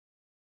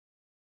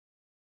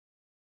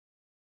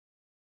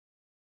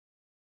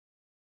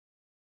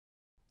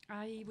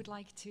I would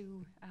like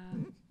to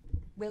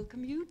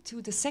welcome you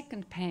to the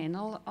second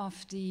panel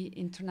of the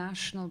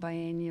International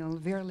Biennial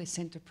Vera List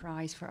Center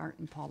Prize for Art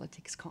and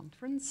Politics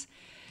Conference,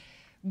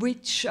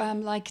 which,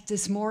 like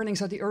this morning,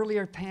 so the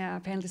earlier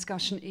panel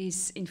discussion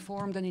is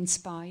informed and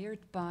inspired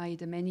by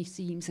the many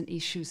themes and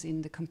issues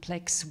in the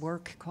complex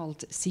work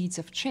called Seeds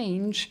of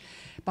Change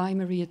by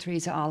Maria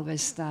Thereza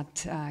Alves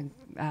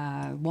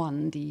that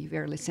won the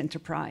Vera List Center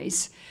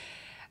Prize.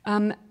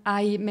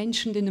 I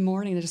mentioned in the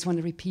morning, I just want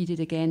to repeat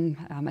it again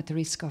at the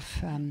risk of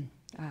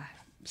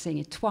saying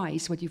it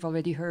twice, what you've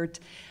already heard.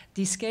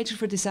 The schedule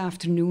for this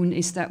afternoon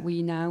is that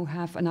we now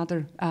have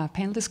another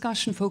panel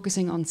discussion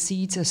focusing on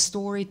seeds as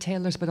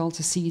storytellers, but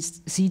also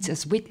seeds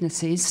as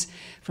witnesses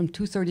from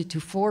 2:30 to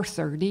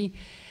 4:30.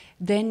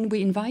 Then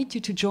we invite you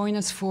to join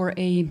us for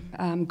a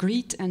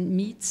greet and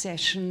meet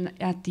session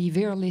at the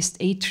Vera List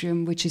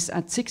Atrium, which is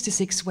at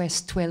 66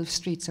 West 12th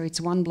Street, so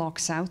it's 1 block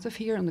south of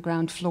here on the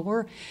ground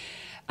floor.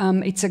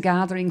 It's a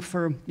gathering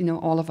for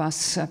all of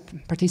us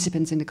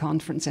participants in the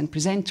conference and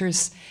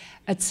presenters.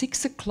 At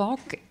 6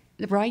 o'clock,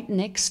 right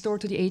next door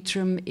to the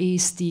atrium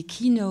is the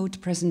keynote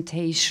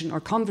presentation,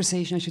 or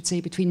conversation, I should say,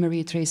 between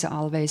Maria Thereza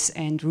Alves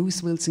and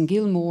Ruth Wilson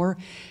Gilmore,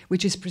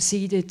 which is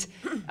preceded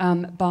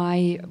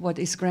by what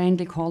is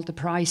grandly called the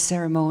prize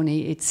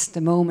ceremony. It's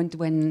the moment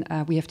when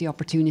we have the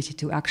opportunity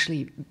to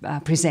actually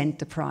present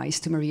the prize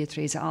to Maria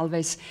Thereza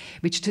Alves,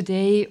 which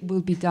today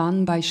will be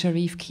done by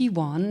Sharif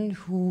Kiwan,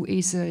 who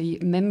is a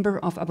member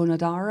of Abu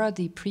Nadara,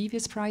 the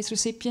previous prize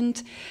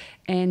recipient,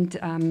 and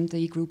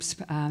the group's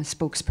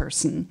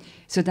spokesperson.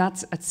 So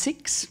that's at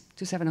 6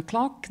 to 7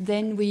 o'clock.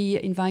 Then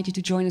we invite you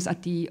to join us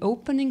at the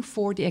opening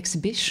for the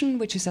exhibition,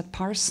 which is at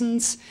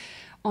Parsons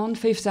on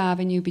 5th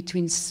Avenue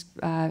between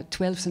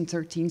 12th and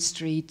 13th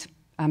Street,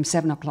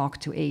 7 o'clock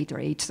to 8 or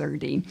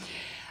 8:30.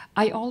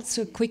 I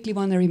also quickly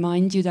want to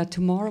remind you that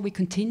tomorrow we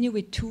continue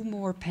with 2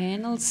 more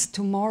panels.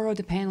 Tomorrow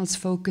the panel's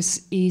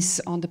focus is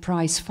on the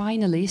prize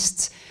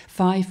finalists,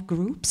 5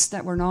 groups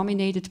that were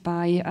nominated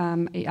by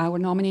our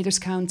Nominators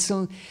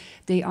Council.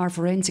 They are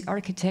Forensic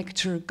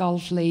Architecture,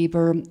 Gulf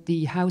Labor,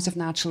 the House of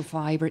Natural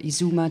Fiber,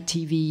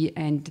 IsumaTV,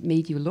 and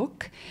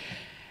MadeYouLook.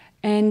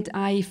 And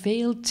I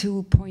failed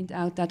to point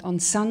out that on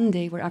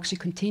Sunday, we're actually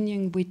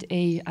continuing with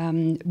a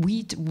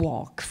weed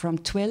walk from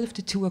 12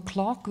 to 2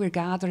 o'clock. We're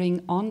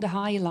gathering on the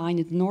High Line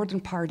in the northern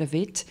part of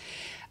it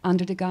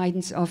under the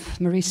guidance of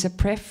Marissa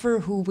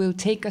Preffer, who will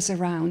take us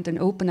around and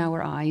open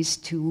our eyes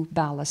to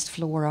ballast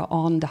flora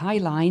on the High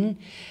Line.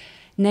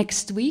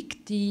 Next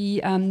week,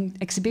 the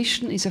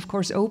exhibition is, of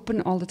course, open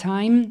all the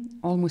time,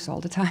 almost all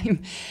the time,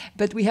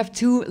 but we have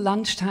 2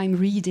 lunchtime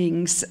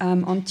readings.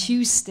 On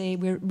Tuesday,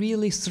 we're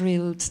really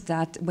thrilled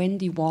that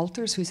Wendy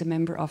Walters, who is a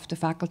member of the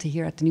faculty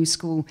here at the New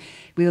School,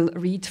 will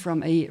read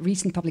from a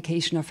recent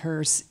publication of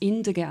hers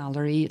in the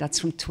gallery. That's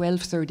from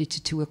 12:30 to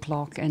 2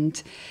 o'clock,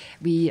 and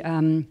we...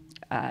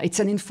 it's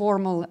an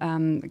informal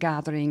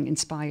gathering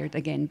inspired,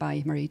 again,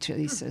 by Maria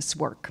Thereza's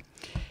work.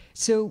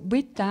 So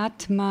with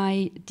that,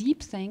 my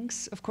deep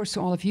thanks, of course,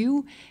 to all of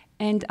you.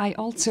 And I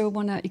also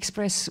want to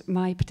express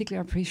my particular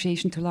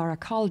appreciation to Lara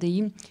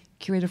Kaldi,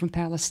 curator from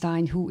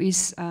Palestine, who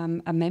is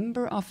a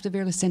member of the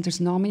Vera List Center's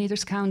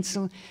Nominators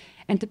Council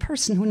and the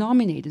person who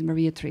nominated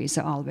Maria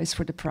Thereza Alves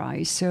for the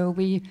prize. So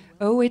we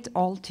owe it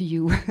all to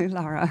you,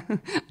 Lara.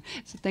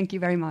 So thank you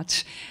very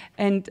much.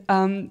 And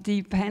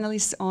the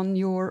panelists on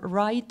your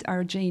right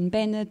are Jane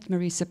Bennett,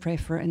 Marissa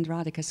Preffer, and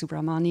Radhika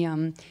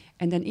Subramaniam.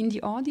 And then in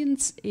the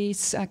audience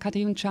is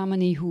Katayun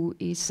Chamani, who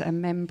is a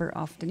member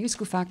of the New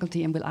School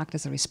faculty and will act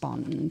as a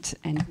respondent.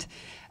 And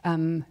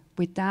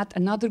with that,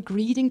 another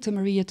greeting to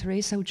Maria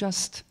Thereza, who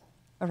just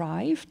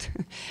arrived.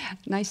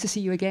 Nice to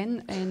see you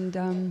again.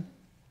 And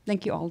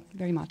thank you all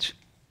very much.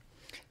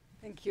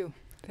 Thank you.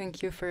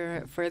 Thank you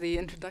for the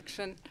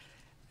introduction,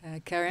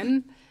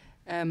 Karen.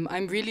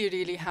 I'm really,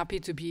 really happy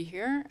to be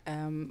here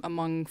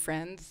among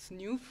friends,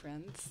 new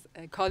friends,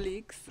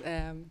 colleagues,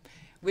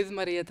 with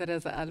Maria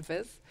Thereza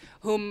Alves,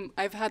 whom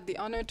I've had the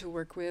honor to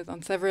work with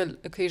on several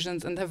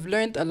occasions and have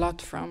learned a lot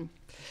from.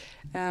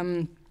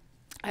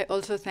 I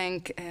also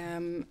thank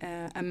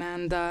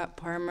Amanda,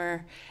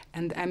 Parmer,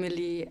 and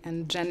Emily,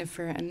 and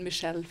Jennifer, and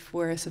Michelle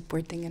for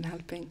supporting and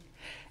helping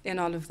in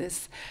all of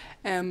this.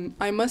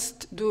 I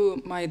must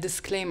do my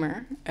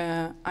disclaimer.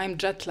 I'm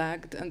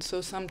jet-lagged, and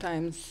so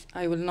sometimes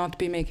I will not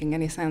be making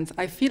any sense.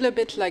 I feel a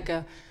bit like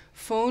a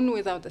phone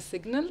without a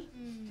signal.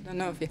 I don't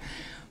know if you...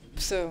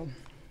 So,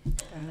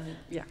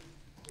 yeah.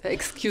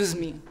 Excuse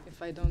me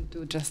if I don't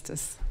do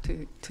justice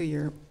to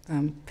your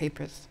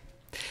papers.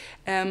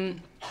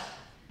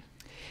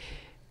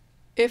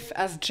 If,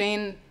 as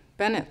Jane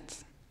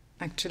Bennett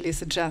actually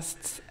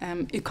suggests,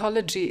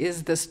 ecology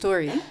is the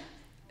story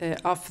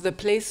of the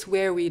place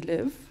where we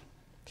live,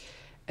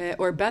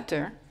 or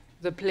better,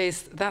 the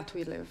place that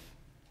we live,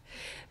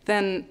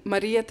 then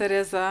Maria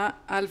Thereza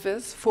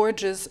Alves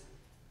forges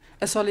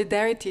a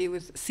solidarity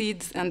with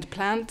seeds and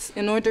plants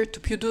in order to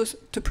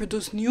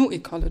produce new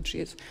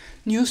ecologies,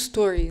 new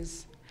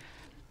stories,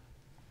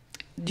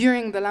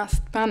 during the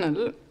last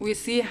panel, we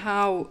see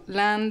how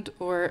land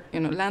or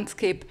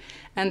landscape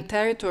and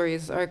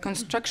territories are a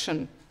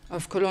construction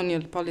of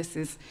colonial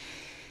policies,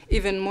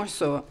 even more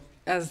so,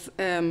 as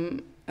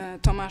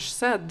Tomasz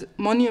said,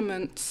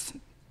 monuments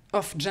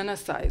of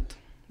genocide.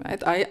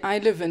 Right? I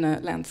live in a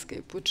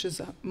landscape which is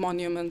a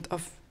monument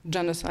of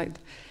genocide.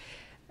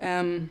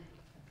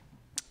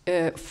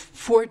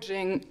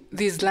 Forging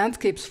these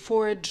landscapes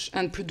forge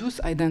and produce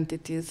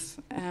identities,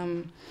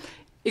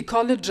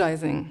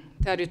 ecologizing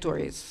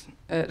territories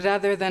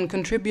rather than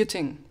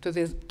contributing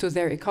to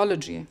their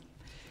ecology.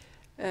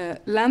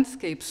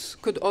 Landscapes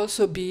could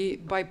also be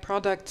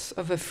byproducts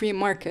of a free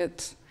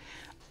market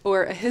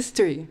or a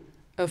history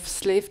of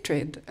slave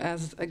trade,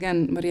 as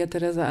again Maria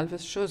Thereza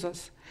Alves shows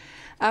us.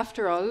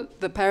 After all,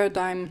 the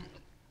paradigm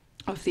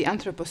of the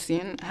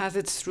Anthropocene has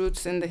its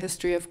roots in the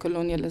history of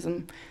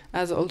colonialism,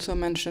 as also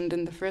mentioned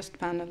in the first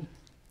panel.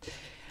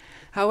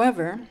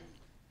 However,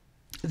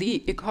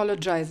 the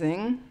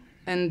ecologizing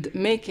and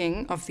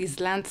making of these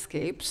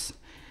landscapes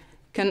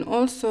can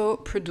also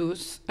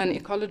produce an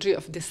ecology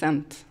of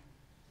descent.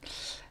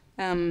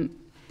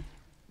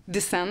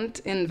 Descent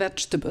in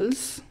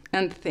vegetables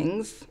and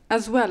things,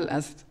 as well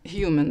as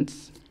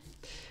humans.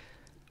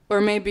 Or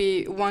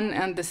maybe one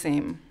and the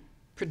same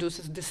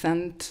produces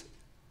descent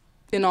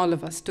in all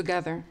of us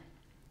together.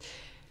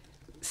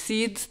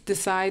 Seeds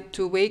decide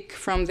to wake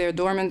from their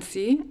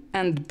dormancy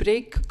and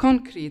break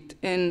concrete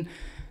in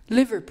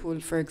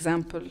Liverpool, for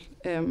example,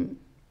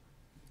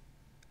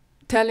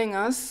 telling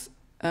us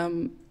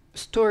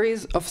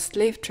stories of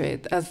slave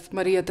trade, as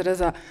Maria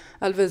Thereza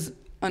Alves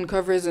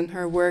uncovers in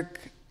her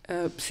work,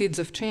 Seeds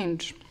of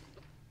Change.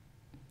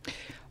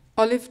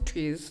 Olive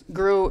trees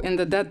grow in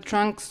the dead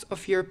trunks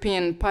of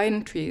European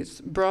pine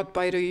trees brought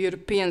by the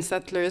European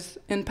settlers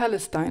in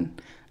Palestine,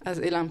 as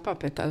Ilan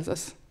Pape tells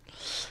us.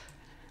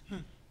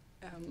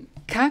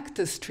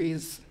 Cactus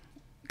trees,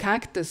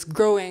 cactus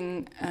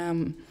growing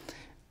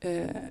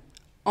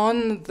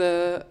on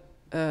the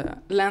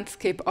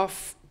landscape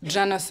of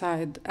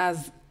genocide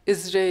as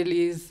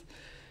Israeli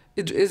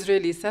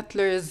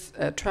settlers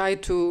try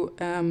to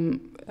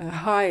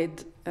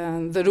hide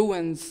the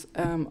ruins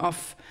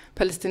of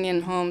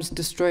Palestinian homes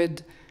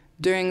destroyed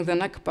during the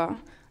Nakba.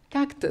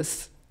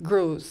 Cactus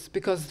grows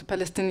because the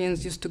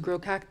Palestinians used to grow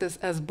cactus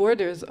as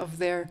borders of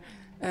their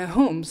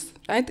homes,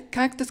 right?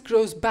 Cactus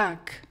grows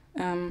back.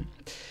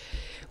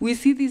 We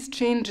see these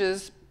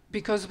changes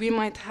because we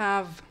might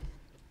have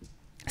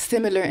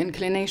similar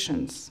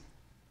inclinations,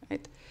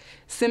 right?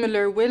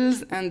 Similar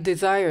wills and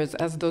desires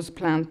as those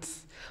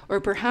plants, or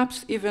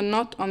perhaps even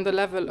not on the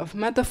level of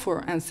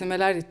metaphor and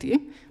similarity.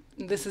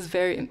 This is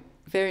very,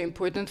 very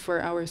important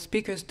for our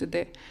speakers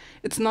today.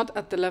 It's not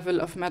at the level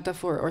of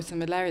metaphor or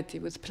similarity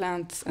with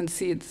plants and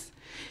seeds.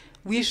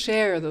 We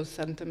share those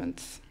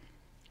sentiments.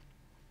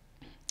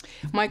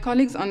 My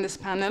colleagues on this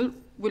panel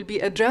will be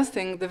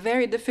addressing the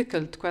very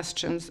difficult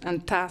questions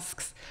and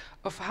tasks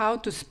of how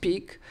to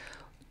speak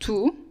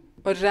to,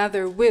 or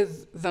rather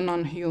with, the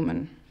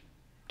non-human,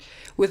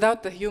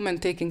 without the human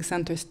taking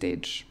center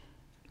stage,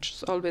 which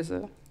is always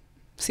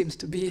seems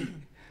to be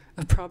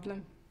a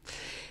problem,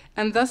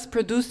 and thus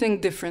producing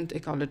different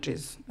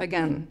ecologies.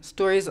 Again,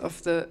 stories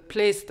of the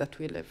place that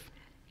we live.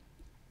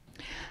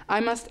 I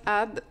must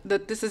add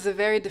that this is a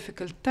very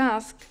difficult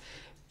task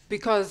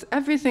because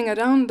everything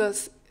around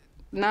us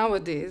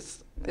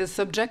nowadays is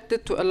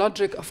subjected to a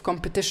logic of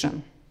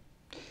competition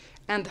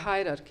and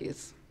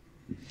hierarchies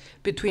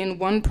between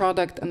one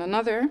product and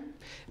another,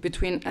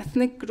 between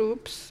ethnic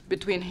groups,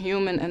 between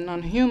human and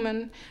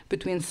non-human,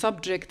 between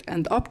subject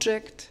and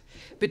object,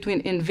 between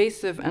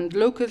invasive and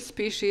local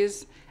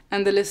species,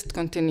 and the list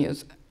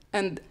continues.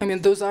 And I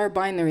mean, those are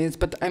binaries,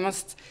 but I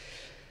must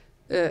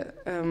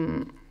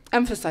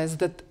emphasize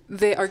that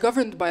they are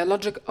governed by a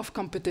logic of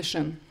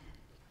competition.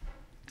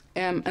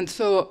 And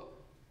so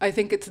I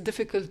think it's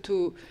difficult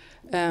to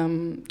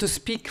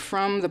speak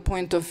from the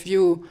point of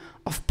view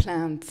of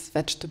plants,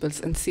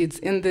 vegetables, and seeds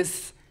in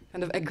this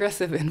kind of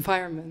aggressive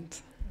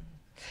environment.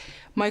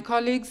 My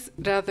colleagues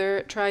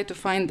rather try to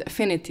find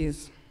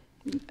affinities,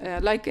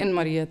 like in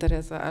Maria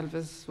Thereza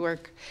Alves'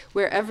 work,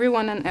 where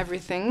everyone and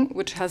everything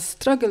which has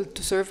struggled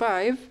to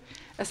survive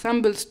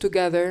assembles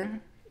together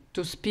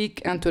to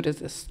speak and to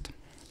resist.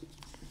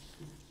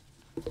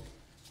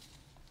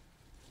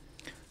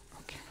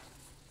 Okay.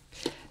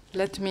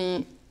 Let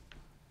me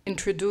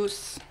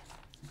introduce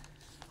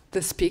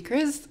the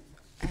speakers,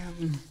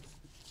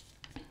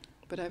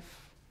 but I've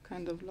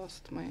kind of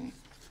lost my...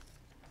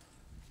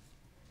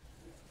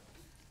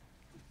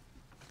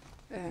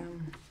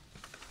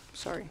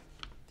 sorry.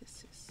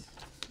 This is...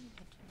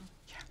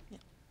 Yeah.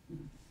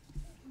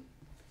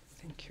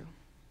 Thank you.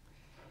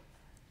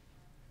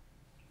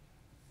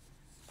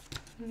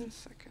 1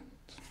 second.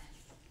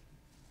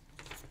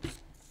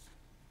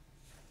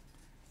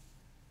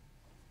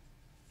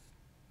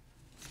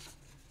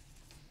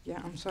 Yeah,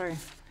 I'm sorry.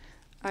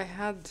 I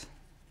had...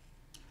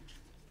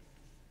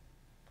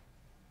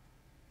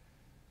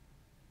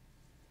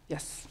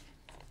 Yes.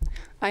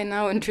 I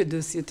now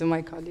introduce you to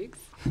my colleagues,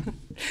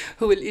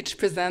 who will each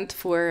present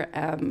for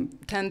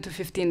 10 to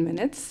 15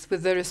 minutes,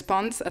 with the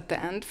response at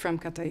the end from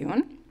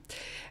Katayun,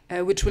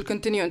 which will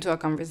continue into a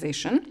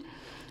conversation,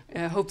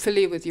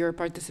 hopefully with your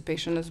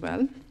participation as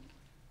well.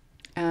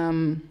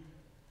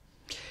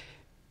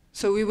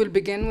 So we will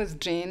begin with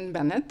Jane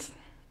Bennett,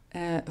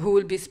 who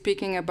will be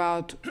speaking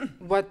about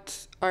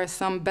what are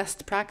some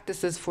best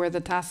practices for the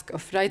task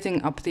of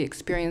writing up the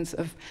experience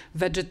of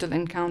vegetal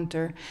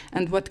encounter,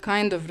 and what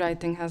kind of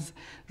writing has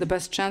the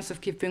best chance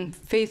of keeping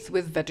faith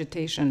with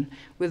vegetation,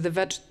 with the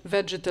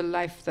vegetal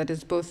life that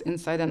is both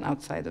inside and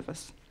outside of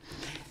us.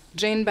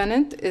 Jane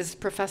Bennett is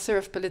professor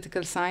of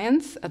political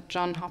science at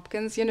Johns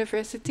Hopkins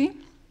University.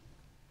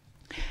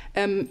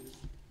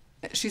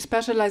 She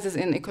specializes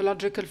in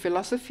ecological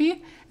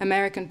philosophy,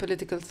 American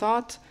political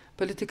thought,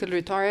 political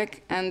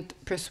rhetoric, and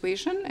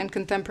persuasion, and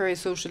contemporary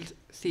social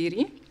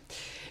theory.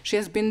 She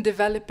has been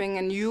developing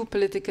a new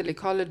political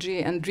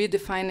ecology and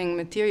redefining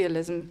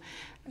materialism,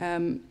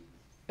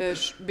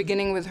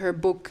 beginning with her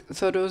book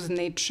Thoreau's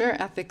Nature,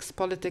 Ethics,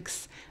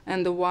 Politics,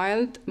 and the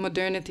Wild,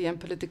 Modernity and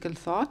Political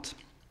Thought.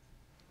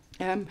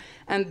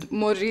 And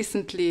more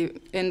recently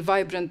in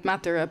Vibrant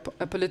Matter,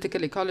 a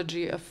political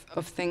ecology of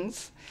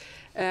things.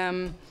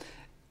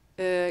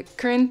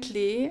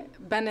 Currently,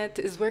 Bennett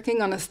is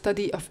working on a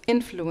study of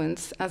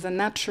influence as a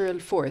natural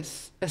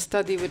force, a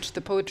study which the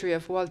poetry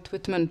of Walt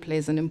Whitman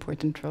plays an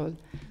important role.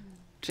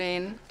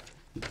 Jane.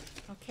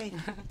 Okay,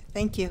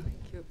 thank you.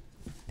 Thank you.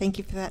 Thank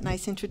you for that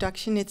nice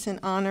introduction. It's an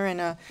honor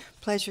and a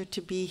pleasure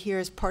to be here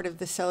as part of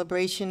the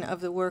celebration of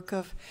the work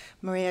of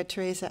Maria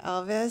Thereza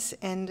Alves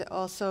and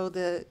also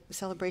the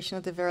celebration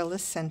of the Vera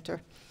List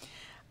Center.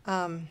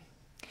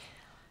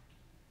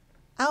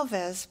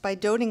 Alves, by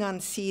doting on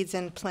seeds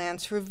and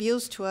plants,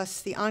 reveals to us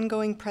the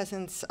ongoing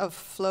presence of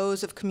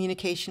flows of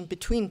communication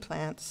between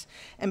plants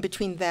and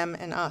between them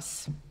and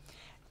us.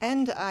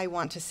 And I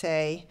want to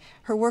say,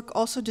 her work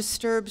also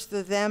disturbs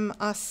the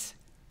them-us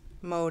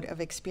mode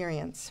of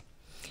experience,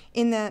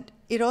 in that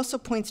it also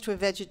points to a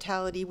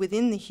vegetality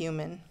within the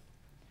human.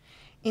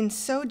 In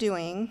so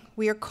doing,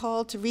 we are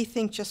called to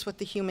rethink just what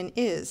the human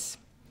is.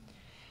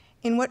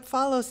 In what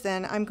follows,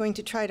 then, I'm going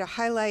to try to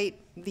highlight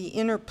the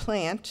inner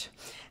plant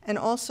and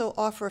also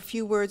offer a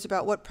few words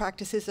about what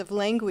practices of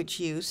language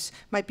use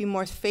might be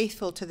more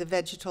faithful to the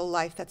vegetal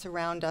life that's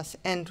around us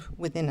and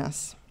within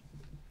us.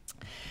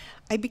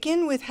 I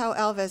begin with how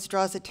Alves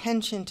draws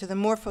attention to the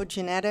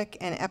morphogenetic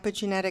and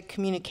epigenetic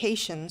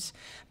communications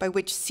by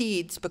which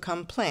seeds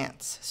become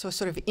plants, so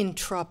sort of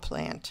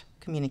intra-plant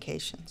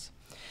communications.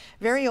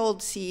 Very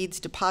old seeds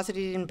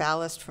deposited in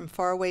ballast from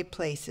faraway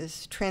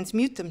places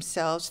transmute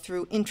themselves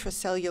through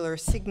intracellular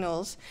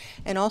signals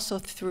and also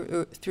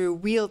through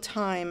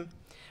real-time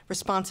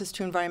responses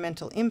to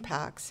environmental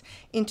impacts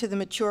into the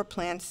mature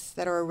plants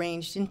that are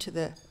arranged into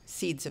the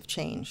seeds of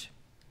change.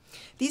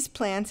 These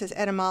plants, as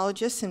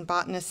etymologists and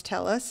botanists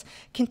tell us,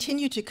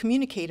 continue to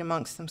communicate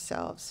amongst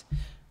themselves.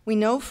 We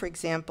know, for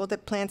example,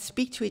 that plants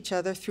speak to each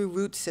other through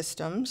root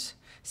systems,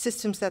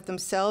 systems that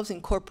themselves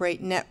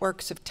incorporate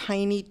networks of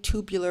tiny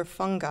tubular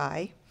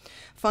fungi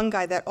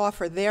that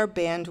offer their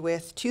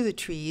bandwidth to the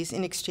trees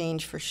in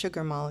exchange for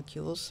sugar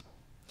molecules.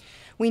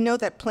 We know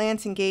that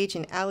plants engage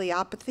in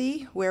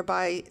allelopathy,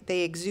 whereby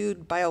they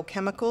exude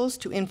biochemicals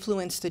to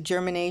influence the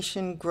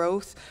germination,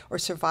 growth, or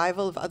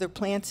survival of other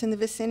plants in the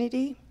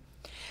vicinity.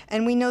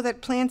 And we know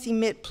that plants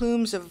emit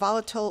plumes of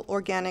volatile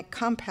organic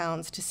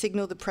compounds to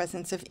signal the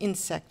presence of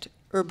insect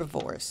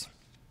herbivores.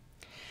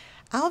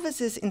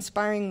 Alves's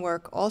inspiring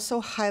work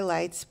also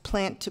highlights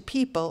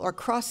plant-to-people or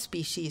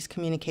cross-species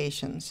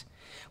communications.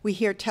 We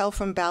hear tell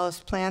from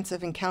ballast plants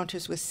of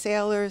encounters with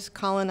sailors,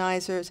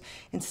 colonizers,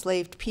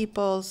 enslaved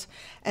peoples,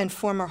 and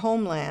former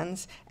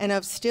homelands, and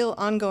of still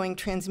ongoing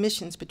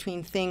transmissions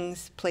between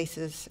things,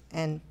 places,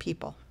 and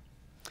people.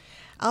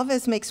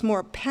 Alves makes more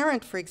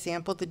apparent, for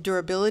example, the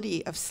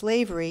durability of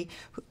slavery,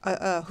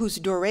 whose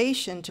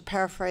duration, to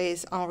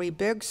paraphrase Henri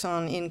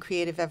Bergson in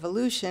Creative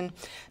Evolution,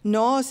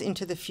 gnaws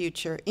into the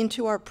future,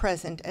 into our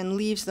present, and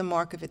leaves the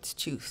mark of its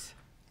tooth,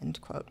 end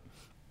quote.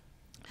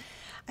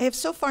 I have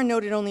so far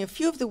noted only a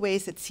few of the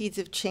ways that Seeds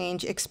of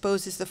Change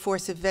exposes the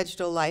force of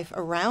vegetal life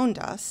around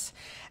us.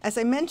 As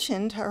I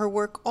mentioned, her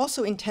work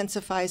also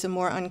intensifies a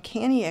more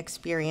uncanny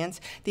experience,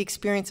 the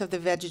experience of the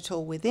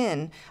vegetal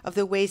within, of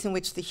the ways in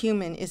which the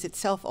human is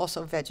itself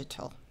also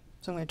vegetal.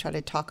 So I'm going to try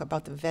to talk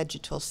about the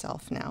vegetal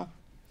self now.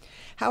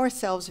 How are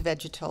selves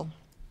vegetal?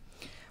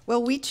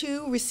 Well, we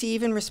too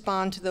receive and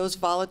respond to those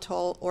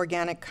volatile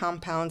organic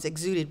compounds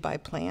exuded by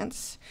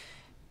plants.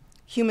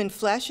 Human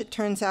flesh, it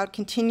turns out,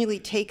 continually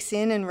takes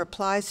in and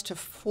replies to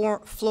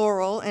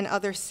floral and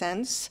other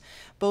scents,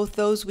 both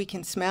those we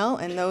can smell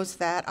and those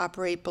that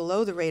operate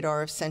below the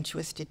radar of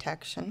sensuous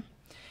detection.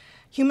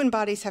 Human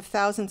bodies have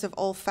thousands of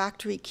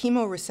olfactory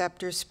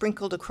chemoreceptors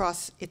sprinkled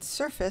across its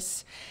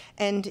surface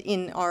and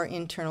in our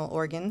internal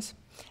organs,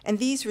 and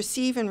these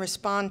receive and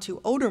respond to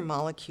odor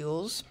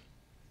molecules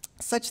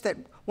such that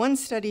one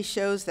study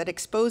shows that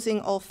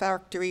exposing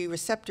olfactory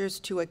receptors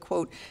to a,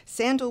 quote,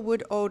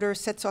 sandalwood odor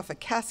sets off a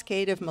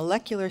cascade of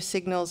molecular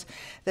signals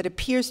that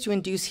appears to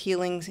induce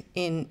healing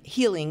in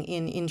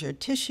injured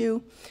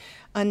tissue.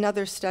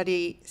 Another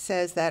study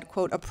says that,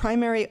 quote, a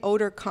primary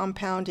odor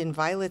compound in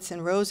violets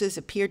and roses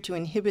appeared to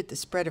inhibit the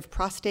spread of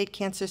prostate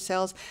cancer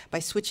cells by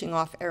switching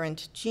off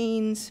errant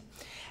genes.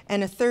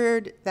 And a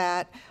third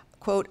that,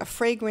 quote, a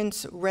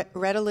fragrance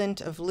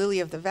redolent of lily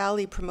of the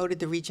valley promoted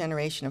the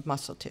regeneration of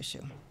muscle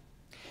tissue.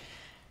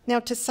 Now,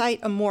 to cite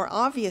a more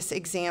obvious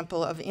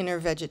example of inner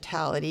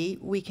vegetality,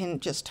 we can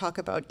just talk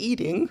about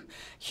eating.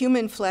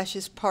 Human flesh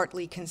is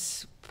partly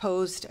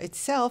composed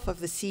itself of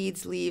the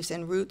seeds, leaves,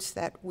 and roots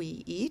that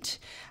we eat,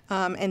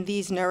 and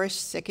these nourish,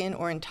 sicken,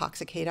 or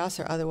intoxicate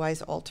us, or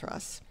otherwise alter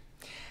us.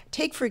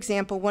 Take, for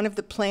example, one of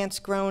the plants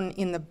grown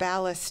in the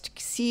Ballast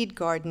seed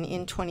garden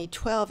in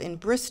 2012 in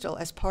Bristol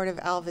as part of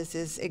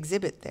Alves's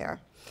exhibit there.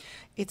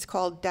 It's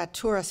called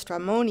Datura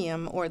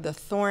stramonium, or the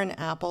thorn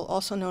apple,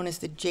 also known as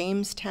the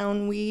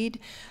Jamestown weed,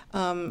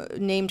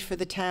 named for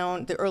the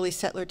town, the early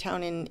settler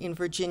town in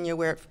Virginia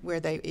where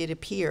it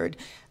appeared,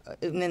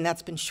 and then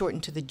that's been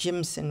shortened to the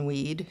Jimson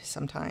weed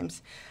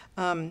sometimes.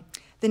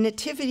 The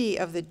nativity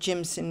of the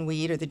Jimson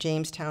weed, or the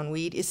Jamestown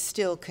weed, is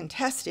still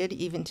contested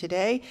even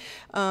today.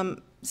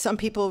 Some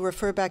people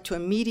refer back to a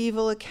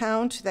medieval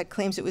account that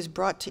claims it was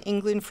brought to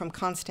England from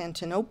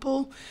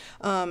Constantinople.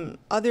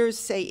 Others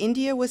say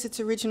India was its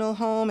original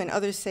home, and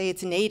others say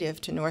it's native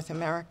to North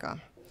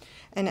America.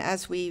 And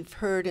as we've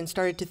heard and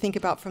started to think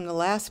about from the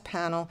last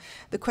panel,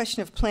 the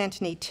question of plant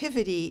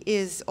nativity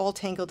is all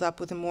tangled up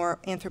with a more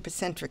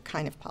anthropocentric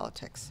kind of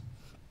politics.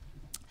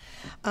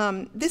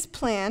 This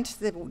plant,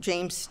 the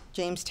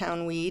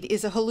Jamestown weed,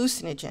 is a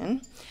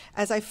hallucinogen,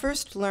 as I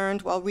first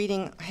learned while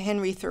reading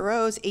Henry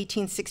Thoreau's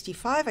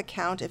 1865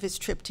 account of his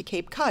trip to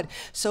Cape Cod.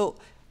 So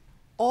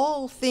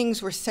all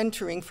things were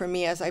centering for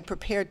me as I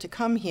prepared to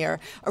come here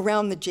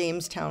around the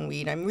Jamestown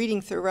weed. I'm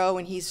reading Thoreau,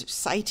 and he's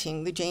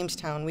citing the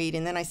Jamestown weed,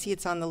 and then I see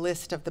it's on the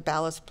list of the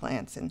ballast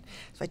plants, and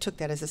so I took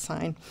that as a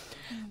sign.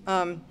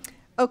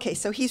 Okay,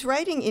 so he's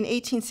writing in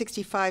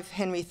 1865,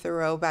 Henry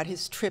Thoreau, about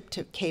his trip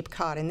to Cape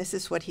Cod, and this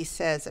is what he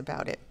says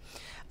about it.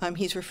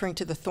 He's referring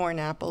to the thorn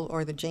apple,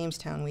 or the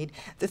Jamestown weed.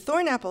 The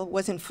thorn apple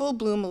was in full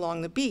bloom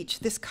along the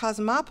beach. This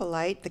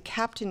cosmopolite, the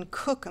captain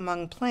cook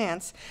among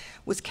plants,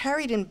 was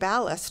carried in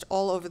ballast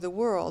all over the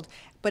world,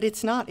 but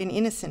it's not an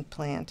innocent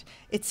plant.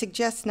 It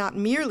suggests not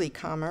merely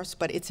commerce,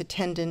 but its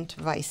attendant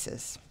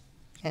vices,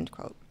 end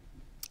quote.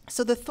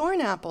 So the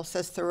thorn apple,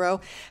 says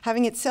Thoreau,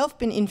 having itself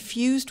been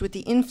infused with the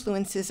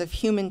influences of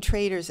human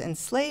traders and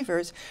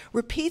slavers,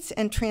 repeats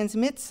and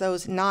transmits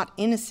those not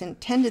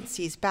innocent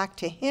tendencies back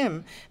to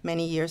him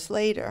many years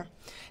later.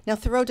 Now,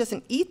 Thoreau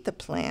doesn't eat the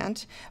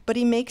plant, but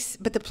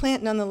the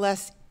plant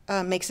nonetheless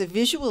makes a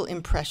visual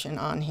impression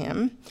on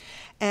him,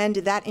 and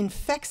that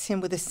infects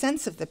him with a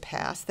sense of the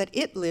past that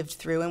it lived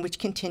through and which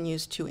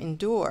continues to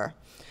endure.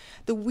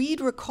 The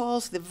weed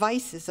recalls the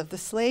vices of the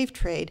slave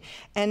trade,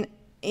 and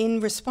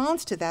in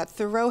response to that,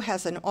 Thoreau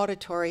has an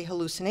auditory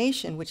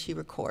hallucination, which he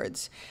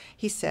records.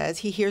 He says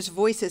he hears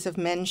voices of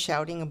men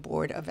shouting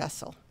aboard a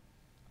vessel.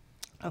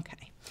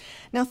 Okay.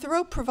 Now,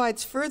 Thoreau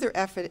provides further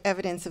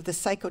evidence of the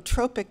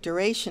psychotropic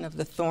duration of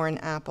the thorn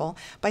apple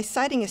by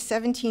citing a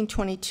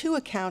 1722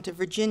 account of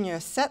Virginia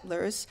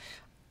settlers,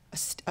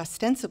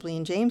 ostensibly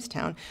in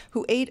Jamestown,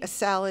 who ate a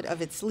salad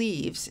of its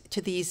leaves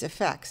to these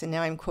effects. And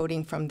now I'm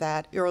quoting from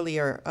that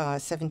earlier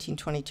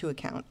 1722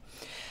 account.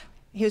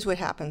 Here's what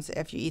happens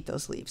after you eat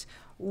those leaves.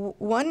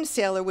 One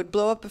sailor would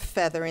blow up a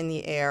feather in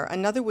the air,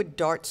 another would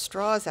dart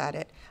straws at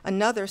it,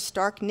 another,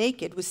 stark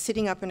naked, was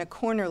sitting up in a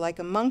corner like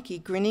a monkey,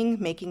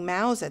 grinning, making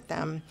mouths at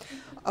them.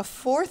 A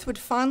fourth would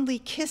fondly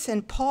kiss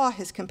and paw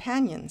his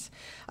companions.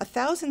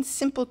 1,000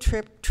 simple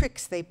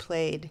tricks they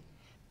played.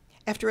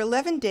 After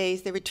 11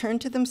 days, they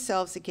returned to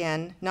themselves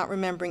again, not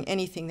remembering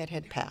anything that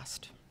had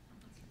passed.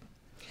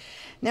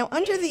 Now,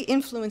 under the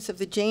influence of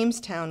the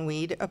Jamestown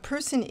weed, a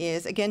person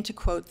is, again to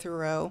quote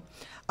Thoreau,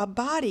 a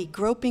body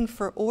groping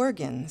for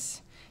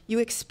organs. You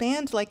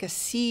expand like a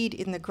seed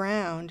in the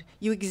ground.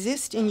 You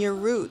exist in your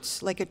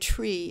roots like a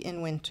tree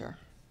in winter.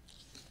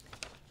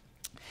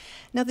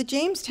 Now, the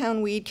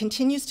Jamestown weed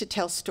continues to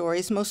tell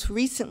stories, most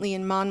recently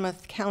in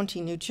Monmouth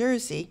County, New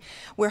Jersey,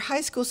 where high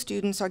school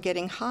students are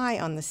getting high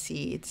on the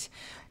seeds.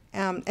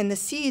 And the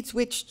seeds,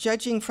 which,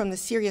 judging from the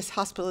serious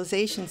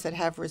hospitalizations that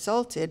have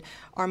resulted,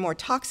 are more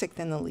toxic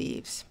than the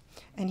leaves.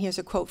 And here's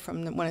a quote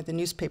from one of the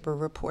newspaper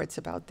reports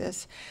about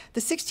this. The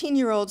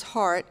 16-year-old's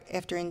heart,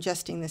 after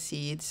ingesting the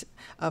seeds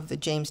of the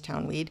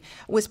Jamestown weed,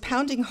 was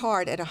pounding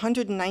hard at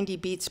 190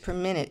 beats per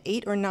minute.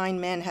 8 or 9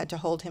 men had to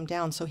hold him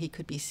down so he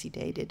could be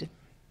sedated,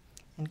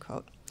 end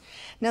quote.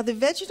 Now, the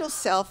vegetal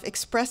self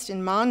expressed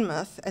in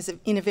Monmouth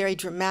in a very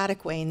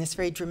dramatic way, in this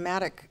very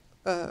dramatic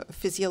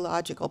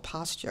physiological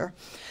posture,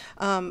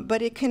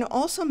 but it can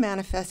also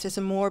manifest as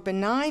a more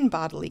benign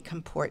bodily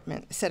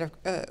comportment, set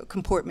of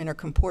comportment or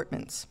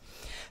comportments.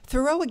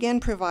 Thoreau again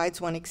provides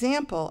one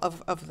example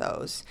of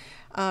those.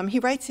 He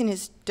writes in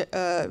his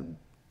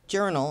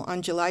journal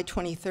on July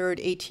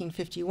 23rd,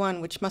 1851,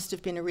 which must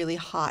have been a really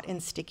hot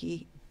and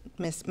sticky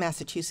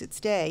Massachusetts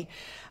day,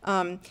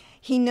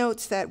 he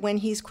notes that when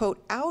he's,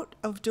 quote, out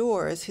of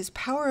doors, his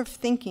power of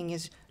thinking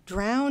is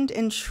drowned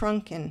and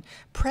shrunken,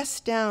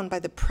 pressed down by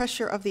the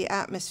pressure of the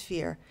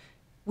atmosphere,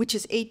 which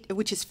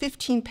is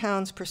 15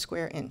 pounds per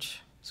square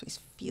inch. So he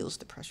feels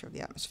the pressure of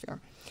the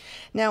atmosphere.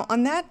 Now,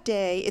 on that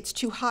day, it's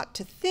too hot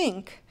to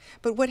think,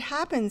 but what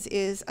happens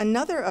is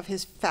another of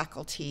his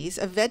faculties,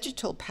 a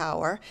vegetal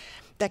power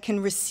that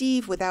can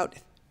receive without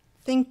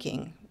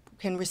thinking,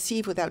 can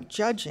receive without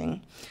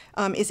judging,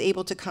 is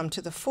able to come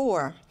to the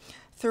fore.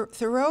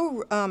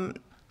 Thoreau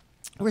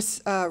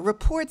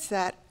reports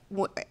that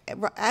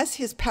as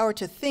his power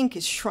to think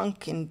is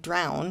shrunk and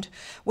drowned,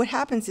 what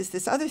happens is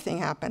this other thing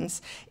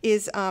happens,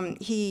 is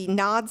he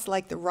nods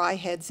like the rye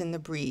heads in the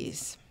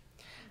breeze.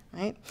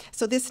 Right?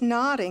 So this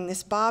nodding,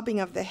 this bobbing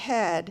of the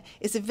head,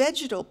 is a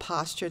vegetal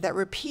posture that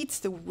repeats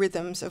the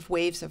rhythms of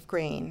waves of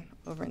grain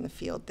over in the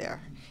field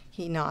there.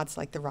 He nods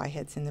like the rye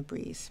heads in the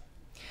breeze.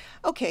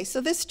 Okay,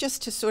 so this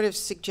just to sort of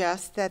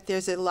suggest that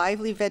there's a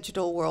lively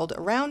vegetal world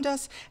around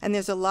us, and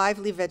there's a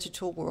lively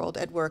vegetal world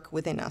at work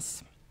within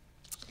us.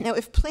 Now,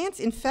 if plants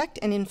infect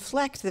and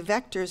inflect the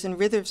vectors and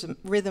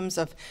rhythms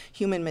of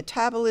human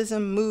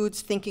metabolism,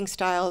 moods, thinking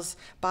styles,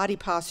 body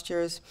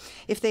postures,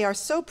 if they are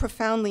so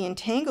profoundly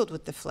entangled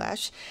with the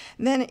flesh,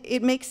 then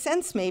it makes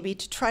sense maybe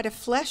to try to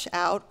flesh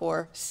out,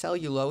 or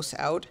cellulose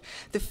out,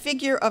 the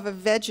figure of a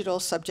vegetal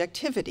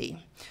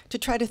subjectivity, to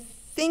try to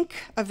think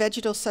a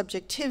vegetal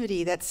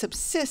subjectivity that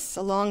subsists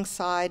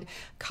alongside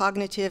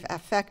cognitive,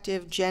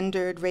 affective,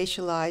 gendered,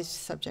 racialized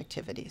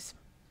subjectivities.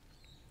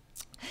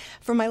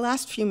 For my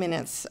last few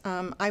minutes,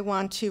 I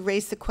want to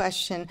raise the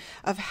question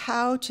of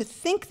how to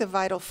think the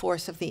vital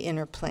force of the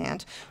inner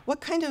plant. What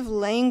kind of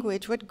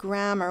language, what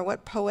grammar,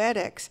 what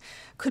poetics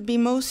could be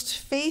most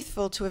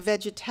faithful to a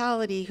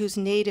vegetality whose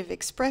native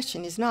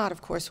expression is not,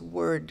 of course,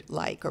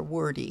 word-like or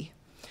wordy?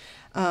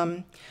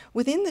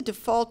 Within the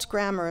default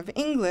grammar of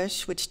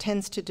English, which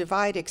tends to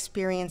divide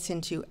experience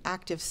into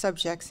active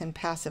subjects and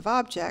passive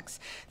objects,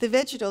 the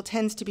vegetal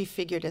tends to be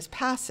figured as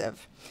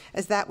passive,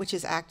 as that which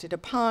is acted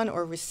upon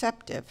or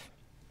receptive,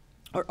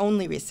 or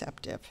only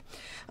receptive.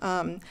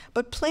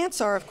 But plants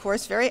are, of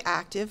course, very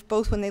active,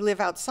 both when they live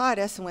outside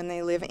us and when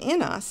they live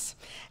in us.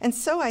 And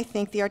so I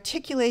think the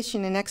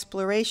articulation and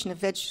exploration of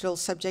vegetal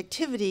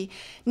subjectivity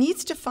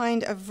needs to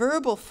find a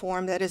verbal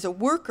form that is a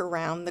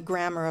workaround the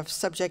grammar of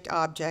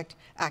subject-object,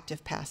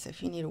 active-passive.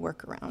 You need a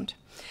workaround.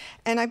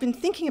 And I've been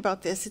thinking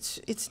about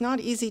this. It's not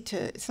easy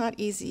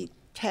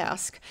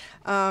task.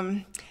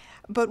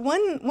 But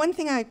one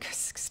thing I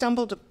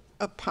stumbled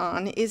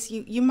upon is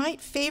you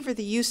might favor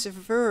the use of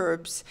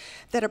verbs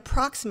that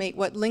approximate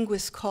what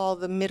linguists call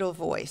the middle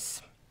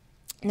voice.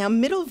 Now,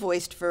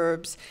 middle-voiced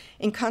verbs,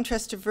 in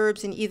contrast to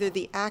verbs in either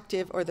the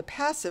active or the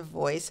passive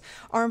voice,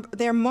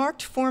 they're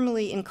marked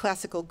formally in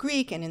classical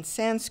Greek and in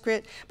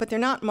Sanskrit, but they're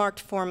not marked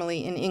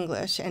formally in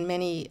English and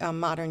many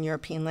modern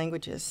European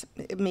languages,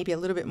 maybe a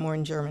little bit more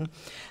in German.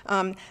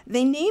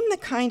 They name the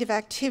kind of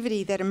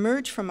activity that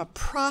emerge from a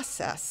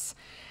process,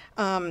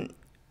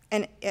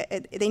 and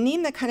they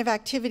name the kind of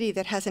activity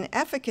that has an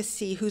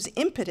efficacy whose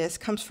impetus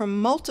comes from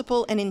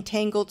multiple and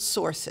entangled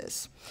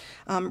sources,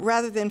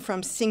 rather than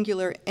from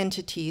singular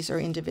entities or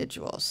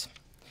individuals.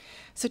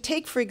 So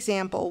take, for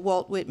example,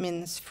 Walt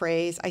Whitman's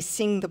phrase, "I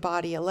sing the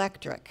body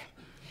electric."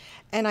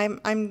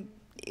 And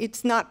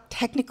it's not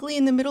technically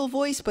in the middle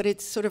voice, but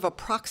it's sort of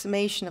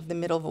approximation of the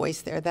middle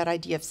voice there, that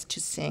idea of to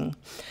sing.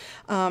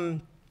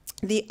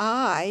 The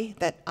I,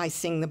 that I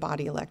sing the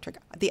body electric,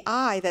 the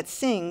I that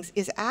sings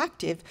is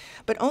active,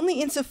 but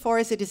only insofar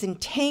as it is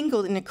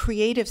entangled in a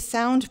creative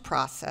sound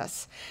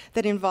process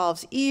that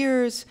involves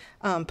ears,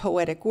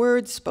 poetic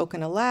words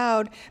spoken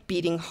aloud,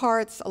 beating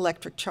hearts,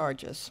 electric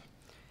charges.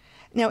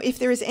 Now, if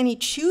there is any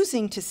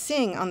choosing to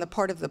sing on the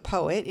part of the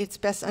poet, it's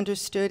best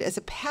understood as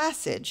a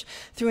passage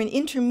through an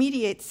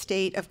intermediate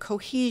state of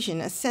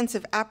cohesion, a sense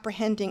of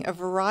apprehending a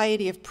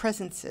variety of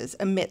presences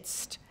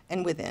amidst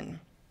and within.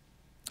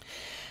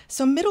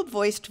 So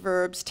middle-voiced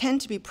verbs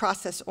tend to be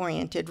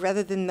process-oriented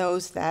rather than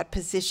those that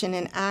position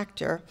an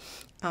actor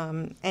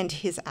and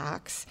his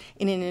acts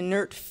in an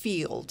inert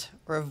field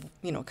or,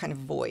 kind of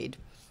void.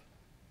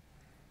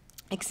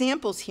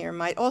 Examples here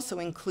might also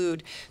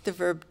include the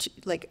verb,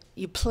 like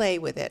you play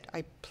with it,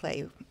 I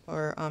play,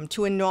 or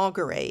to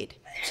inaugurate.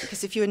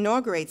 Because if you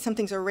inaugurate,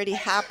 something's already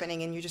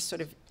happening and you're just sort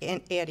of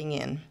adding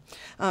in.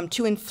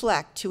 To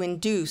inflect, to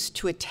induce,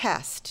 to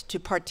attest, to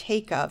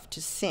partake of,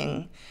 to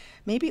sing.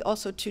 Maybe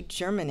also to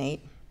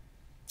germinate.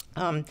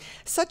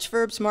 Such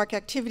verbs mark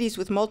activities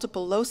with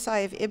multiple loci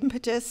of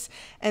impetus,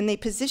 and they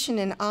position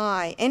an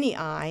I, any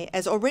I,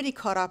 as already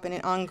caught up in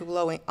an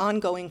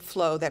ongoing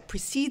flow that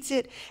precedes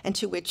it and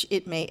to which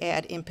it may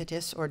add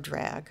impetus or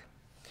drag.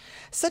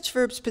 Such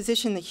verbs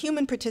position the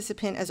human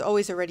participant as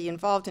always already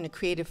involved in a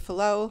creative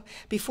flow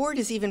before it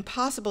is even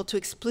possible to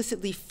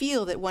explicitly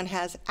feel that one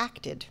has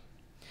acted.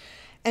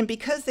 And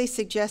because they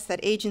suggest that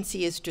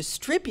agency is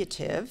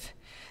distributive,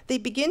 They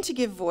begin to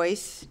give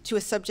voice to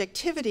a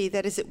subjectivity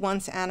that is at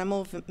once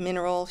animal,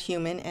 mineral,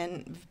 human,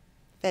 and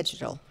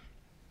vegetal.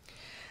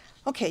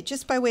 Okay,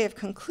 just by way of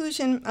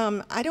conclusion,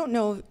 I don't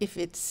know if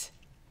it's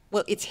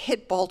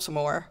hit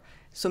Baltimore,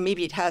 so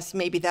maybe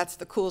that's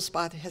the cool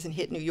spot that hasn't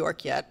hit New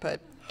York yet,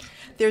 but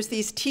there's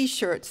these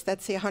T-shirts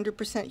that say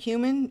 100%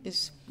 human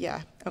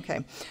yeah,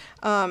 okay.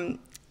 Yeah,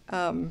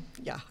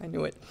 I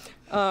knew it.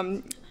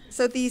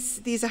 So these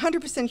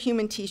 100%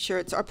 human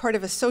T-shirts are part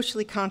of a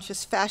socially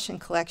conscious fashion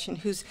collection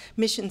whose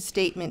mission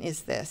statement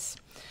is this,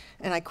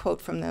 and I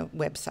quote from the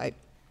website.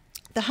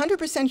 The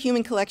 100%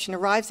 human collection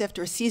arrives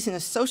after a season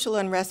of social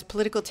unrest,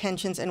 political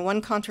tensions, and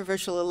one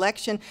controversial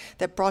election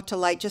that brought to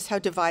light just how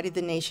divided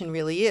the nation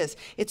really is.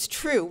 It's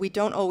true, we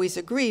don't always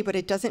agree, but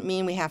it doesn't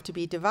mean we have to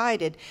be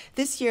divided.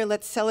 This year,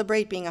 let's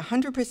celebrate being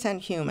 100%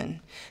 human.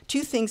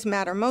 Two things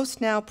matter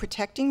most now,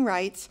 protecting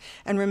rights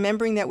and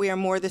remembering that we are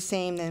more the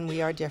same than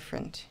we are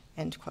different,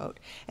 end quote.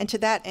 And to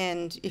that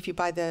end, if you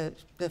buy the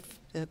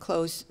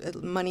clothes,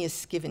 money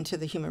is given to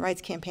the Human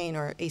Rights Campaign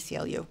or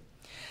ACLU.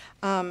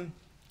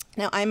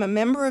 Now, I'm a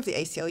member of the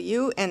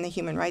ACLU and the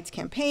Human Rights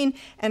Campaign,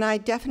 and I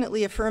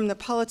definitely affirm the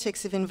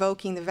politics of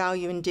invoking the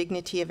value and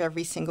dignity of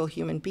every single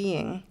human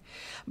being.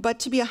 But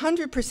to be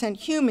 100%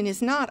 human is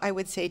not, I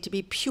would say, to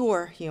be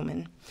pure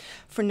human.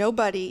 For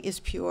nobody is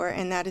pure,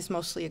 and that is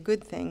mostly a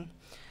good thing.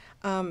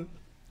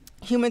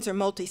 Humans are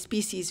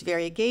multi-species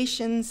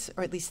variegations,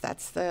 or at least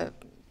that's the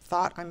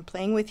thought I'm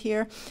playing with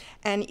here,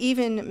 and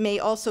even there may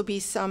also be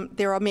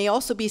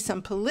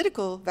some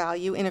political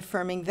value in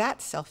affirming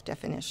that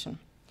self-definition.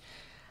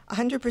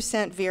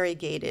 100%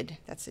 variegated,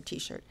 that's the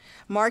T-shirt,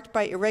 marked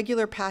by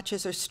irregular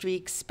patches or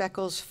streaks,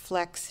 speckles,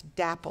 flecks,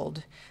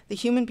 dappled. The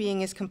human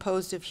being is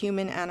composed of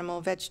human,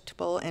 animal,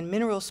 vegetable, and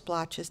mineral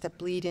splotches that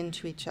bleed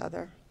into each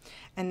other,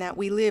 and that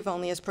we live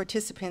only as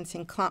participants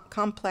in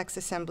complex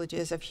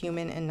assemblages of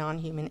human and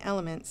non-human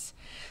elements.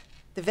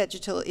 The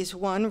vegetal is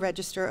one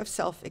register of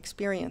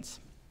self-experience.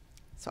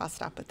 So I'll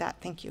stop with that.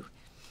 Thank you.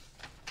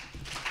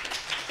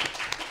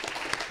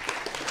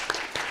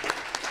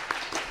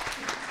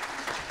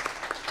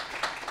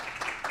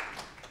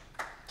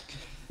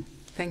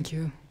 Thank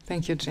you.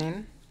 Thank you,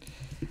 Jane.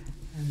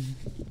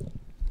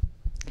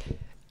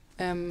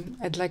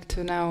 I'd like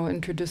to now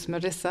introduce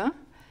Marissa.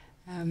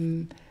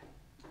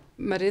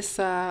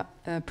 Marissa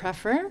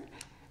Praffer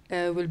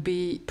will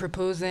be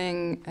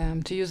proposing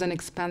to use an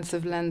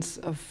expansive lens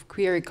of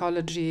queer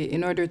ecology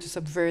in order to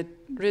subvert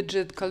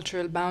rigid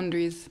cultural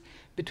boundaries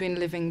between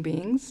living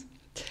beings.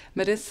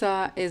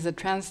 Marissa is a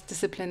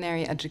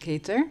transdisciplinary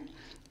educator,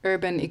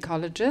 urban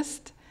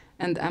ecologist,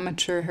 and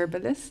amateur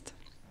herbalist.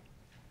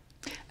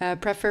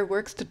 Praffer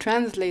works to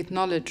translate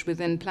knowledge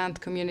within plant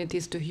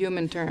communities to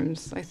human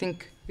terms. I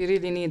think we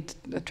really need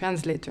a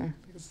translator.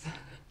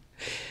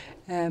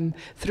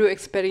 Through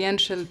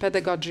experiential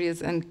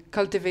pedagogies and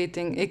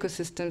cultivating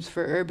ecosystems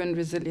for urban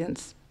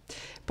resilience.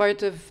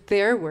 Part of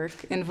their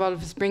work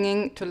involves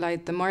bringing to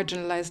light the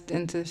marginalized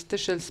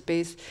interstitial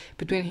space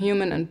between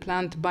human and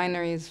plant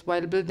binaries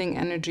while building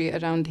energy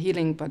around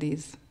healing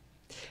bodies.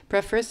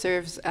 Praffer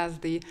serves as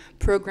the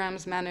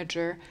programs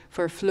manager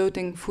for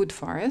Floating Food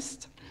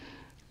Forest,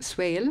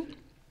 Swale,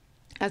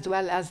 as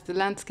well as the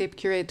landscape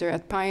curator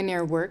at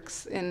Pioneer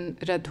Works in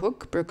Red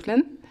Hook,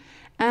 Brooklyn,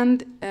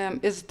 and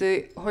is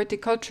the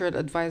horticultural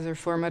advisor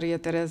for Maria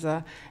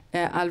Thereza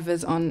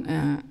Alves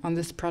on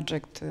this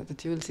project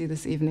that you will see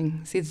this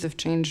evening, Seeds of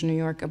Change, New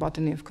York, A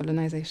Botany of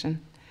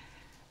Colonization.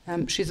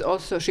 She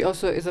also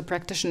is a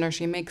practitioner.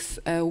 She makes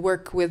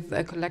work with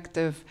a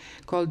collective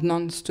called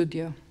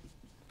Non-Studio.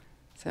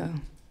 So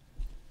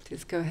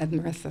please go ahead,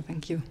 Marissa.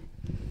 Thank you.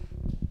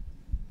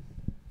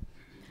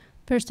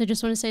 First, I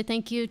just want to say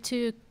thank you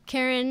to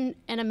Karen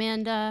and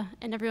Amanda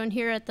and everyone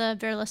here at the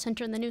Vera List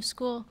Center and the New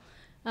School,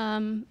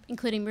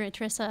 including Maria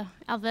Thereza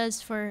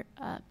Alves, for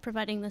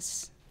providing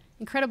this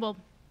incredible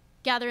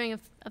gathering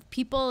of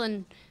people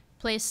and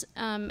place,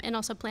 and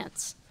also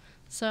plants.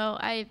 So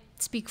I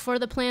speak for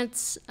the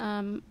plants.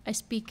 I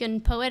speak in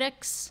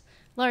poetics,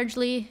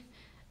 largely,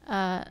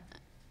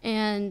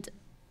 and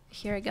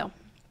here I go.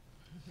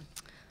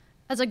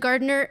 As a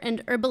gardener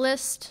and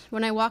herbalist,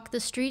 when I walk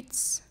the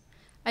streets,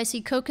 I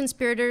see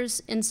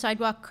co-conspirators in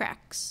sidewalk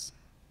cracks.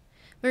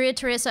 Maria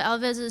Thereza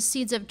Alves'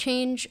 Seeds of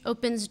Change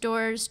opens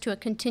doors to a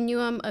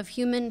continuum of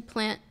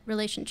human-plant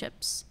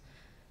relationships,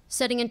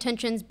 setting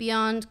intentions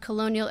beyond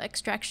colonial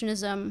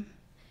extractionism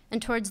and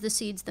towards the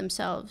seeds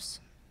themselves.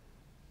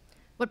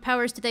 What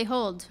powers do they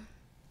hold?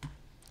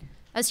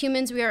 As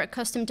humans, we are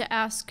accustomed to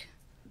ask,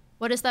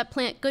 what is that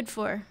plant good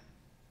for?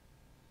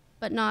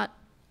 But not,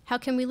 how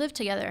can we live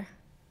together?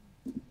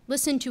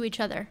 Listen to each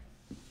other.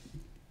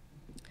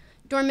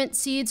 Dormant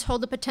seeds hold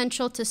the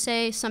potential to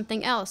say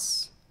something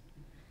else.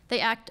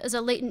 They act as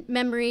a latent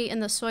memory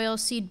in the soil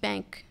seed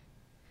bank,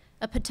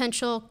 a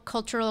potential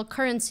cultural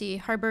currency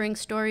harboring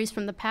stories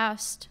from the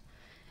past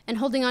and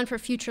holding on for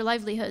future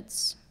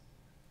livelihoods.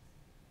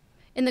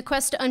 In the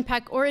quest to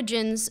unpack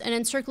origins and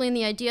encircling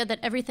the idea that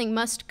everything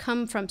must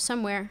come from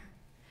somewhere,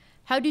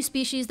 how do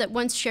species that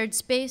once shared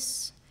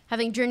space,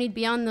 having journeyed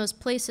beyond those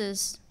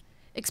places,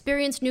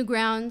 experience new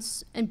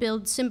grounds, and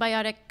build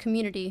symbiotic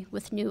community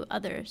with new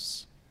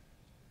others.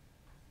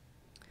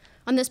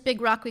 On this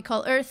big rock we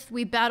call Earth,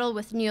 we battle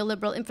with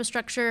neoliberal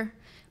infrastructure,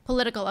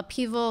 political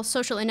upheaval,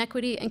 social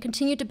inequity, and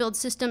continue to build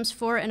systems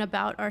for and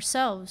about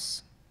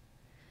ourselves.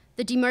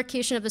 The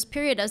demarcation of this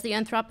period as the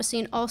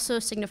Anthropocene also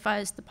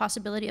signifies the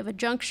possibility of a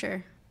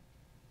juncture.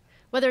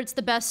 Whether it's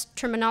the best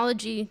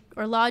terminology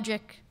or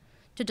logic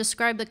to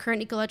describe the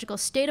current ecological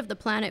state of the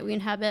planet we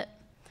inhabit,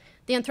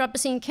 the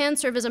Anthropocene can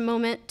serve as a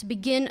moment to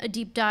begin a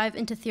deep dive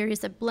into theories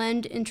that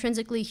blend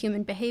intrinsically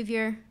human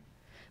behavior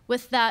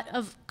with that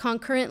of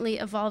concurrently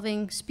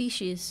evolving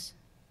species.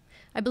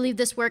 I believe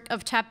this work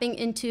of tapping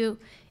into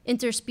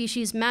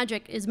interspecies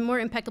magic is more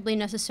impeccably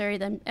necessary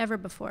than ever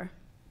before.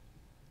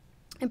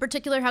 In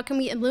particular, how can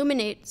we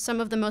illuminate some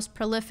of the most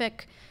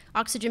prolific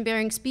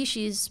oxygen-bearing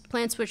species,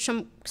 plants which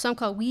some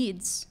call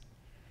weeds,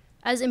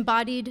 as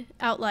embodied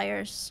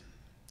outliers?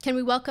 Can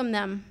we welcome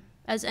them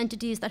as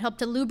entities that help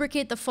to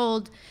lubricate the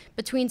fold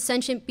between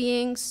sentient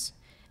beings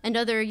and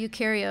other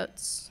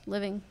eukaryotes,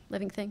 living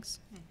things?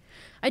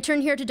 I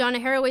turn here to Donna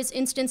Haraway's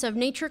instance of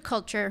nature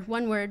culture,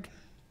 one word,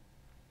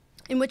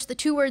 in which the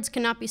two words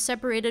cannot be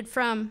separated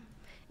from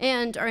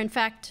and are in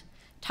fact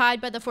tied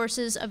by the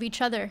forces of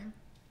each other.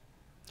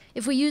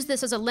 If we use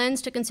this as a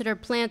lens to consider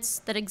plants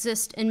that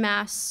exist in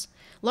mass,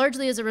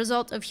 largely as a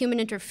result of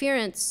human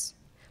interference,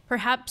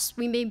 perhaps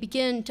we may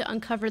begin to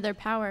uncover their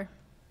power.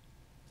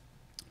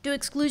 Do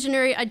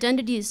exclusionary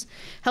identities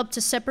help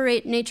to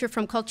separate nature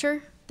from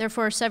culture,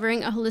 therefore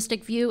severing a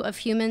holistic view of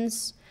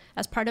humans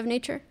as part of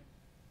nature?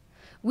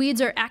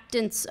 Weeds are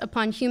actants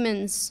upon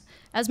humans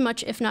as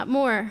much, if not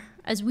more,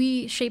 as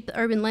we shape the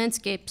urban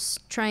landscapes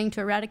trying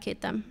to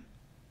eradicate them.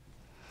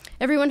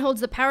 Everyone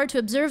holds the power to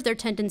observe their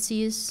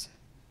tendencies.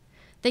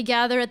 They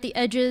gather at the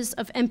edges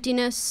of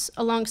emptiness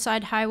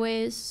alongside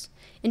highways,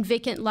 in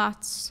vacant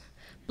lots,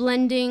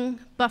 blending,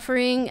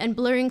 buffering, and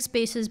blurring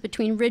spaces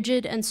between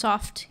rigid and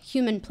soft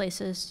human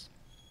places.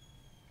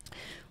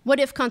 What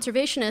if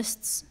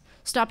conservationists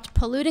stopped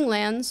polluting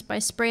lands by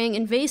spraying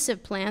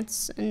invasive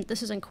plants, and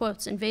this is in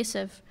quotes,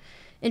 invasive,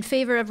 in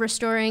favor of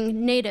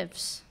restoring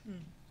natives?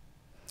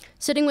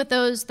 Sitting with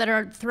those that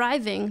are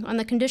thriving on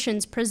the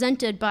conditions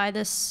presented by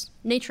this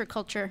nature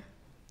culture,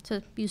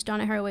 to use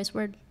Donna Haraway's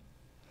word.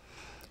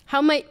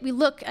 How might we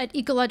look at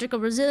ecological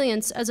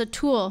resilience as a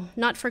tool,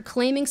 not for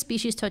claiming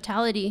species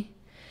totality,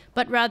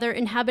 but rather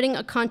inhabiting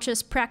a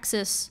conscious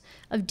praxis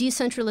of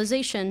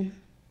decentralization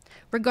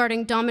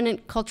regarding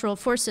dominant cultural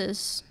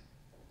forces,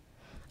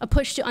 a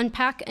push to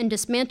unpack and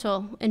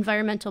dismantle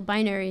environmental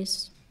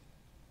binaries?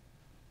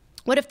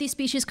 What if these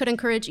species could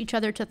encourage each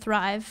other to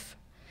thrive,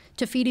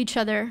 to feed each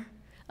other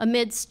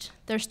amidst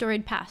their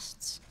storied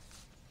pasts?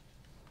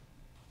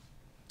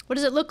 What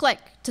does it look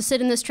like to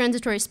sit in this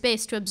transitory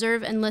space, to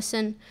observe and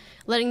listen,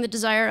 letting the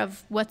desire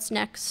of what's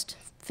next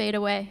fade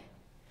away?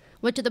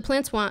 What do the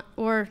plants want,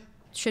 or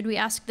should we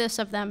ask this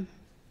of them?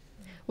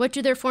 What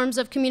do their forms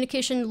of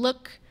communication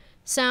look,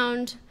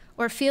 sound,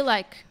 or feel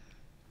like?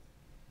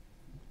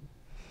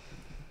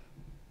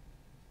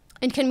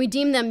 And can we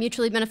deem them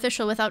mutually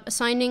beneficial without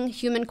assigning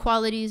human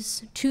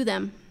qualities to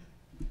them?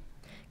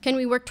 Can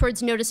we work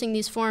towards noticing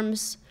these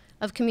forms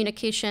of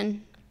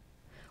communication,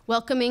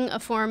 welcoming a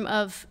form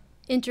of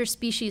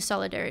interspecies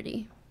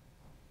solidarity?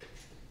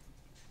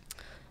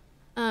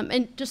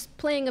 And just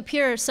playing up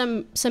here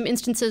some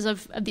instances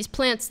of these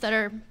plants that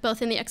are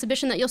both in the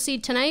exhibition that you'll see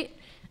tonight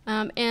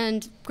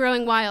and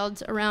growing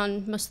wild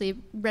around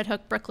mostly Red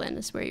Hook, Brooklyn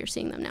is where you're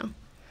seeing them now.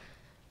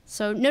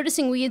 So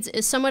noticing weeds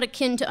is somewhat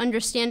akin to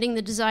understanding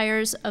the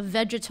desires of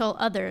vegetal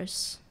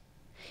others.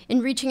 In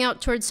reaching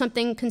out towards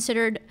something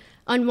considered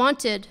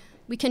unwanted,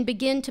 we can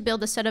begin to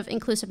build a set of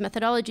inclusive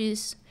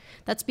methodologies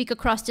that speak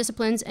across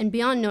disciplines and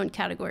beyond known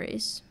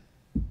categories.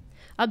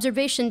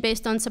 Observation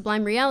based on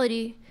sublime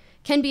reality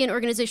can be an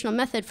organizational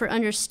method for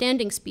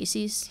understanding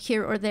species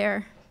here or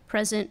there,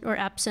 present or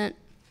absent,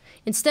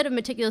 instead of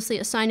meticulously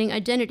assigning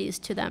identities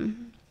to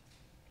them.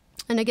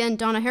 And again,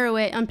 Donna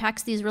Haraway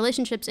unpacks these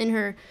relationships in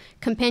her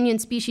Companion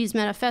Species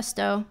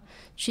Manifesto.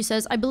 She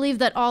says, "I believe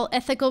that all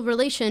ethical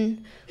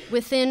relation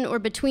within or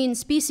between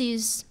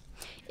species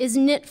is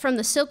knit from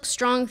the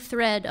silk-strong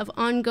thread of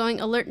ongoing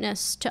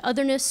alertness to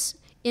otherness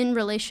in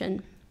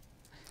relation.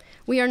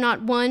 We are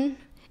not one,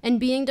 and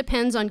being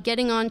depends on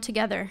getting on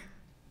together.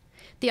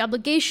 The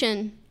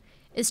obligation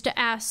is to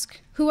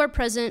ask who are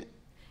present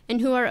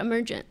and who are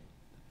emergent.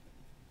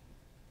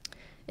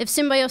 If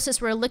symbiosis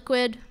were a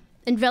liquid,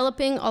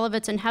 enveloping all of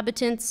its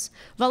inhabitants,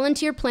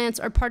 volunteer plants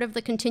are part of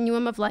the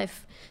continuum of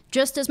life,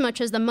 just as much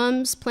as the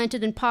mums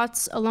planted in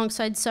pots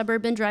alongside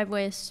suburban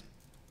driveways.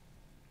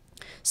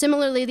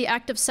 Similarly, the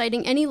act of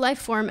citing any life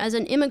form as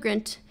an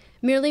immigrant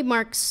merely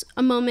marks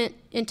a moment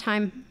in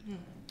time.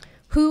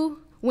 Who,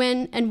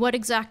 when, and what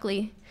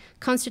exactly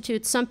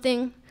constitutes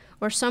something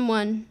or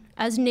someone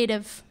as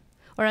native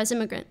or as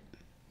immigrant?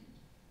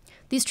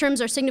 These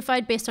terms are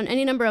signified based on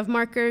any number of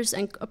markers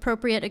and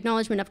appropriate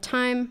acknowledgement of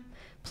time,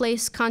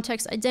 place,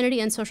 context, identity,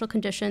 and social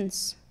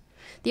conditions.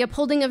 The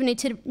upholding of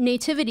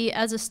nativity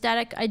as a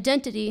static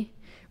identity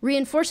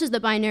reinforces the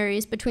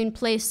binaries between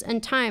place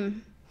and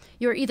time.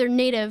 You are either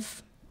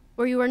native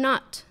or you are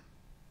not.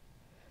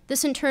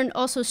 This in turn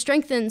also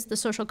strengthens the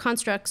social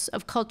constructs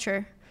of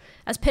culture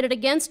as pitted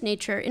against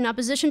nature in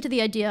opposition to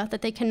the idea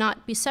that they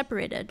cannot be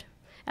separated,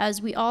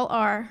 as we all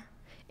are,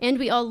 and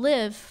we all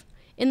live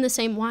in the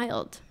same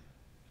wild.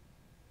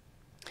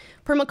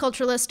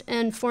 Permaculturalist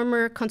and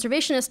former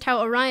conservationist Tao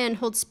Orion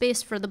holds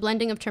space for the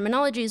blending of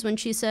terminologies when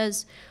she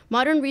says,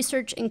 modern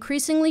research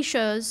increasingly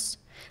shows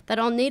that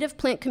all native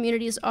plant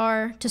communities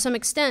are, to some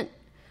extent,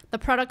 the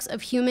products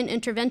of human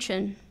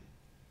intervention.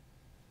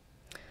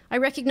 I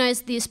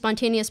recognize these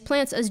spontaneous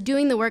plants as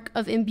doing the work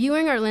of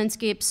imbuing our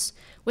landscapes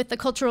with the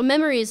cultural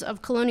memories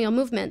of colonial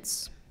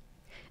movements,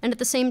 and at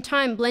the same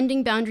time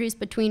blending boundaries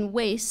between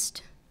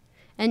waste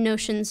and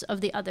notions of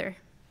the other.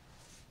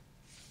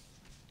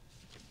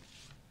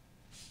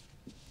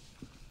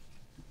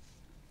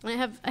 I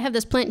have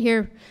this plant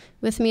here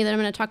with me that I'm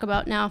going to talk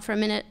about now for a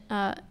minute.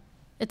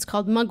 It's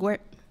called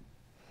mugwort.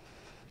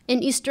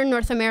 In eastern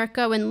North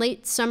America, when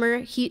late summer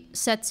heat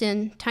sets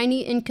in,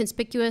 tiny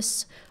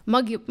inconspicuous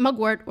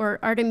mugwort, or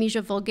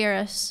Artemisia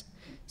vulgaris,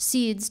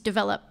 seeds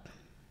develop,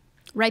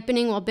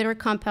 ripening while bitter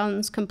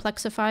compounds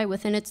complexify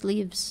within its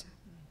leaves.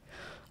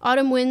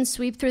 Autumn winds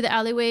sweep through the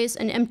alleyways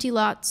and empty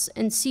lots,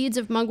 and seeds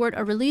of mugwort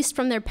are released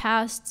from their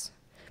pasts,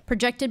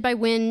 projected by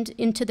wind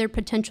into their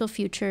potential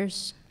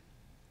futures.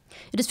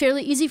 It is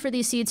fairly easy for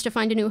these seeds to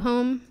find a new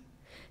home.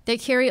 They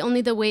carry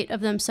only the weight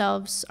of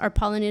themselves, are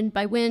pollinated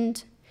by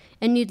wind,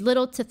 and need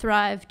little to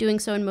thrive, doing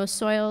so in most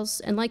soils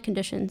and light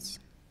conditions.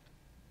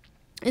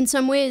 In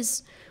some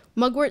ways,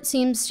 mugwort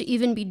seems to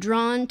even be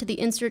drawn to the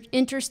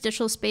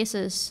interstitial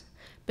spaces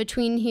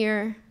between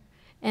here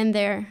and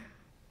there.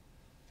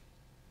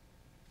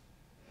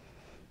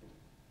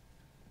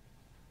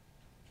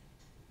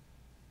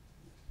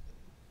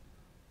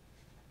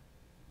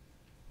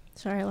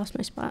 Sorry, I lost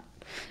my spot.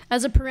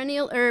 As a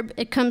perennial herb,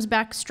 it comes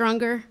back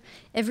stronger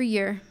every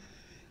year.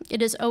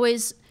 It is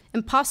always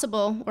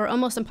impossible, or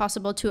almost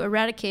impossible, to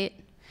eradicate,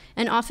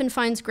 and often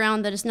finds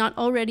ground that is not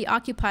already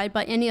occupied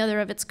by any other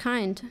of its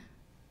kind.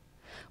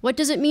 What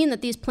does it mean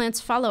that these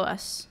plants follow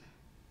us?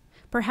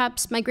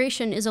 Perhaps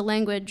migration is a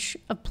language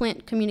of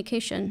plant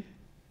communication.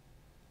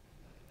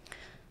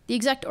 The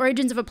exact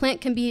origins of a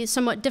plant can be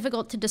somewhat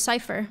difficult to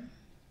decipher.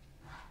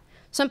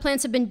 Some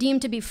plants have been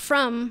deemed to be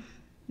from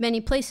many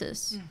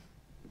places.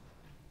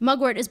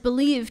 Mugwort is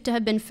believed to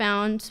have been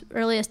found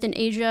earliest in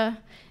Asia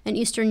and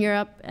Eastern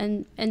Europe,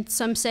 and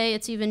some say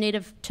it's even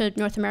native to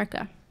North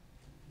America.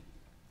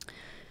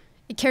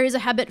 It carries a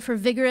habit for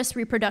vigorous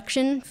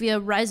reproduction via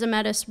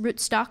rhizomatous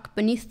rootstock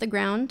beneath the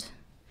ground,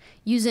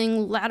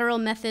 using lateral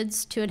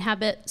methods to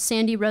inhabit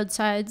sandy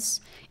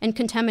roadsides and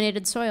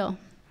contaminated soil.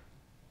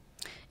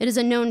 It is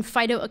a known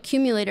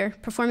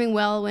phytoaccumulator, performing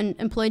well when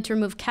employed to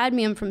remove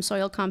cadmium from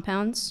soil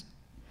compounds.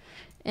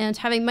 And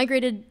having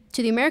migrated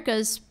to the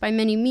Americas by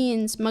many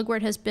means,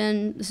 mugwort has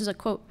been, this is a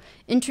quote,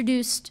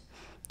 introduced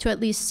to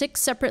at least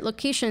 6 separate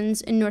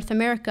locations in North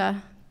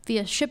America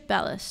via ship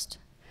ballast,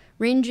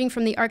 ranging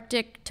from the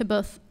Arctic to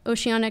both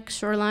oceanic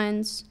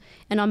shorelines,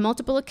 and on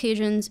multiple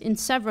occasions in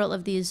several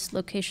of these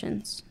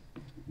locations.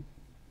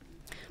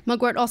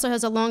 Mugwort also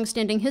has a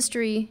long-standing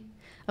history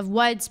of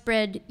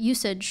widespread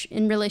usage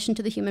in relation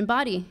to the human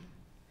body,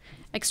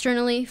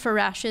 externally for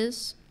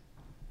rashes,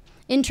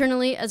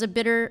 internally as a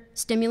bitter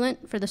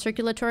stimulant for the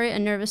circulatory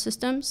and nervous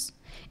systems,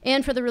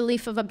 and for the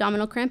relief of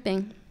abdominal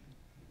cramping.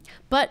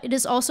 But it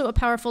is also a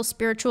powerful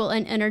spiritual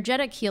and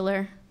energetic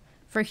healer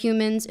for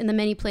humans in the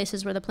many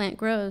places where the plant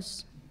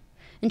grows.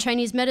 In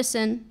Chinese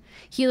medicine,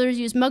 healers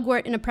use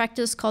mugwort in a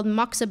practice called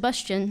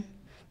moxibustion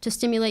to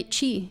stimulate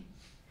qi.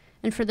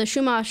 And for the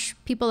Chumash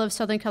people of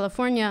Southern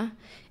California,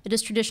 it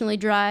is traditionally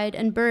dried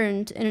and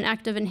burned in an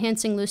act of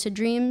enhancing lucid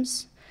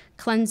dreams,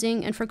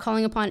 cleansing, and for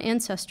calling upon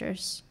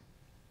ancestors.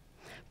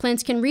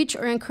 Plants can reach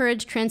or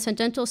encourage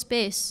transcendental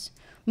space,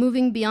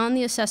 moving beyond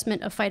the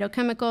assessment of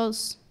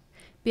phytochemicals,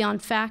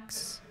 beyond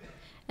facts,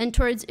 and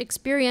towards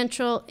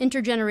experiential,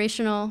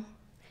 intergenerational,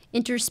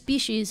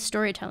 interspecies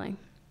storytelling.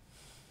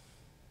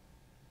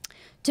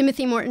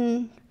 Timothy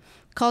Morton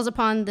calls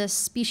upon this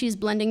species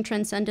blending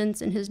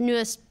transcendence in his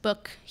newest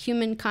book,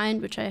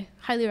 Humankind, which I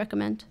highly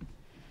recommend.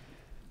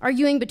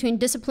 Arguing between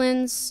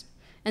disciplines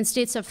and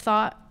states of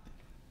thought,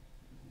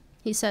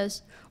 he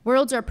says,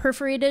 worlds are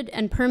perforated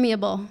and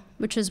permeable,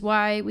 which is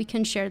why we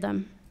can share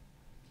them.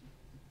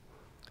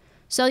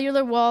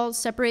 Cellular walls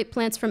separate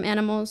plants from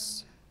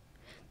animals.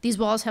 These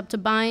walls help to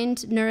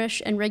bind,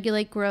 nourish, and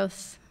regulate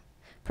growth,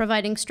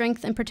 providing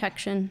strength and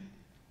protection.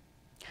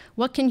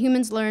 What can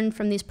humans learn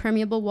from these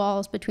permeable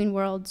walls between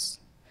worlds,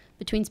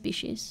 between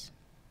species?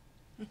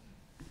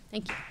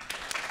 Thank you.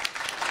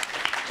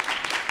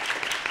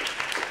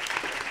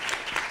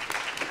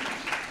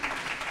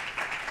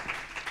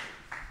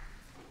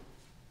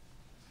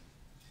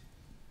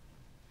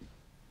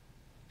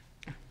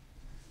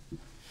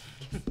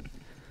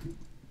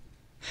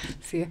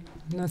 See,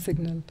 no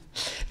signal.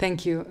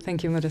 Thank you,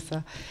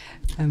 Marissa.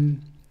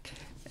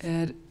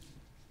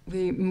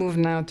 We move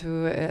now to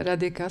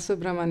Radhika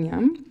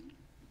Subramaniam.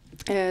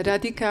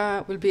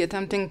 Radhika will be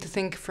attempting to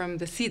think from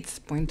the seed's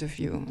point of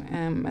view,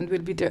 and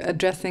will be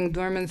addressing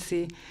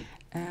dormancy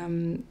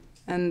and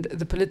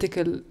the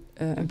political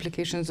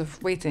implications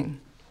of waiting,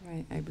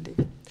 I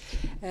believe.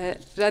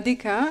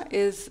 Radhika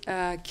is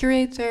a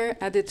curator,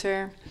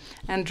 editor,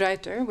 and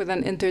writer with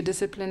an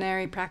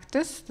interdisciplinary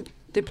practice that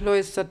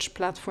deploys such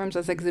platforms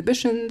as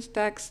exhibitions,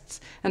 texts,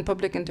 and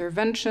public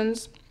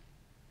interventions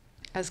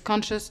as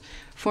conscious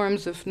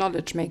forms of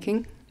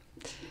knowledge-making.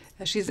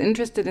 She's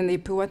interested in the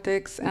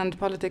poetics and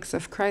politics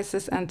of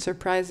crisis and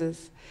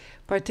surprises,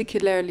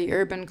 particularly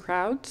urban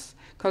crowds,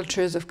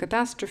 cultures of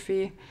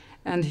catastrophe,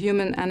 and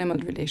human-animal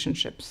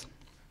relationships.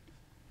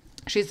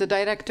 She's the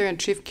director and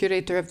chief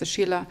curator of the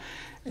Sheila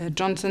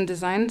Johnson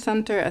Design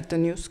Center at the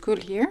New School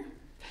here,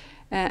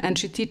 and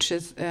she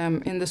teaches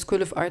in the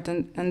School of Art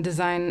and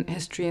Design,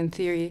 History and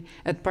Theory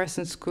at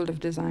Parsons School of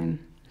Design.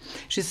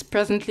 She's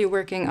presently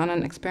working on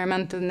an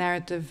experimental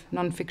narrative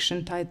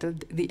nonfiction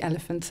titled The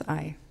Elephant's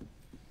Eye.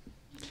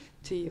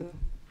 To you,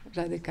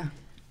 Radhika. I'm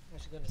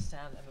actually going to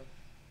stand.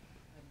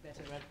 I'm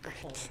better at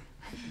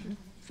performing.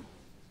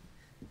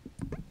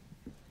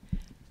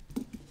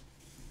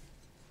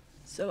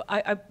 So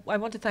I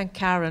want to thank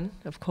Karen,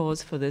 of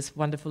course, for this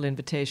wonderful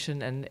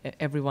invitation, and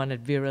everyone at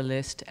Vera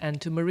List,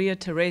 and to Maria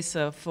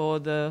Thereza for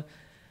the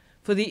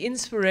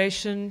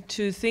inspiration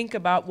to think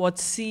about what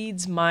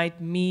seeds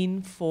might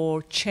mean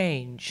for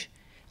change.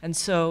 And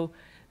so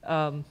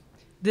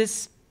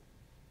this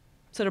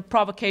sort of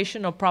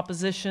provocation or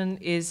proposition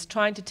is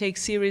trying to take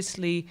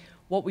seriously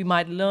what we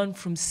might learn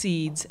from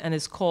seeds, and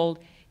is called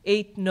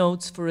 8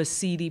 Notes for a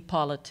Seedy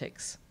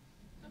Politics.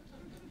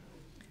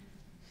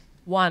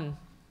 1.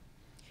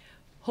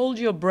 Hold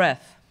your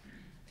breath.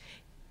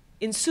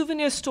 In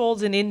souvenir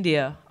stalls in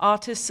India,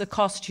 artists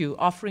accost you,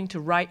 offering to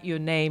write your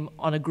name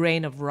on a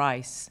grain of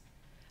rice.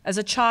 As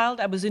a child,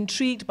 I was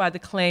intrigued by the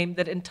claim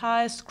that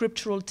entire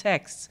scriptural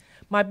texts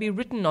might be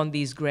written on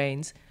these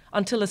grains,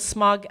 until a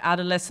smug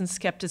adolescent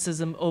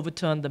skepticism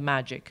overturned the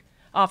magic.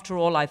 After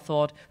all, I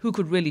thought, who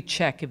could really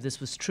check if this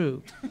was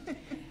true?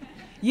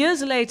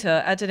 Years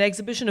later, at an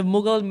exhibition of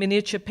Mughal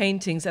miniature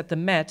paintings at the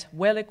Met,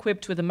 well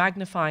equipped with a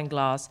magnifying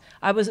glass,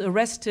 I was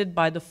arrested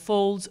by the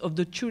folds of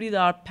the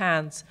churidar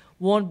pants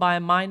worn by a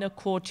minor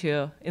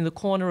courtier in the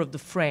corner of the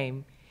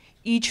frame,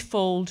 each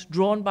fold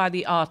drawn by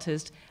the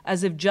artist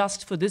as if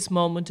just for this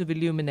moment of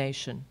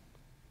illumination.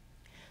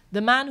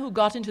 The man who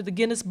got into the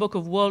Guinness Book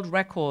of World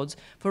Records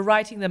for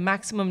writing the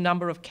maximum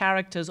number of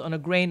characters on a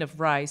grain of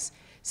rice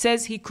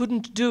says he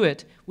couldn't do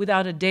it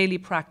without a daily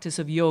practice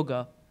of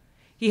yoga.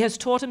 He has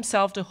taught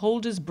himself to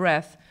hold his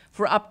breath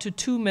for up to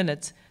 2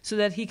 minutes so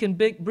that he can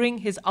bring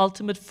his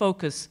ultimate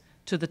focus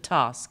to the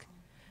task.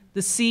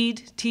 The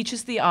seed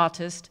teaches the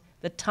artist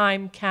that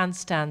time can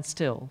stand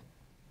still.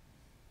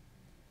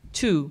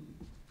 2.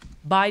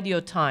 Bide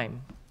your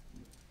time.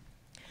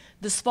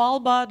 The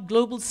Svalbard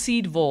Global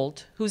Seed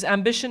Vault, whose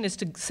ambition is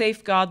to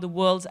safeguard the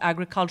world's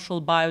agricultural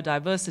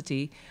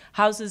biodiversity,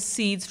 houses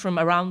seeds from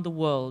around the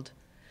world.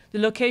 The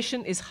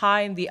location is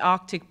high in the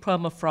Arctic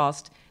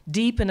permafrost,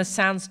 deep in a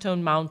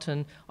sandstone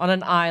mountain on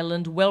an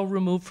island well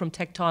removed from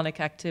tectonic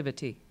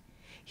activity.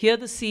 Here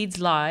the seeds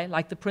lie,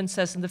 like the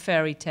princess in the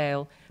fairy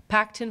tale,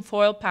 packed in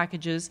foil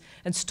packages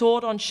and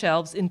stored on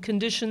shelves in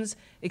conditions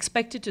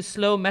expected to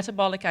slow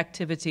metabolic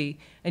activity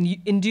and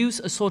induce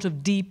a sort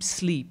of deep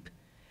sleep.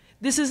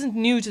 This isn't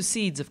new to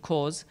seeds, of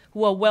course,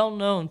 who are well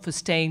known for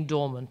staying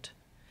dormant.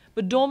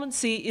 But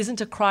dormancy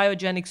isn't a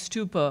cryogenic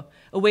stupor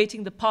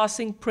awaiting the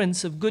passing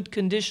prince of good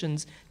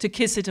conditions to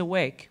kiss it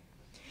awake.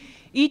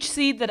 Each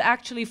seed that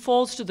actually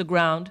falls to the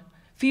ground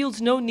feels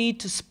no need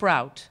to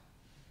sprout.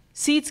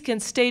 Seeds can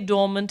stay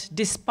dormant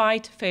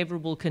despite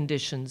favorable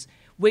conditions,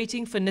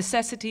 waiting for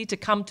necessity to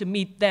come to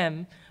meet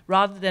them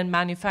rather than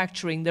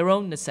manufacturing their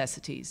own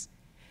necessities.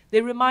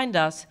 They remind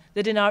us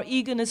that in our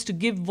eagerness to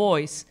give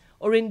voice,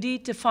 or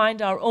indeed to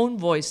find our own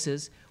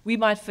voices, we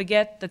might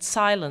forget that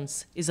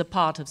silence is a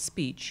part of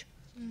speech.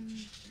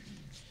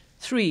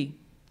 3.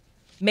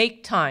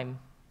 Make time.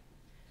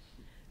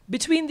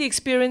 Between the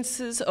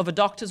experiences of a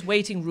doctor's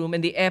waiting room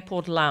and the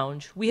airport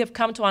lounge, we have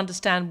come to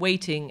understand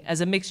waiting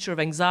as a mixture of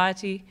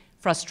anxiety,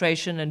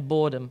 frustration, and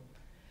boredom.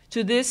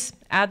 To this,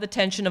 add the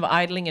tension of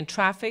idling in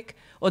traffic,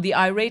 or the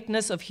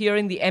irateness of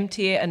hearing the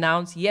MTA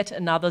announce yet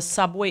another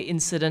subway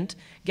incident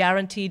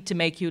guaranteed to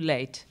make you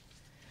late.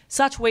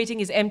 Such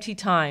waiting is empty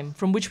time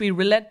from which we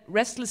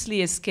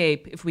restlessly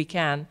escape, if we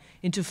can,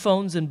 into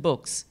phones and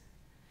books.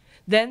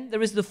 Then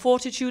there is the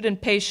fortitude and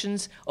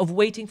patience of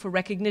waiting for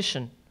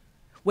recognition,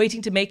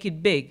 waiting to make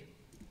it big.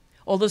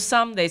 Although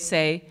some, they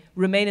say,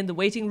 remain in the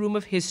waiting room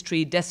of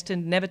history,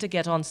 destined never to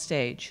get on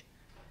stage.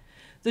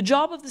 The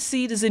job of the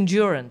seed is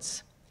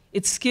endurance.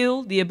 Its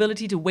skill, the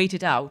ability to wait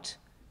it out,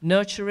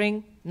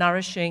 nurturing,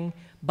 nourishing,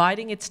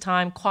 biding its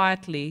time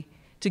quietly,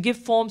 to give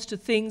forms to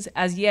things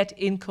as yet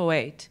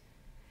inchoate.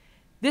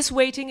 This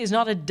waiting is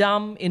not a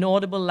dumb,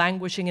 inaudible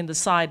languishing in the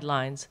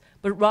sidelines,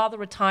 but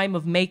rather a time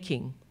of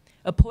making,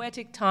 a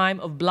poetic time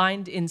of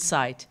blind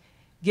insight,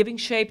 giving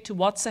shape to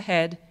what's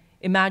ahead,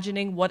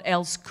 imagining what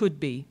else could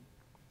be.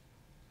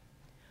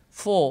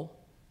 4.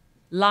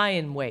 lie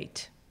in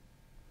wait.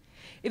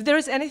 If there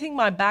is anything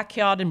my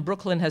backyard in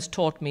Brooklyn has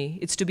taught me,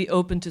 it's to be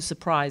open to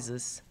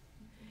surprises.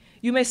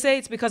 You may say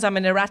it's because I'm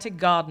an erratic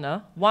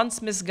gardener,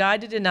 once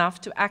misguided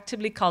enough to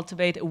actively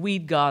cultivate a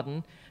weed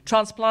garden,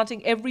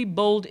 transplanting every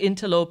bold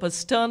interloper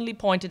sternly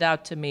pointed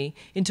out to me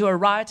into a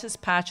riotous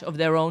patch of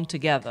their own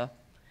together.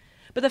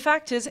 But the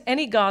fact is,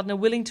 any gardener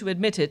willing to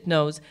admit it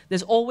knows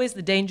there's always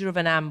the danger of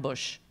an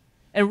ambush.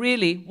 And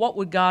really, what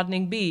would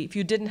gardening be if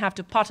you didn't have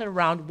to putter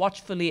around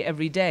watchfully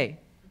every day?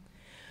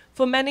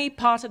 For many,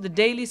 part of the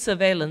daily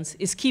surveillance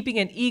is keeping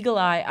an eagle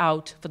eye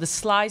out for the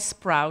sly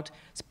sprout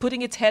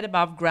putting its head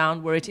above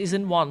ground where it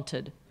isn't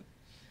wanted.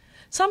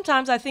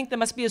 Sometimes I think there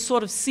must be a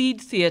sort of seed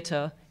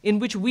theater in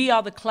which we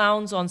are the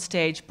clowns on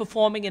stage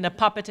performing in a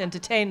puppet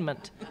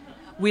entertainment.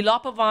 We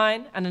lop a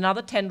vine and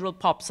another tendril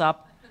pops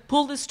up,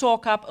 pull the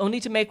stalk up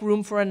only to make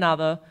room for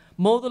another,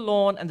 mow the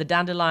lawn and the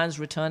dandelions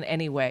return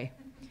anyway.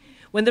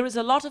 When there is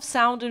a lot of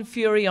sound and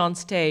fury on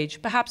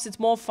stage, perhaps it's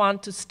more fun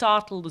to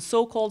startle the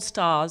so-called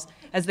stars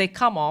as they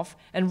come off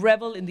and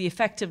revel in the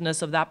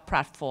effectiveness of that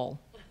pratfall.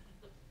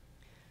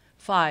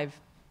 5.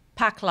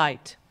 Pack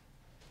light.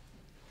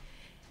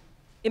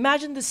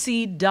 Imagine the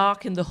seed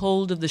dark in the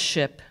hold of the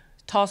ship,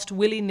 tossed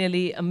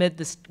willy-nilly amid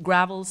the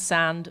gravel,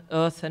 sand,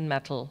 earth, and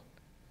metal.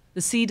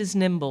 The seed is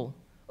nimble,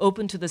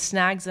 open to the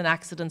snags and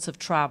accidents of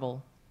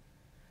travel.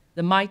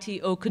 The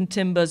mighty oaken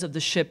timbers of the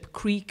ship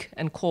creak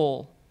and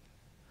call.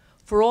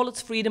 For all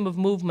its freedom of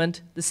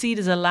movement, the seed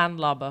is a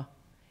landlubber.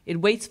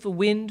 It waits for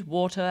wind,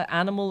 water,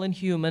 animal, and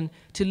human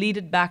to lead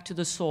it back to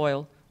the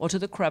soil or to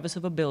the crevice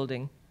of a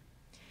building.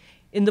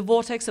 In the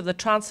vortex of the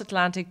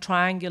transatlantic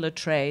triangular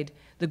trade,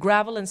 the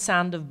gravel and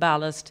sand of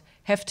ballast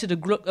hefted a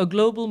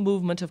global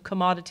movement of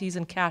commodities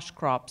and cash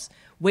crops.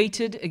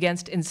 Weighted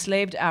against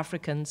enslaved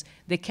Africans,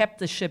 they kept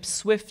the ship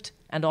swift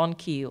and on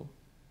keel.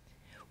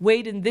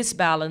 Weighed in this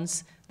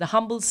balance, the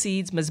humble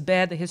seeds must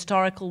bear the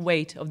historical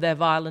weight of their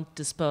violent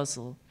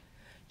dispersal,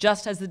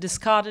 just as the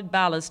discarded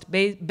ballast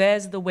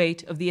bears the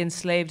weight of the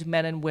enslaved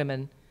men and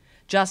women,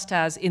 just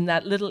as in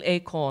that little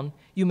acorn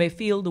you may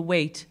feel the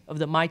weight of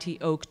the mighty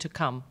oak to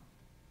come.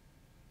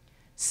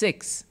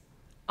 6.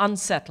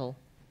 Unsettle.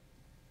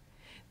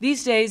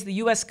 These days, the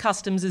US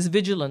Customs is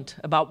vigilant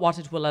about what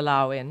it will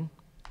allow in.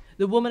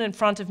 The woman in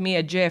front of me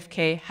at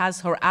JFK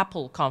has her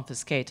apple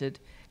confiscated.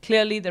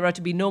 Clearly, there are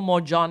to be no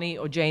more Johnny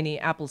or Janie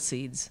apple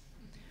seeds.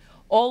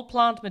 All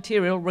plant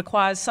material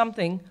requires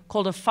something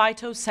called a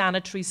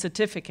phytosanitary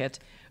certificate,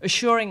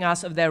 assuring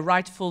us of their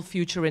rightful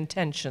future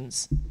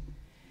intentions.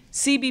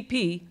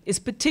 CBP is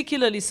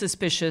particularly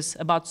suspicious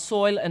about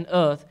soil and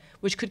earth,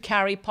 which could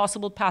carry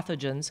possible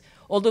pathogens,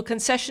 although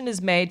concession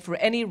is made for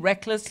any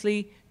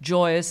recklessly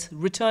joyous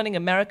returning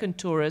American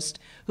tourist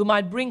who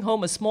might bring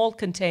home a small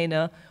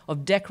container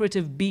of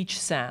decorative beach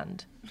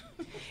sand.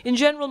 In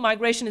general,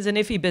 migration is an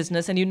iffy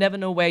business, and you never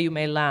know where you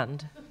may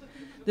land.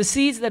 The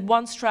seeds that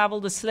once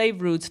traveled the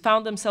slave routes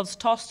found themselves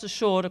tossed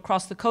ashore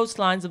across the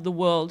coastlines of the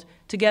world,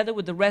 together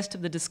with the rest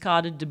of the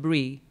discarded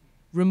debris,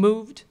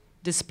 removed,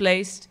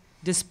 displaced,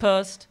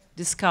 dispersed,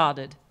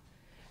 discarded.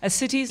 As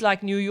cities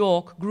like New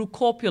York grew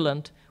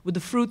corpulent with the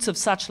fruits of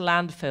such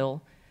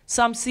landfill,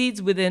 some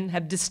seeds within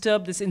have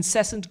disturbed this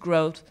incessant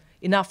growth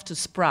enough to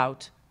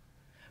sprout.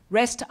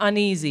 Rest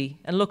uneasy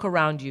and look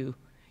around you.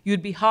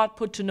 You'd be hard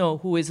put to know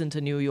who isn't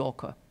a New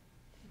Yorker.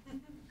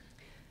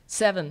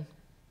 7.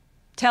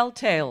 Tell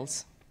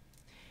tales.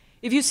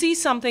 If you see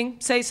something,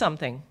 say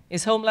something,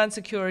 is Homeland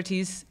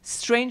Security's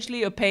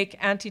strangely opaque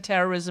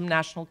anti-terrorism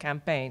national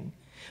campaign.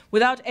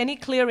 Without any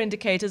clear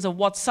indicators of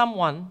what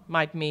someone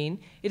might mean,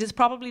 it has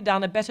probably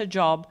done a better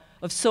job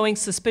of sowing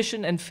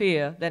suspicion and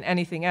fear than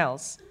anything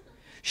else.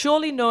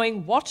 Surely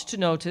knowing what to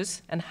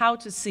notice and how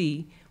to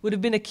see would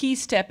have been a key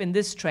step in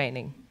this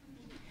training.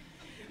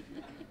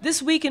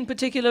 This week in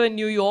particular in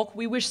New York,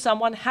 we wish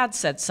someone had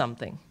said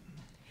something.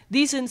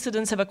 These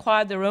incidents have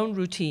acquired their own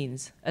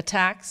routines: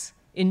 attacks,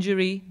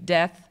 injury,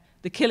 death,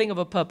 the killing of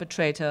a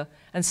perpetrator,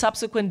 and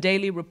subsequent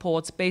daily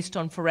reports based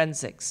on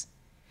forensics.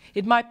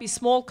 It might be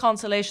small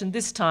consolation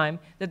this time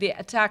that the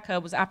attacker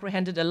was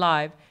apprehended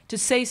alive to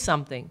say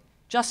something,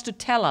 just to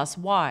tell us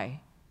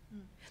why.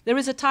 There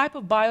is a type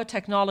of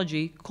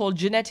biotechnology called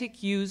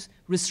genetic use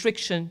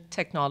restriction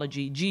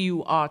technology,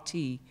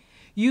 GURT,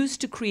 used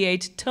to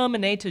create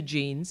terminator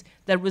genes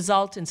that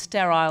result in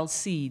sterile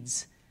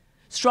seeds.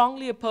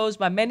 Strongly opposed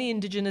by many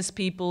indigenous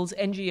peoples,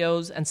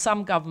 NGOs, and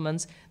some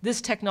governments,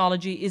 this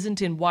technology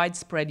isn't in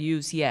widespread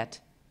use yet.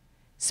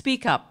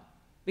 Speak up,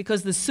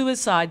 because the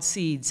suicide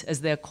seeds,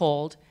 as they're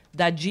called,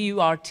 that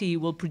GURT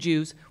will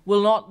produce,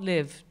 will not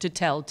live to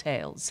tell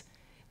tales.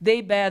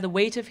 They bear the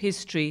weight of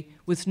history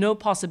with no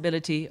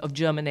possibility of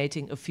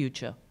germinating a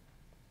future.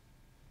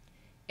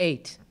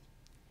 8.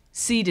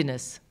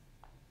 Seediness.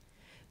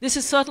 This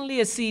is certainly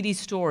a seedy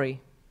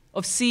story,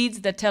 of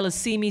seeds that tell a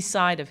seamy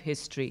side of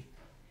history.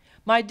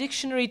 My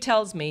dictionary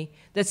tells me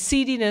that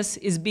seediness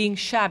is being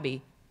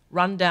shabby,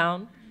 run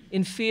down,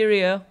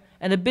 inferior,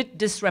 and a bit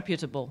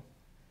disreputable.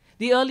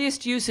 The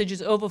earliest usage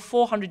is over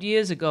 400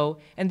 years ago,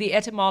 and the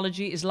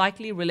etymology is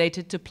likely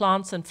related to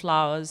plants and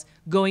flowers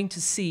going to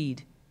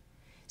seed.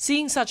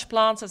 Seeing such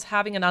plants as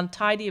having an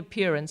untidy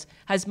appearance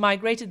has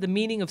migrated the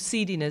meaning of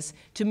seediness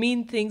to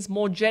mean things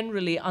more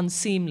generally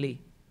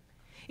unseemly.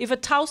 If a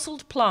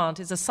tousled plant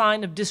is a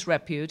sign of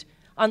disrepute,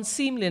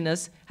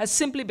 unseemliness has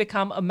simply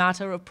become a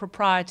matter of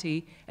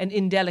propriety and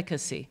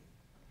indelicacy.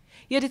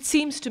 Yet it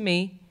seems to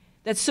me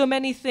that so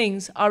many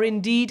things are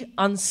indeed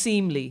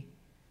unseemly.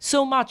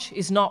 So much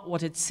is not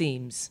what it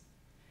seems.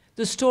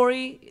 The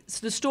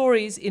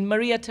stories in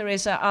Maria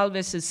Thereza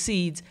Alves'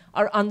 Seeds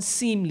are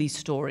unseemly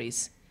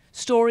stories,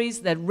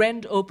 stories that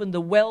rend open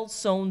the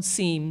well-sewn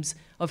seams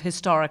of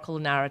historical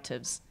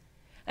narratives.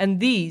 And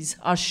these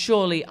are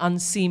surely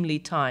unseemly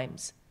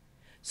times.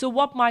 So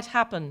what might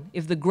happen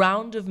if the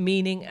ground of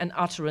meaning and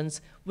utterance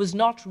was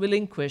not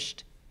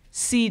relinquished,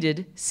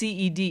 seeded,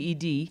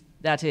 C-E-D-E-D,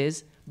 that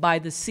is, by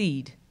the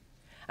seed?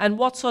 And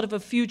what sort of a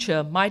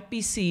future might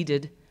be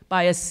seeded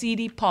by a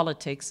seedy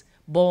politics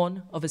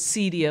born of a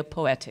seedier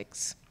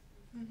poetics?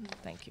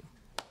 Thank you.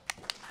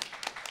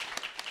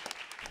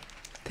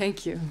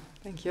 Thank you.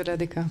 Thank you,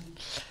 Radhika.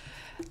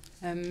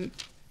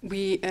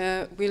 We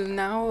will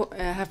now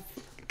have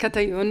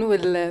Katayun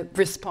will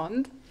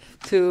respond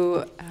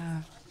to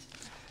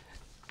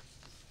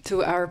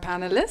our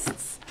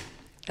panelists.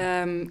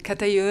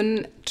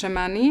 Katayun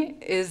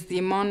Chamani is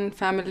the Mon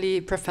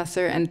Family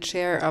Professor and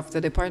Chair of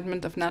the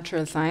Department of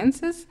Natural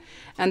Sciences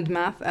and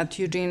Math at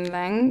Eugene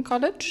Lang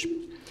College.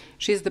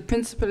 She is the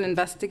principal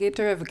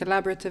investigator of a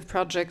collaborative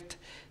project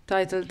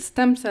titled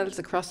Stem Cells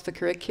Across the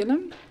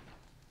Curriculum,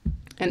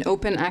 an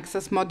open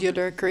access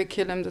modular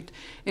curriculum that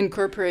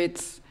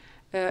incorporates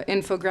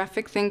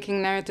infographic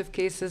thinking, narrative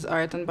cases,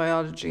 art, and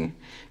biology.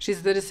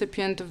 She's the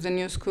recipient of the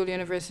New School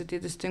University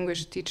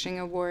Distinguished Teaching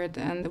Award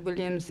and the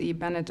Williams E.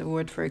 Bennett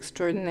Award for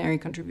Extraordinary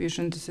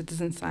Contribution to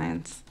Citizen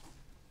Science.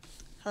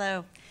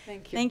 Hello.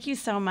 Thank you. Thank you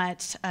so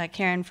much,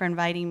 Karen, for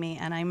inviting me.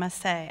 And I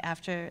must say,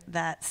 after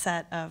that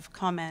set of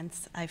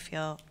comments, I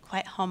feel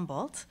quite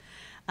humbled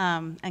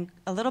and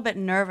a little bit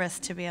nervous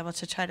to be able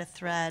to try to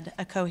thread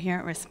a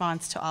coherent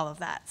response to all of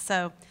that.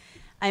 So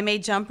I may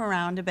jump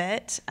around a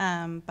bit,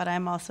 but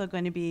I'm also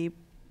going to be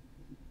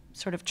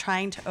sort of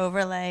trying to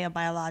overlay a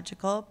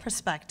biological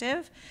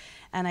perspective.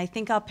 And I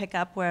think I'll pick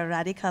up where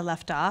Radhika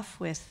left off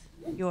with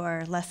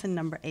your lesson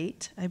number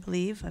 8, I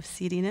believe, of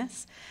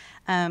seediness.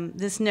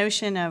 This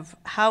notion of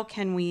how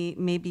can we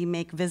maybe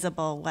make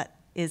visible what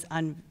is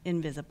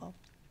invisible.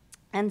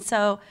 And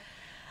so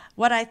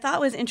what I thought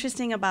was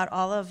interesting about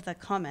all of the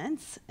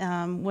comments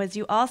was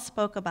you all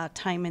spoke about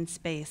time and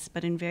space,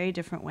 but in very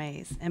different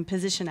ways, and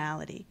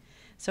positionality.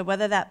 So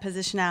whether that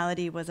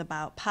positionality was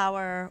about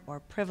power or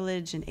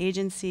privilege and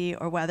agency,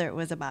 or whether it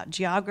was about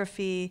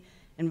geography,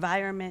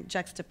 environment,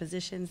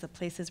 juxtapositions, the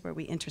places where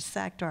we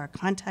intersect, or our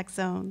contact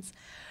zones,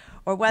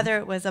 or whether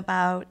it was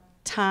about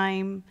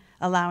time,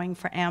 allowing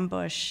for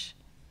ambush,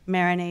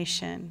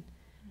 marination,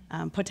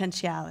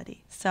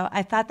 potentiality. So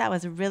I thought that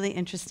was a really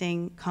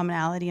interesting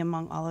commonality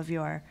among all of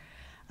your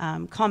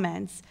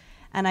comments.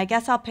 And I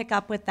guess I'll pick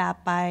up with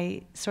that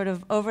by sort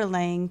of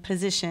overlaying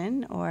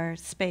position or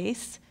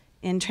space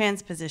in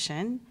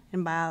transposition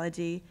in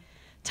biology,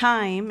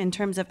 time in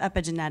terms of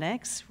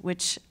epigenetics,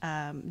 which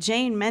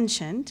Jane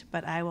mentioned,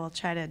 but I will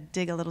try to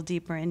dig a little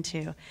deeper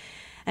into,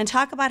 and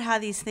talk about how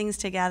these things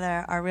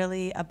together are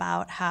really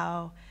about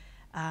how,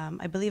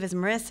 I believe as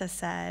Marissa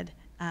said,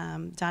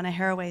 Donna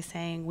Haraway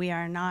saying, we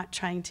are not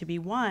trying to be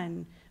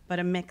one, but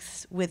a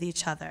mix with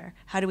each other.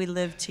 How do we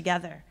live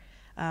together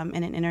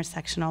in an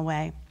intersectional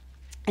way?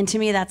 And to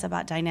me, that's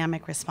about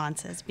dynamic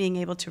responses, being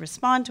able to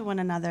respond to one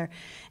another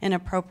in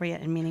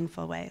appropriate and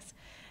meaningful ways.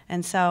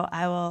 And so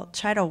I will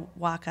try to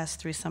walk us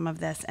through some of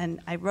this. And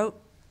I wrote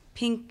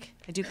pink,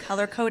 I do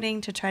color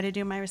coding to try to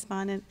do my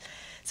respondent.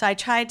 So I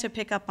tried to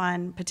pick up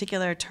on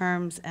particular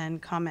terms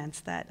and comments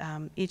that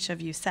each of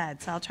you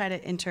said. So I'll try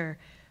to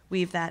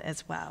interweave that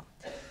as well.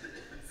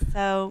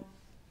 So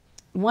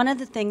one of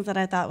the things that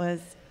I thought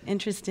was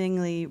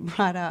interestingly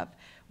brought up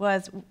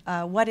was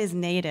what is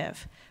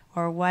native,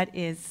 or what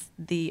is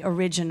the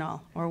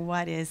original, or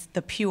what is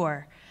the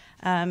pure.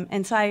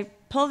 And so I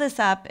pull this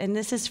up, and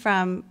this is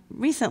from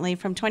recently,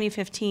 from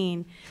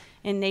 2015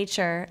 in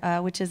Nature,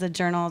 which is a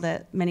journal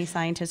that many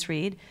scientists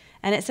read.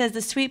 And it says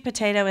the sweet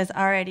potato is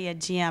already a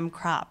GM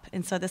crop.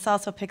 And so this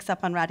also picks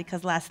up on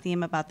Radhika's last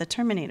theme about the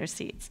Terminator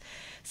seeds.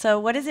 So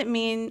what does it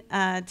mean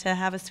to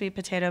have a sweet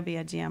potato be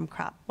a GM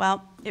crop?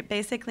 Well, it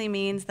basically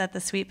means that the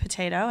sweet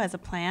potato as a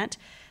plant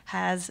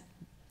has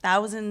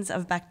thousands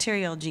of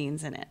bacterial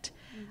genes in it.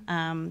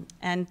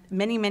 And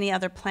many, many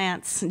other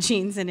plants'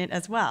 genes in it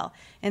as well.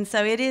 And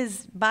so it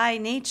is, by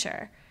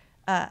nature,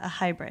 a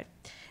hybrid.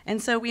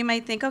 And so we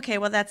might think, okay,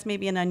 well, that's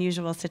maybe an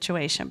unusual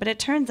situation. But it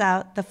turns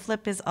out the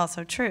flip is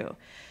also true.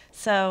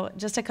 So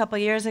just a couple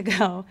years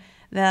ago,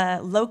 the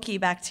Loki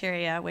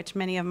bacteria, which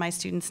many of my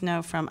students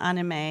know from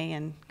anime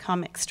and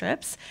comic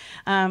strips,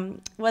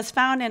 was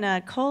found in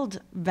a cold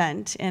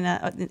vent in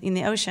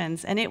the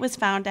oceans. And it was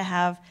found to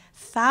have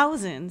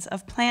thousands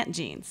of plant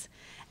genes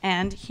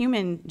and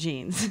human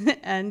genes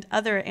and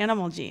other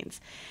animal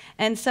genes.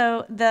 And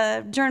so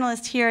the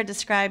journalist here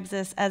describes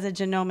this as a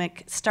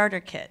genomic starter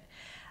kit.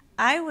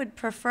 I would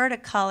prefer to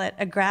call it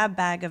a grab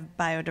bag of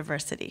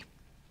biodiversity.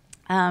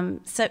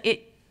 So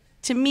it,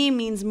 to me,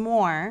 means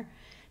more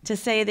to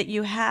say that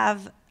you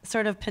have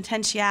sort of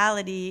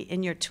potentiality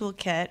in your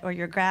toolkit or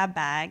your grab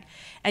bag,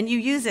 and you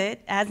use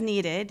it as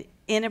needed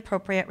in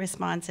appropriate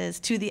responses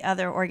to the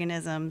other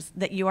organisms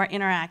that you are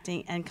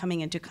interacting and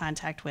coming into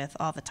contact with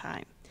all the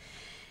time.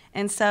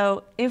 And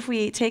so if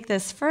we take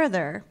this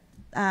further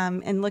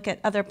and look at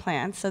other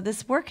plants, so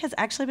this work has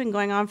actually been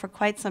going on for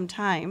quite some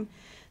time.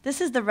 This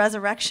is the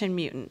resurrection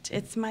mutant.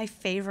 It's my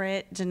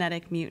favorite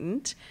genetic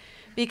mutant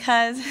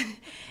because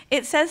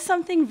it says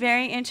something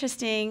very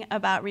interesting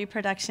about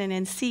reproduction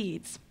in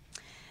seeds.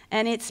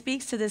 And it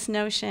speaks to this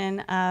notion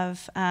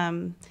of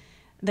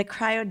the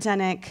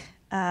cryogenic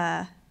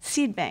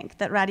seed bank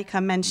that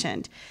Radhika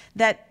mentioned,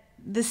 that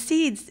the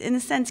seeds, in a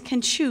sense,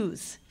 can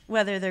choose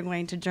whether they're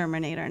going to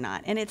germinate or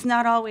not. And it's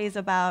not always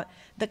about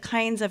the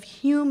kinds of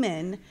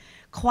human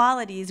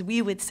qualities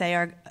we would say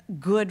are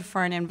good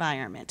for an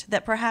environment,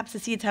 that perhaps the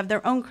seeds have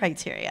their own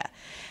criteria.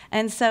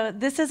 And so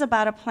this is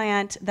about a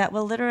plant that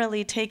will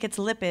literally take its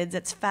lipids,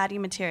 its fatty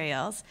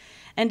materials,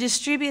 and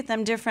distribute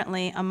them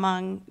differently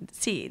among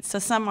seeds. So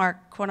some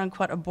are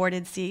quote-unquote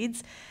aborted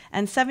seeds,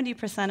 and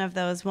 70% of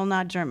those will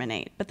not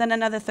germinate. But then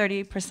another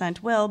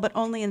 30% will, but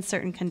only in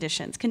certain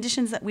conditions,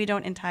 conditions that we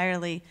don't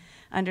entirely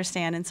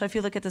understand. And so if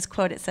you look at this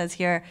quote, it says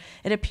here,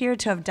 it appeared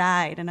to have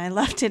died, and I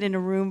left it in a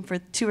room for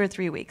 2 or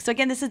 3 weeks. So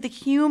again, this is the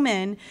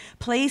human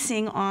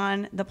placing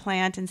on the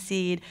plant and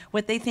seed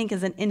what they think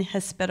is an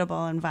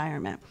inhospitable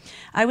environment.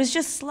 I was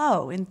just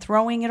slow in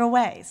throwing it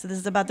away. So this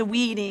is about the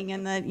weeding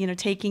and the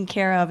taking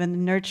care of and the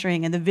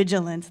nurturing and the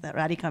vigilance that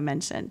Radhika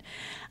mentioned.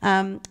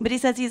 But he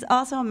says he's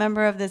also a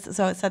member of this.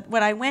 So it said,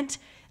 when I went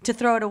to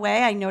throw it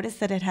away, I noticed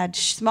that it had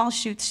small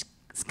shoots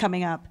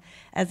coming up,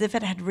 as if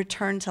it had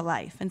returned to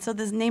life. And so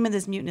the name of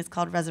this mutant is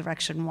called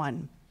Resurrection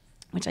 1,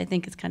 which I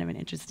think is kind of an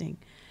interesting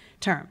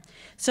term.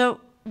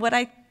 So what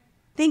I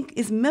think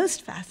is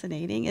most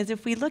fascinating is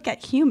if we look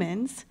at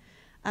humans,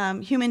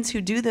 humans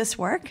who do this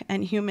work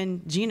and human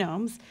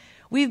genomes,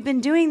 we've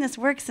been doing this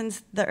work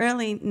since the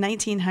early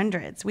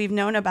 1900s. We've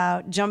known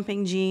about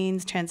jumping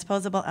genes,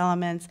 transposable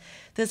elements.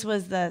 This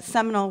was the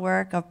seminal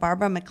work of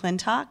Barbara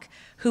McClintock,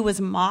 who was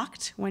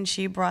mocked when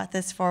she brought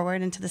this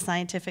forward into the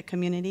scientific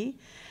community.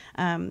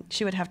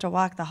 She would have to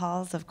walk the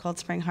halls of Cold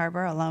Spring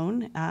Harbor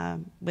alone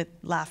with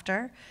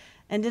laughter.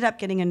 Ended up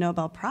getting a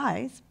Nobel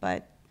Prize,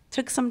 but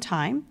took some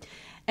time.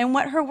 And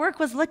what her work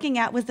was looking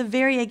at was the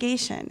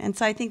variegation. And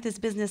so I think this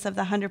business of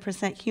the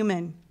 100%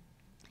 human,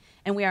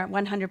 and we are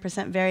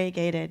 100%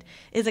 variegated,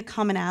 is a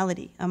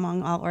commonality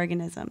among all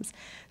organisms.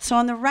 So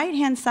on the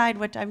right-hand side,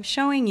 what I'm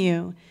showing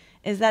you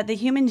is that the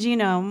human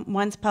genome,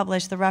 once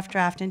published, the rough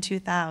draft in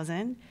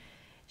 2000,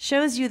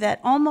 shows you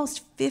that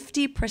almost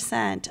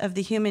 50% of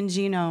the human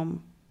genome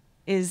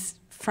is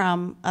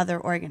from other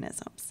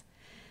organisms.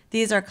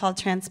 These are called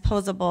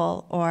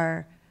transposable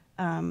or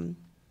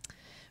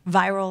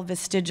viral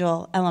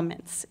vestigial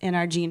elements in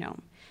our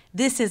genome.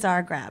 This is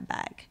our grab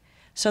bag.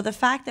 So the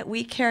fact that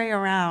we carry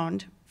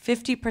around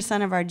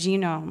 50% of our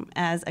genome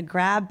as a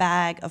grab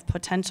bag of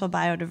potential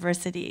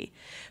biodiversity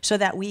so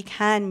that we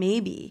can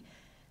maybe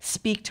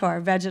speak to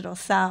our vegetal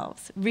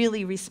selves,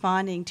 really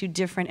responding to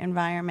different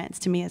environments,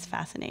 to me is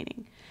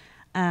fascinating.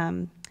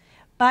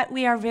 But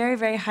we are very,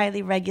 very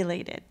highly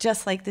regulated,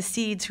 just like the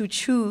seeds who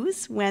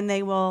choose when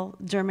they will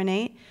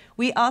germinate.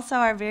 We also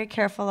are very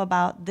careful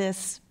about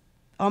this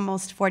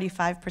almost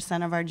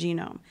 45% of our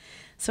genome.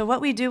 So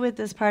what we do with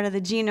this part of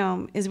the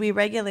genome is we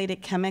regulate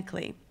it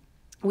chemically.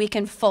 We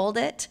can fold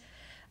it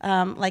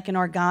like an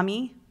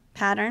origami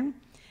pattern,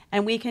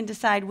 and we can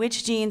decide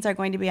which genes are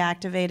going to be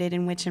activated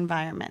in which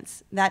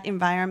environments. That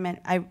environment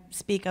I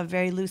speak of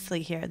very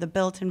loosely here, the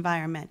built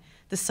environment,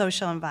 the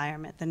social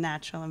environment, the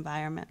natural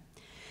environment.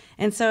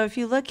 And so if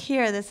you look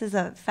here, this is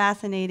a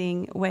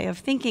fascinating way of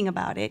thinking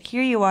about it.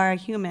 Here you are, a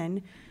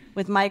human,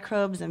 with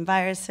microbes and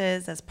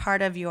viruses as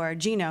part of your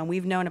genome.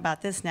 We've known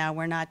about this now.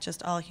 We're not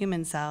just all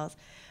human cells.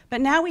 But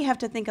now we have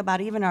to think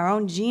about even our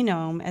own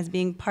genome as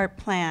being part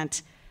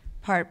plant,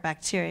 part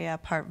bacteria,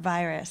 part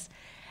virus.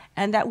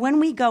 And that when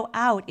we go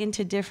out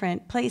into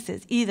different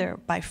places, either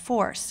by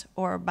force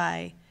or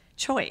by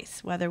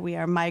choice, whether we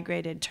are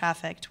migrated,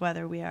 trafficked,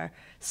 whether we are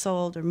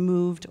sold or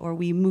moved, or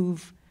we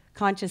move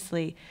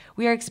consciously,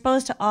 we are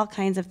exposed to all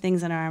kinds of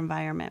things in our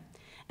environment.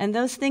 And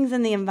those things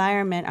in the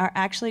environment are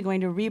actually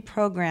going to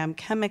reprogram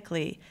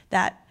chemically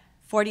that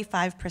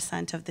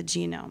 45% of the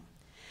genome.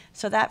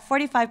 So that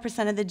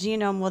 45% of the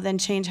genome will then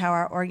change how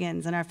our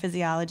organs and our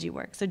physiology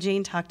work. So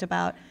Jane talked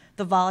about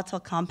the volatile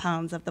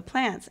compounds of the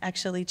plants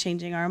actually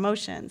changing our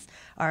emotions,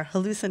 our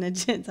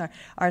hallucinogens,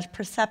 our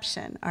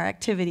perception, our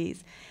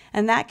activities.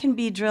 And that can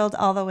be drilled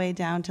all the way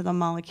down to the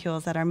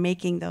molecules that are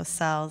making those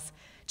cells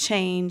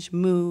change,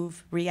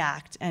 move,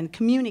 react, and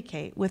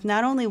communicate with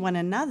not only one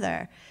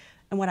another,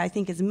 and what I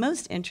think is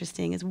most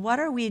interesting is what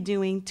are we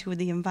doing to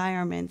the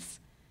environments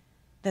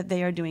that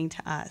they are doing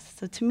to us.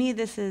 So to me,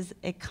 this is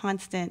a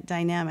constant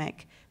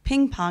dynamic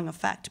ping-pong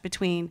effect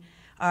between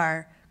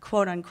our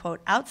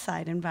quote-unquote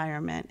outside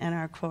environment and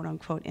our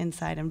quote-unquote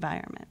inside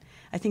environment.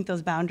 I think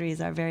those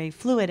boundaries are very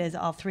fluid, as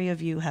all three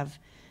of you have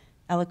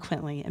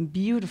eloquently and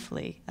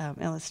beautifully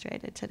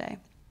illustrated today.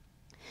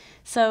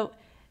 So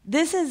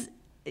this is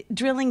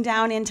drilling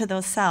down into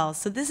those cells.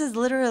 So this is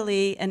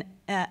literally an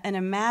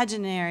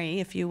imaginary,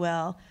 if you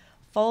will,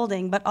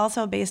 folding, but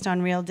also based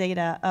on real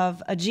data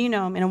of a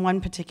genome in one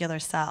particular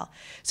cell.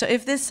 So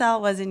if this cell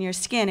was in your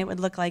skin, it would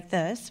look like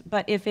this,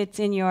 but if it's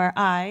in your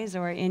eyes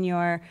or in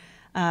your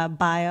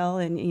bile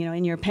and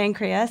in your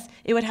pancreas,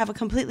 it would have a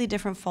completely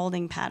different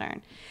folding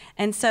pattern.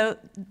 And so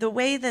the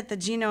way that the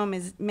genome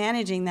is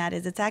managing that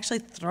is it's actually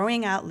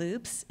throwing out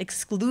loops,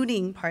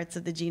 excluding parts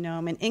of the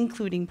genome and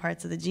including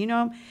parts of the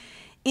genome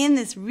in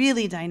this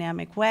really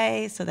dynamic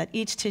way so that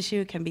each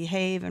tissue can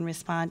behave and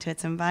respond to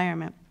its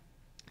environment.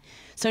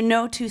 So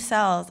no two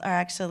cells are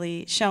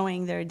actually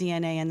showing their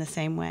DNA in the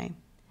same way.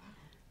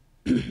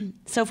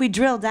 So if we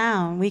drill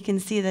down, we can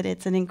see that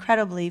it's an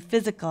incredibly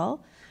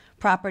physical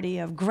property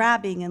of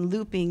grabbing and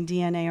looping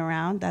DNA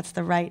around. That's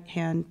the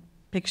right-hand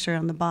picture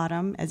on the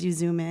bottom as you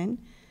zoom in.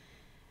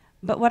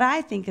 But what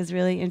I think is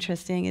really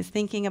interesting is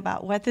thinking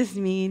about what this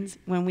means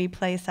when we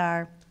place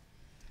our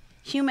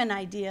human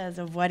ideas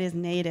of what is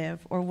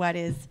native or what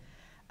is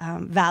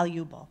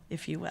valuable,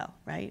 if you will,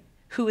 right?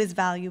 Who is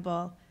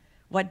valuable?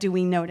 What do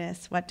we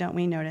notice? What don't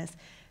we notice?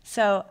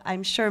 So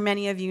I'm sure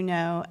many of you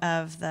know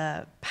of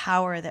the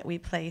power that we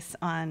place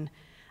on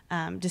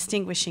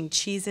distinguishing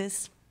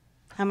cheeses.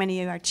 How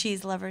many of you are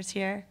cheese lovers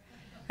here?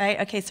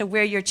 Right? Okay, so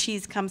where your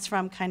cheese comes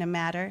from kind of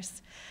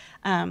matters.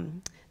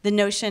 The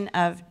notion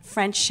of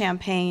French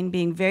champagne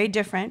being very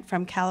different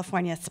from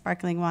California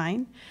sparkling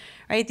wine,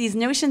 right? These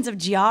notions of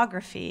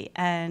geography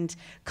and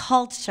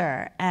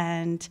culture,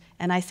 and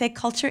I say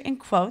culture in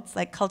quotes,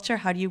 like culture,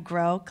 how do you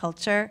grow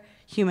culture,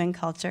 human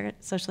culture,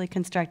 socially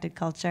constructed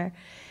culture.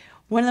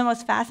 One of the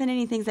most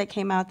fascinating things that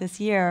came out this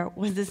year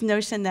was this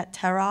notion that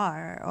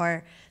terroir,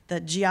 or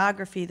the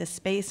geography, the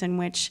space in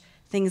which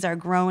things are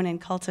grown and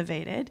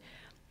cultivated,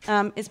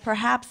 is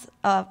perhaps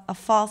a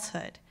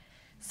falsehood.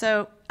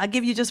 So I'll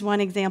give you just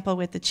one example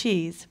with the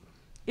cheese.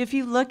 If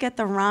you look at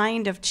the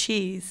rind of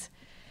cheese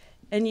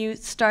and you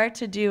start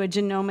to do a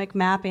genomic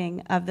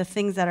mapping of the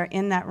things that are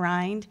in that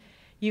rind,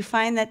 you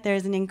find that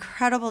there's an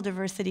incredible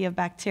diversity of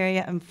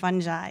bacteria and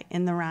fungi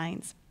in the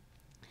rinds,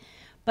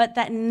 but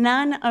that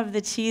none of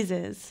the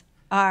cheeses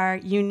are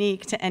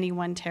unique to any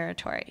one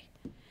territory.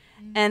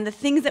 And the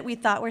things that we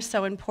thought were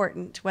so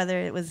important, whether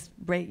it was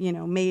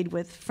made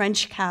with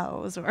French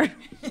cows or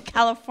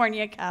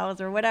California cows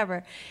or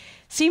whatever,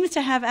 seems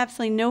to have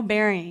absolutely no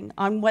bearing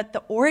on what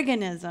the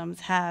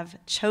organisms have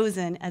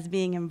chosen as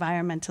being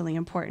environmentally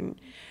important,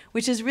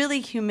 which is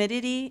really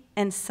humidity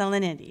and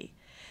salinity.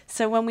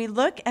 So when we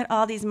look at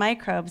all these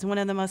microbes, one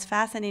of the most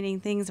fascinating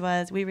things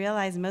was we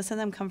realized most of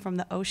them come from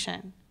the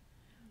ocean.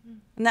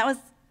 And that was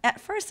at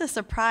first a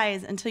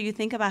surprise until you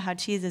think about how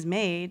cheese is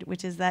made,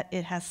 which is that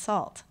it has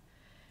salt.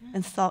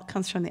 And salt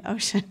comes from the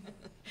ocean.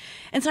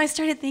 And so I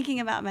started thinking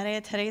about Maria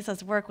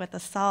Thereza's work with the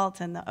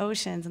salt and the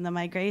oceans and the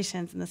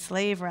migrations and the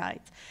slave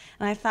rights.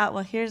 And I thought,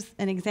 well, here's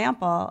an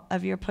example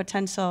of your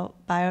potential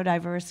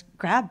biodiverse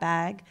grab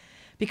bag,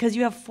 because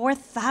you have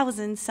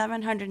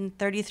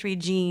 4,733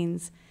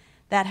 genes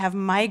that have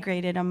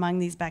migrated among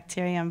these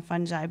bacteria and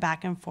fungi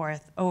back and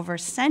forth over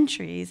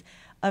centuries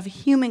of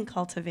human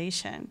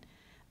cultivation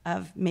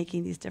of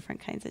making these different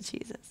kinds of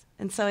cheeses.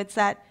 And so it's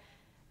that,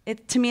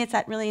 to me, it's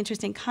that really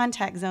interesting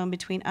contact zone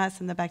between us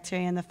and the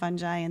bacteria and the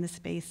fungi and the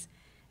space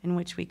in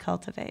which we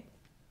cultivate.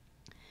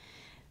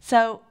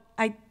 So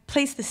I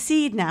place the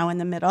seed now in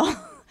the middle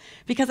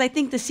because I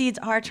think the seeds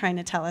are trying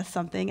to tell us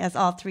something, as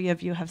all three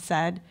of you have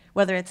said,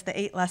 whether it's the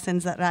 8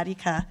 lessons that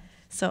Radhika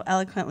so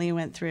eloquently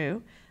went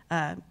through,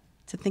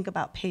 to think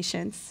about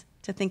patience,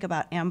 to think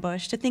about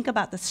ambush, to think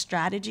about the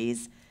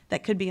strategies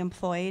that could be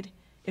employed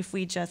if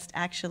we just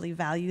actually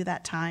value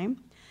that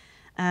time.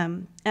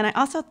 And I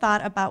also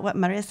thought about what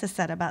Marissa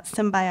said about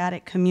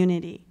symbiotic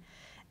community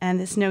and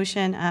this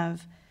notion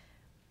of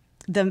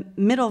the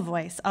middle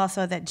voice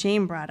also that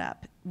Jane brought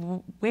up.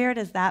 Where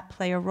does that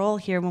play a role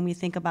here when we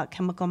think about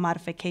chemical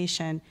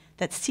modification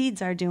that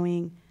seeds are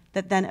doing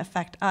that then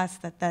affect us,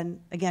 that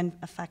then again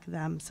affect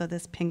them, so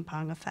this ping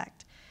pong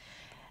effect.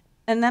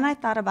 And then I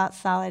thought about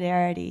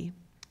solidarity.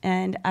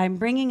 And I'm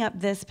bringing up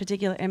this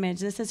particular image.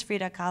 This is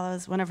Frida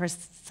Kahlo's, one of her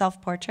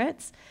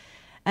self-portraits.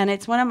 And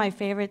it's one of my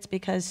favorites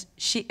because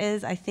she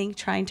is, I think,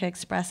 trying to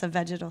express a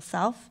vegetal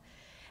self.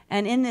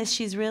 And in this,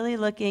 she's really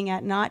looking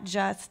at not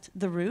just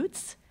the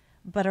roots,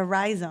 but a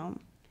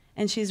rhizome.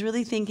 And she's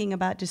really thinking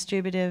about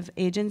distributive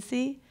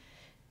agency.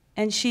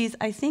 And she's,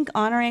 I think,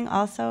 honoring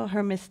also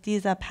her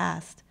mestiza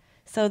past.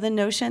 So the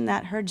notion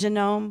that her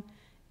genome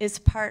is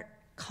part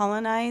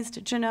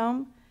colonized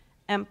genome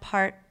and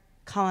part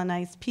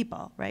colonized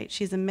people, right?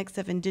 She's a mix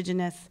of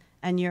indigenous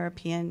and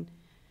European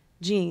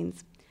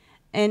genes.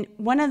 And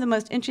one of the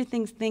most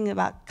interesting things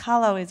about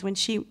Kahlo is when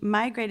she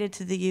migrated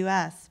to the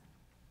US,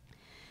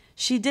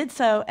 she did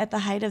so at the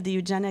height of the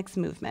eugenics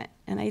movement.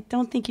 And I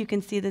don't think you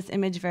can see this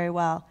image very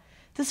well.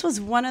 This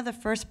was one of the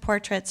first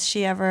portraits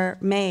she ever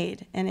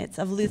made, and it's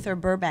of Luther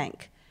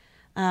Burbank.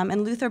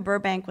 And Luther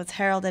Burbank was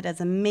heralded as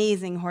an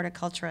amazing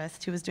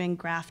horticulturist who was doing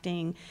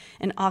grafting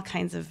and all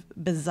kinds of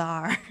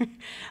bizarre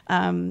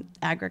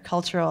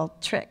agricultural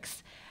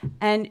tricks.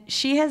 And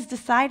she has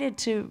decided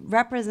to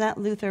represent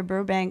Luther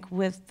Burbank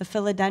with the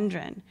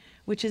philodendron,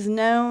 which is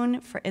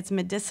known for its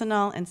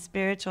medicinal and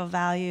spiritual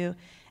value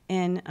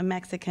in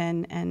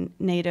Mexican and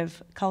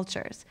native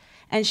cultures.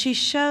 And she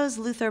shows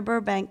Luther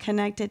Burbank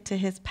connected to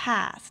his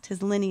past,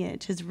 his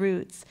lineage, his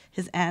roots,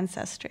 his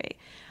ancestry.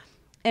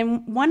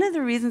 And one of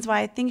the reasons why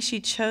I think she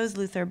chose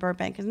Luther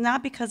Burbank is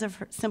not because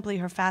of simply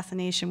her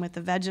fascination with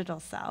the vegetal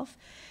self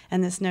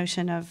and this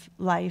notion of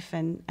life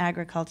and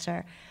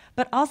agriculture,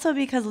 but also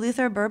because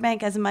Luther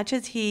Burbank, as much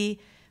as he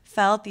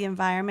felt the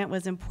environment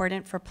was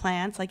important for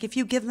plants, like if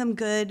you give them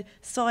good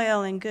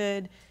soil and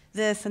good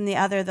this and the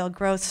other, they'll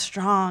grow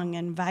strong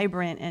and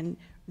vibrant and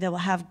they will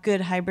have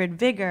good hybrid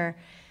vigor.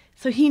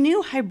 So he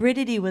knew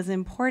hybridity was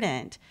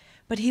important,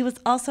 but he was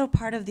also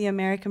part of the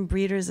American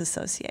Breeders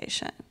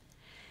Association.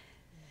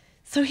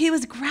 So he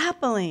was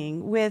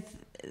grappling with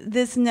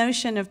this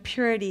notion of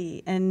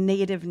purity and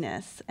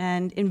nativeness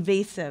and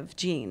invasive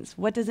genes.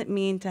 What does it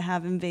mean to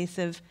have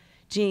invasive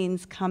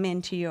genes come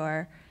into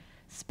your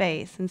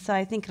space? And so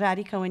I think,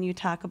 Radhika, when you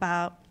talk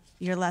about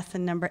your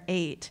lesson number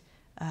 8,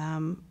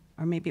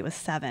 or maybe it was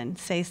 7,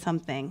 say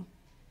something.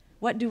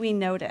 What do we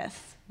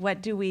notice?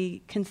 What do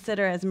we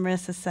consider, as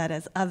Marissa said,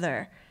 as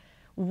other?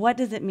 What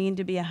does it mean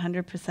to be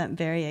 100%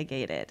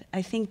 variegated?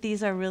 I think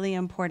these are really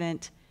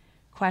important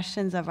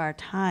questions of our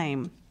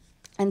time.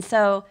 And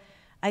so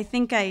I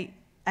think I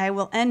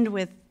will end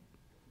with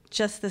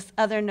just this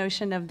other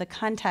notion of the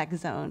contact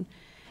zone.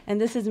 And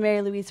this is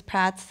Mary Louise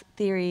Pratt's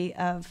theory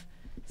of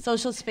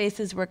social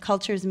spaces where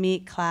cultures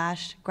meet,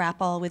 clash,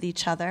 grapple with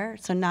each other,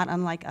 so not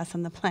unlike us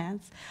and the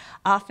plants,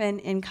 often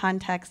in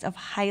context of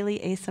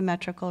highly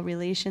asymmetrical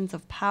relations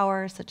of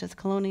power, such as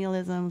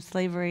colonialism,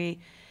 slavery,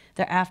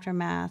 their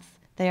aftermath.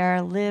 They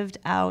are lived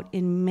out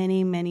in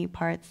many, many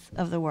parts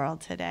of the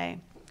world today.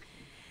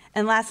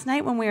 And last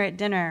night when we were at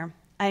dinner,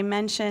 I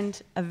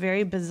mentioned a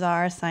very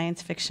bizarre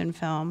science fiction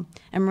film,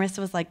 and Marissa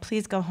was like,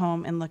 please go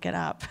home and look it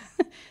up.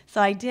 So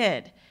I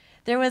did.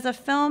 There was a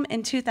film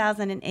in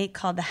 2008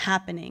 called The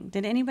Happening.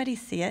 Did anybody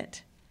see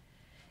it?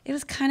 It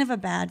was kind of a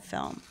bad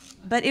film,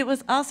 but it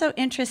was also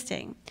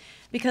interesting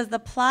because the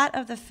plot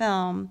of the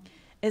film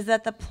is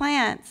that the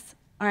plants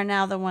are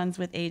now the ones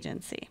with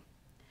agency.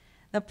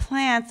 The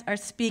plants are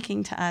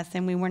speaking to us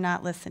and we were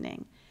not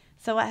listening.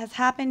 So what has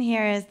happened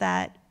here is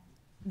that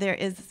there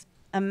is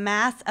a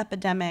mass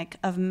epidemic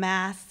of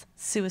mass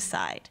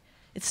suicide.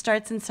 It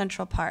starts in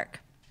Central Park.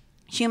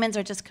 Humans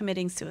are just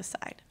committing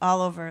suicide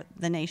all over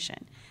the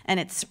nation, and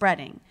it's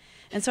spreading.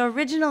 And so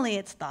originally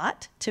it's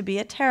thought to be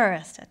a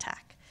terrorist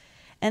attack.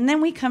 And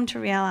then we come to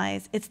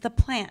realize it's the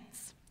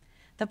plants.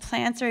 The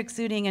plants are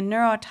exuding a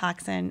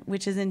neurotoxin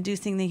which is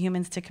inducing the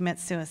humans to commit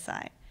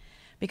suicide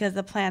because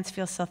the plants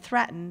feel so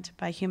threatened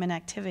by human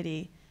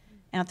activity,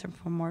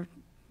 anthropomorphism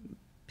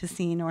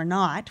or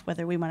not,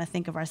 whether we want to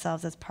think of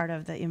ourselves as part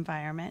of the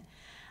environment.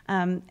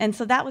 And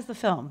so that was the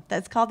film.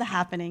 That's called The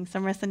Happening. So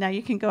Marissa, now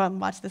you can go and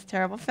watch this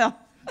terrible film.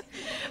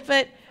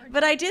 But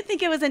I did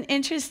think it was an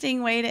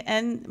interesting way to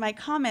end my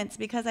comments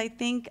because I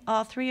think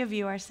all three of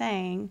you are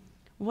saying,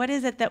 what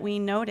is it that we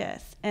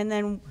notice? And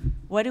then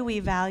what do we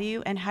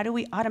value? And how do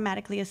we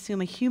automatically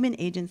assume a human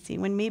agency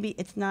when maybe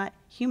it's not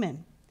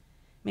human?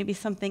 Maybe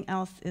something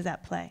else is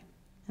at play.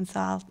 And so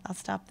I'll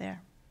stop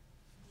there.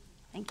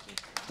 Thank you.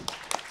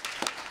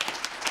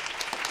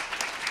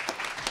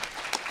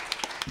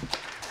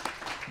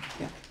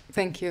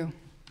 Thank you,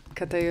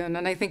 Katayun.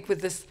 And I think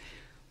with this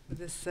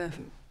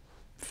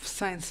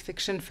science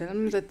fiction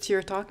film that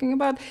you're talking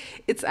about,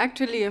 it's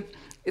actually,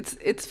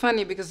 it's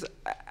funny because,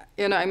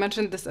 I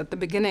mentioned this at the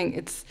beginning.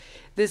 It's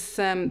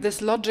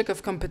this logic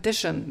of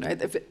competition, right?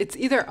 If it's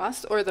either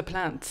us or the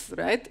plants,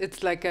 right?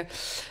 It's like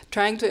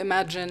trying to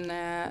imagine,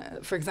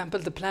 for example,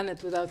 the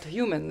planet without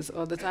humans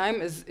all the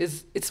time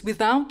it's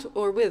without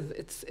or with.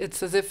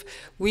 It's as if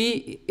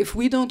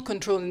we don't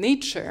control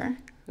nature,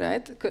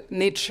 right?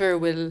 Nature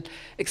will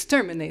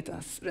exterminate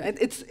us, right?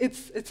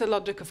 It's a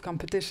logic of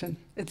competition.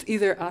 It's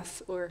either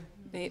us or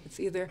it's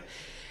either.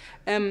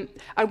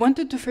 I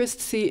wanted to first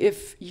see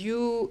if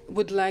you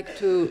would like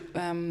to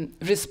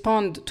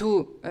respond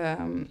to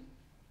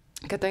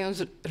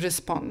Katayun's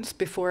response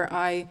before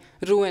I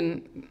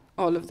ruin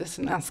all of this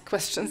and ask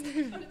questions.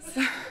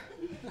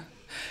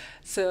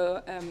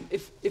 So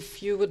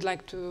if you would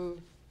like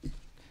to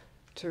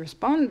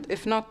respond,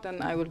 if not,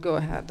 then I will go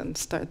ahead and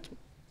start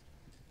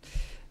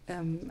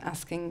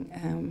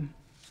asking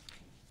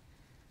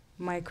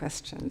my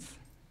questions.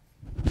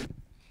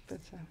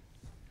 But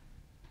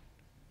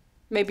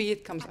maybe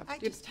it comes up. I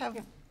just have,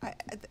 yeah.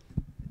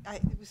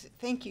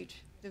 Thank you,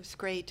 it was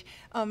great.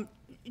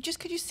 Just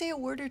could you say a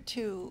word or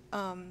two,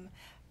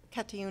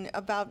 Katayun,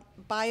 about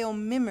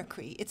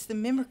biomimicry? It's the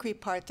mimicry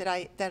part that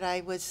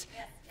I was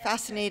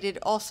fascinated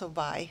also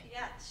by.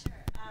 Yeah,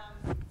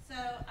 sure. So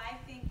I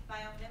think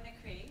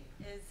biomimicry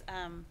is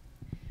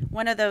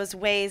one of those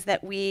ways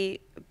that we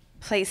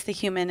place the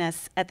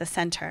humanness at the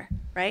center,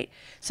 right?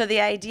 So the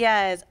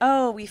idea is,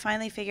 oh, we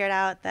finally figured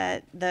out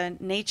that the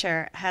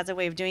nature has a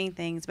way of doing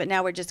things, but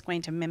now we're just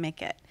going to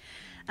mimic it.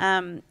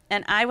 And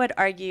I would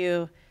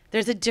argue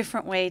there's a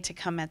different way to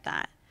come at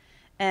that.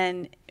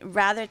 And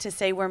rather to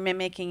say we're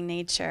mimicking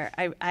nature,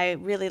 I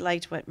really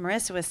liked what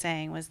Marissa was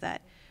saying, was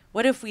that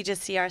what if we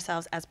just see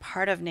ourselves as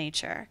part of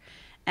nature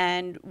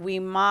and we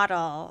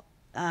model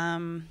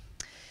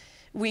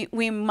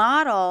we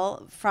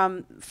model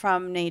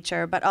from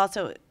nature, but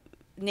also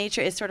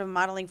nature is sort of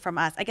modeling from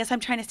us. I guess I'm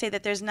trying to say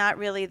that there's not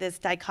really this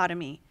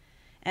dichotomy.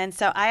 And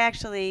so I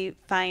actually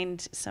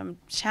find some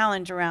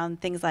challenge around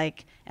things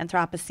like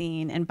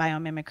Anthropocene and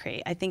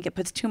biomimicry. I think it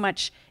puts too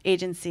much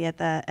agency at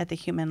the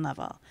human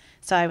level.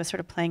 So I was sort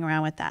of playing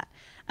around with that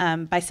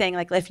by saying,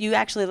 like, if you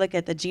actually look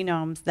at the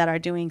genomes that are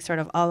doing sort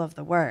of all of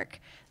the work,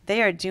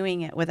 they are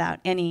doing it without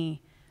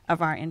any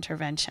of our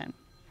intervention.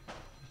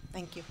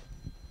 Thank you.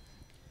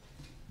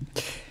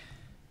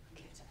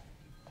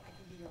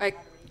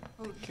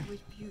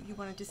 You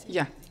wanted to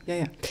say?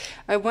 Yeah.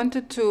 I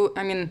wanted to,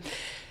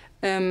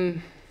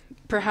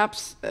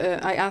 perhaps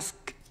I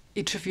ask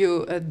each of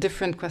you a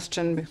different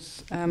question,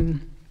 because,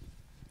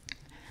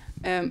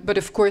 but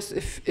of course,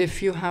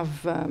 if you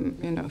have,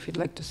 if you'd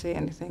like to say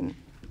anything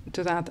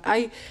to that,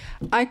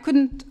 I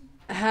couldn't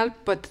help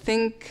but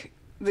think,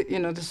 that,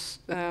 this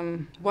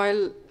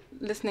while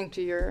listening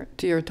to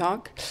your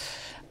talk,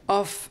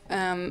 of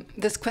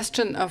this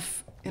question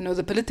of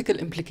the political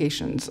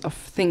implications of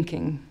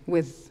thinking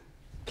with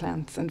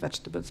plants and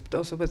vegetables, but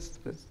also with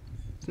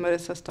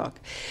Marissa's talk.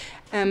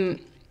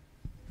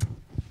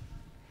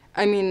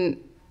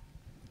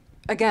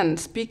 Again,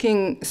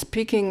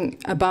 speaking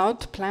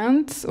about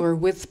plants or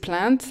with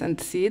plants and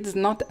seeds,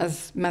 not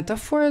as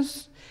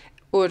metaphors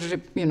or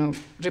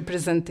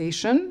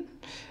representation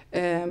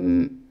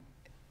in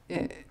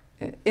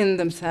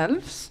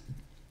themselves,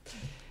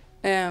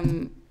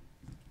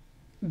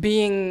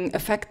 being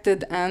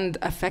affected and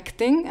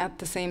affecting at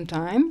the same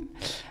time.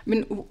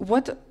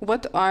 What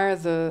are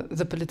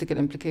the political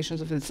implications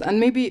of this? And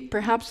maybe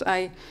perhaps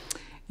I,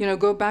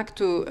 go back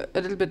to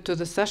a little bit to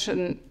the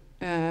session,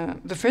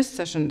 the first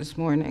session this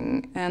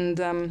morning, and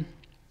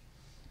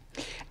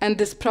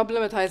this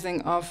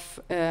problematizing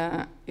of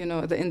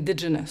the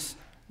indigenous,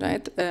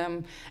 right?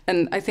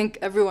 And I think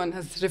everyone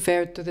has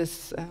referred to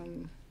this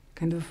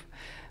kind of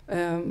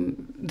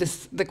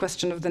the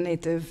question of the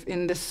native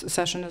in this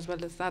session, as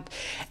well as that.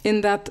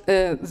 In that,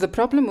 the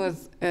problem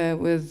with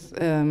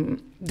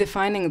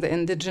defining the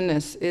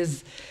indigenous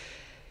is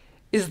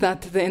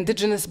that the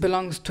indigenous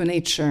belongs to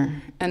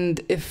nature,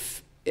 and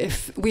if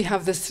we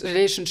have this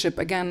relationship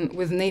again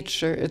with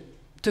nature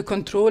to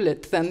control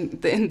it, then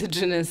the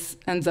indigenous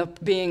ends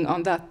up being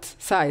on that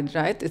side,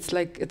 right? It's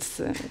like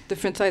it's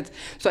different sides.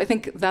 So I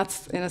think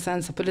that's, in a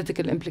sense, a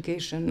political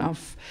implication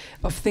of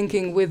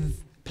thinking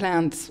with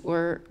plants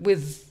or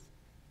with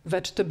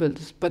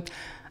vegetables. But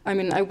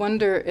I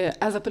wonder,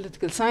 as a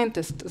political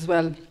scientist as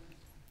well,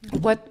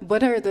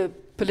 what are the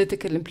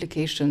political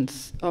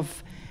implications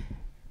of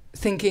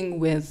thinking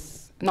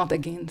with, not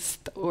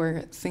against,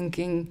 or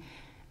thinking,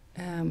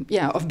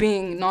 of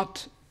being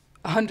not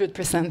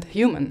 100%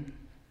 human?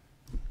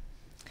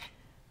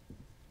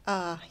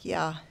 I'm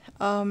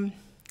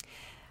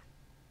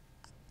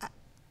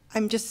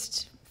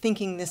just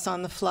thinking this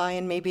on the fly,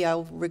 and maybe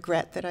I'll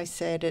regret that I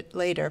said it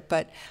later,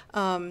 but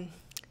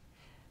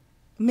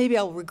maybe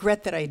I'll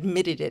regret that I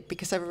admitted it,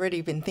 because I've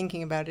already been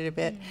thinking about it a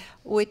bit,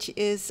 which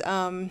is,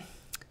 I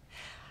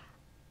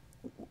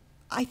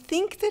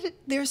think that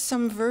there's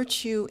some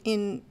virtue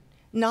in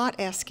not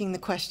asking the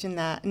question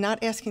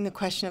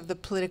of the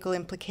political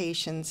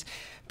implications,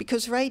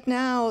 because right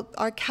now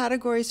our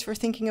categories for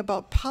thinking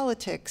about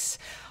politics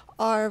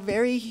are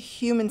very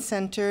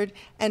human-centered,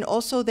 and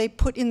also they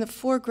put in the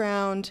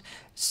foreground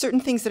certain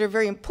things that are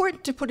very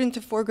important to put into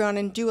foreground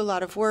and do a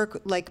lot of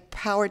work, like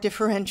power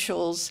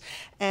differentials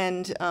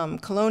and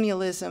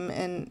colonialism,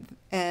 and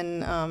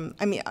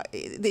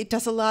it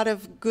does a lot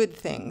of good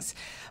things.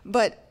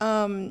 But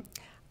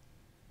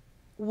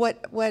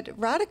what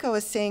Radhika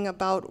was saying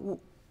about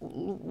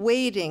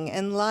waiting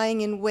and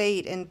lying in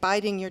wait and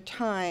biding your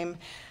time,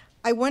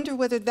 I wonder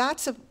whether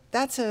that's a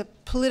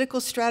political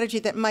strategy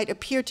that might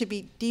appear to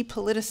be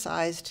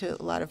depoliticized to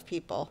a lot of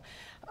people.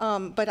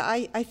 But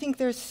I think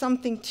there's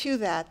something to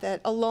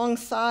that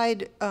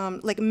alongside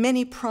like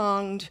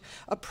many-pronged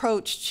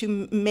approach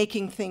to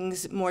making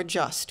things more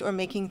just or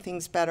making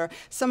things better,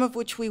 some of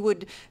which we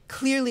would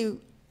clearly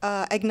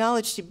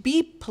acknowledge to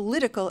be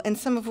political, and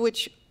some of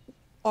which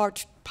are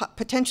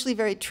potentially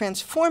very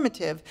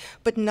transformative,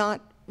 but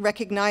not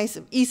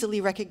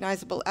easily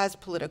recognizable as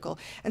political.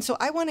 And so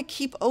I want to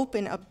keep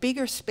open a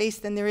bigger space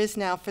than there is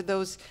now for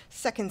those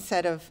second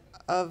set of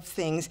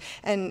things.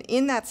 And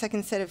in that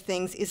second set of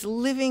things is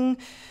living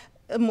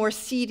a more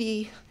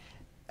seedy,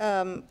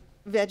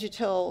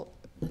 vegetal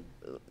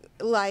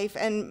life,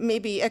 and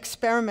maybe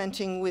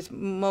experimenting with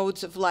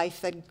modes of life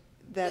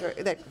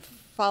that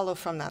follow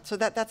from that. So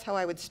that's how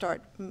I would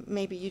start.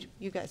 Maybe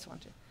you guys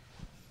want to.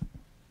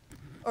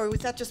 Or was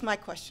that just my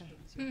question?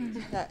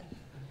 That.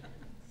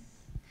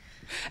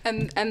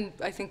 And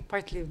I think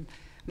partly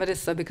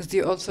Marissa, because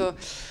you also,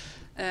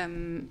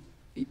 I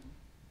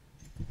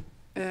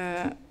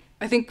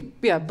think,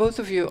 yeah, both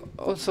of you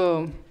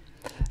also.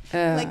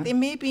 Like there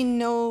may be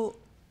no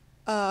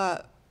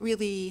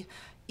really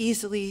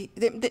easily,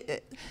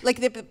 like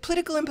the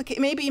political implications,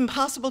 it may be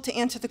impossible to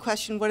answer the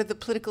question, what are the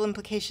political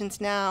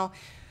implications now?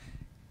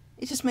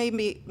 It just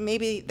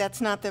maybe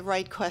that's not the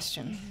right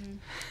question.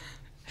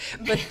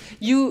 Mm-hmm. But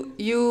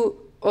you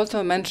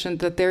also mentioned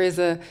that there is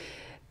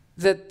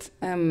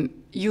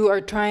you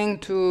are trying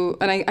to,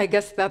 and I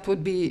guess that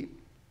would be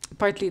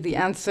partly the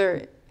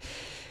answer,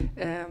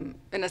 in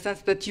a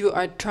sense that you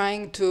are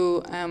trying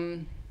to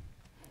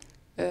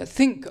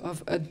think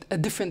of a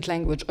different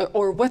language,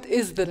 or what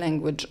is the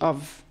language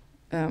of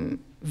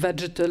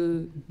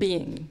vegetal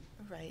being?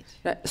 Right.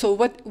 So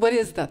what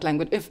is that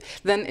language?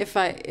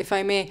 If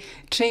I may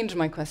change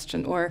my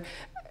question, or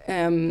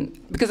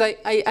because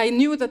I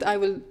knew that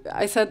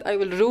I said I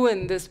will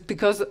ruin this,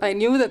 because I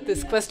knew that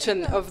this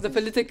question of the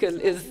political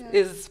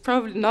is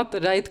probably not the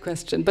right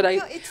question. But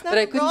it's not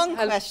a wrong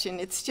question.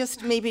 It's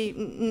just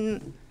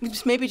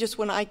maybe just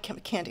one I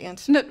can't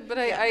answer. No, but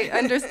I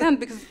understand,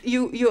 because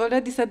you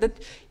already said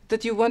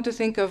that you want to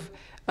think of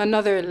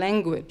another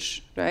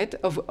language, right?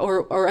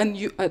 Or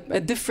a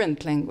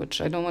different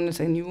language. I don't want to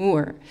say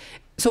newer.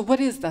 So what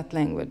is that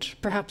language?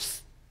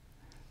 Perhaps.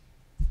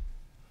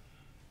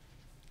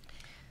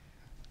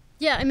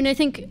 Yeah, I mean, I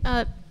think,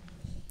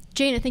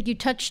 Jane, I think you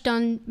touched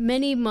on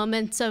many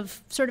moments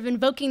of sort of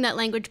invoking that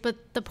language, but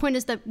the point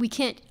is that we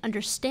can't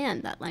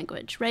understand that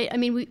language, right? I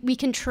mean, we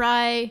can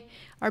try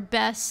our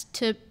best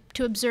to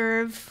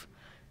observe,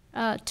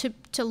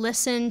 to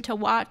listen, to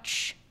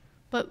watch,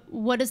 but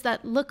what does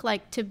that look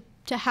like to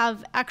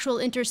have actual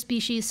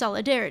interspecies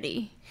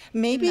solidarity?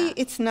 Maybe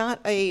it's not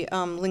a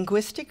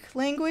linguistic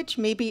language.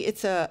 Maybe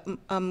it's a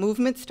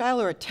movement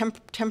style or a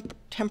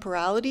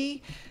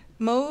temporality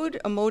mode,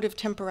 a mode of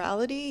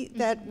temporality. Mm-hmm.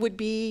 That would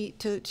be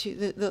to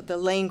the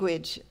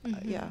language.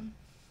 Mm-hmm. Yeah.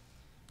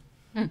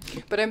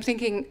 But I'm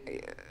thinking,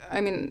 I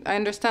mean, I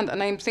understand,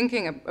 and I'm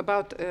thinking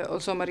about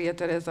also Maria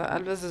Thereza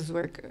Alves'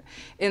 work,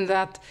 in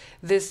that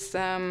this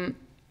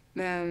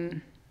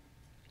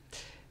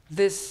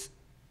this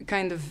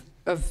kind of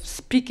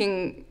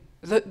speaking,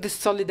 this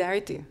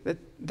solidarity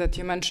that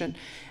you mentioned,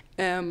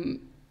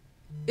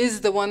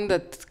 is the one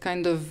that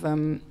kind of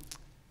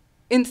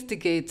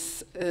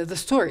instigates the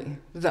story,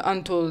 the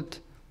untold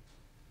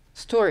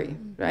story,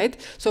 right?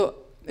 So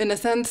in a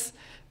sense,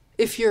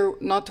 if you're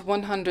not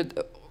 100,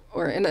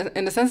 or in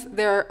a sense,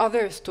 there are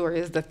other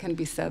stories that can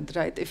be said,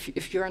 right?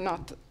 If you're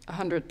not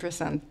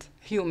 100%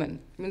 human,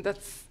 I mean,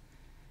 that's.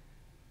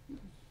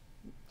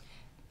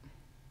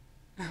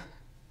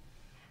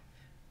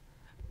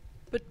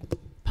 But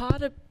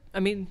part of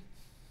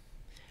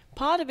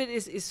it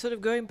is sort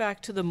of going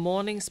back to the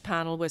morning's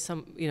panel where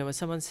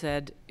someone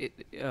said,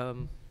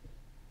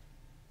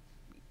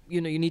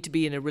 you need to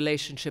be in a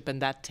relationship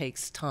and that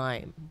takes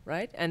time,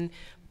 right? And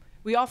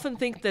we often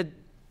think that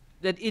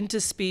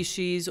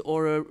interspecies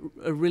or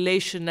a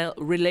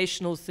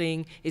relational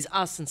thing is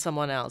us and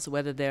someone else,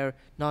 whether they're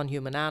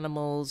non-human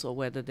animals or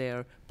whether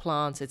they're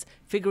plants. It's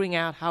figuring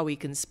out how we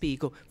can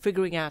speak or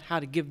figuring out how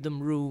to give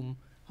them room,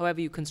 however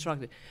you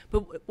construct it.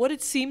 But what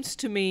it seems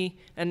to me,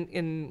 and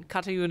in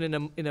Katayun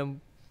in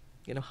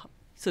a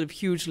sort of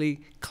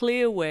hugely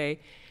clear way,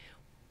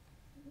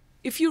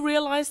 if you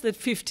realize that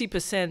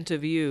 50%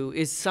 of you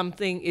is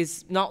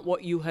not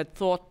what you had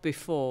thought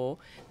before,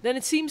 then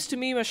it seems to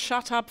me you must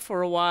shut up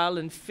for a while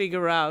and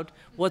figure out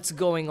what's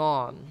going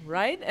on,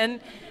 right?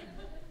 And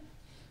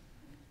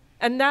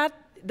that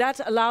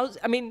allows,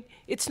 I mean,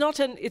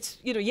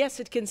 yes,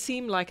 it can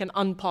seem like an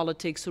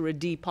unpolitics or a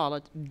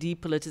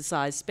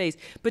depoliticized space,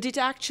 but it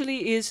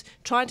actually is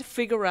trying to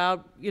figure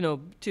out,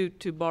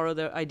 to borrow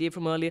the idea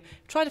from earlier,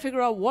 trying to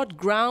figure out what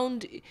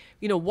ground,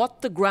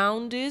 what the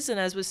ground is, and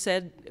as was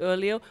said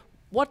earlier,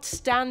 what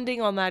standing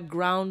on that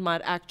ground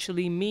might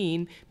actually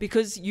mean,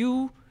 because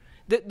the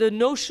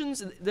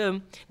notions,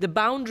 the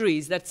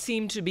boundaries that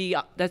seem to be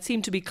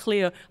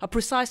clear are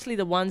precisely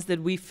the ones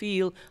that we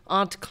feel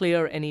aren't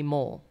clear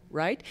anymore.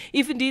 Right?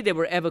 If indeed they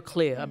were ever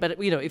clear, but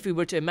if we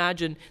were to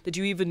imagine that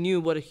you even knew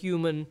what a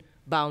human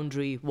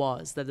boundary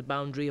was, that the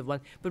boundary of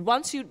one, but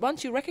once you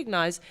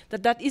recognize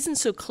that isn't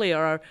so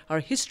clear, our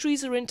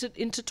histories are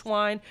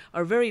intertwined,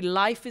 our very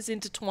life is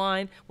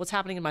intertwined. What's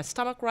happening in my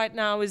stomach right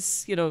now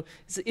is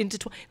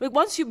intertwined. But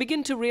once you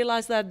begin to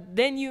realize that,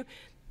 then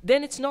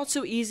it's not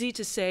so easy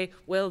to say,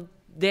 well,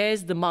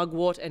 there's the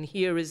mugwort and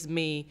here is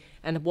me,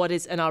 and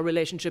our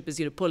relationship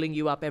is pulling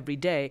you up every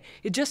day.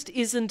 It just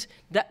isn't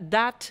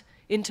that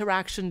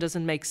interaction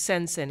doesn't make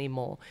sense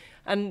anymore.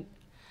 And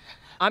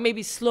I may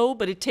be slow,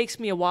 but it takes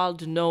me a while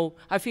to know.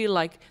 I feel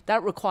like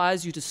that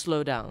requires you to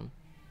slow down,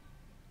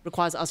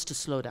 requires us to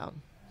slow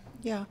down.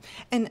 Yeah,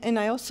 and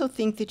I also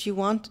think that you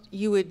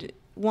would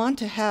want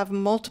to have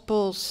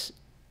multiple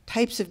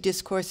types of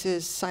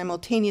discourses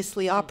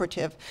simultaneously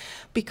operative,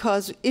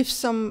 because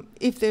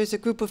if there's a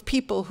group of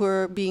people who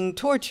are being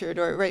tortured,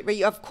 or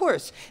right, of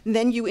course,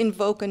 then you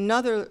invoke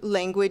another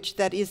language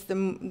that is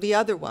the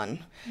other one,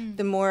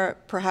 the more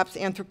perhaps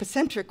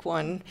anthropocentric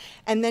one,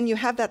 and then you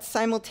have that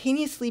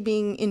simultaneously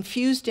being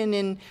infused and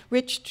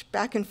enriched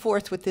back and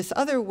forth with this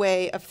other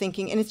way of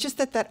thinking. And it's just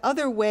that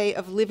other way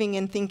of living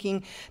and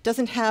thinking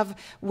doesn't have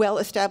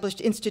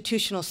well-established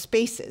institutional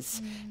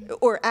spaces,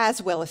 or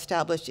as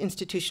well-established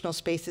institutional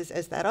spaces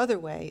as that other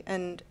way.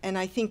 And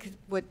I think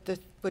what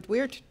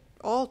we're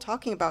all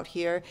talking about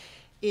here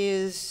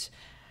is,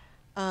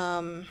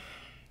 what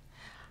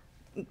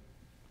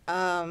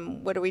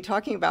are we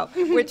talking about?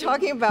 We're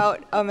talking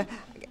about,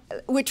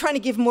 we're trying to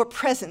give more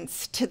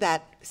presence to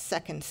that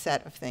second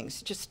set of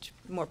things, just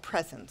more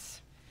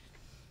presence.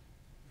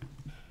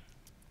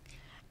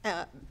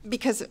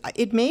 Because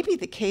it may be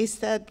the case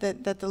that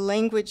the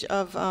language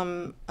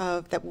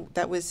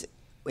that was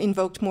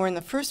invoked more in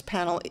the first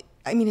panel,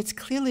 I mean, it's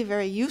clearly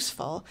very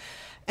useful,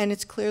 and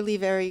it's clearly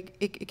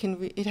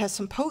it has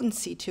some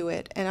potency to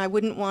it. And I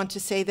wouldn't want to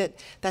say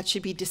that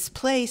should be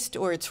displaced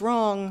or it's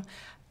wrong.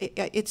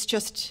 It's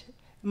just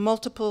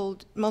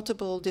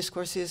multiple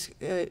discourses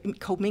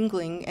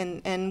commingling,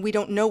 and we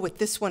don't know what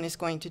this one is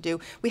going to do.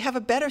 We have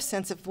a better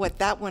sense of what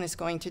that one is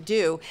going to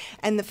do,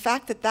 and the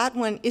fact that that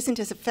one isn't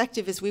as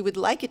effective as we would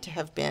like it to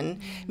have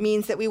been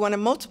means that we want to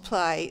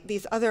multiply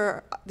these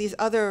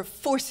other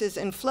forces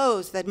and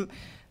flows that,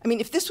 I mean,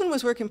 if this one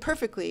was working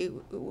perfectly,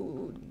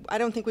 I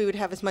don't think we would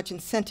have as much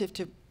incentive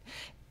to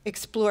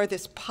explore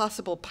this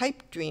possible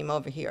pipe dream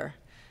over here.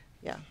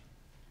 Yeah.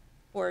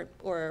 Or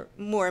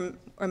more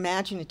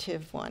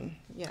imaginative one,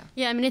 yeah.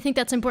 Yeah, I mean, I think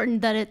that's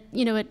important, that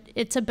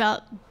it's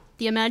about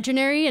the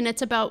imaginary, and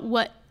it's about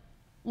what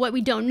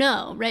we don't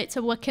know, right?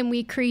 So what can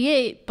we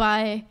create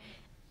by,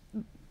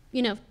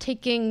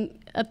 taking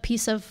a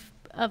piece of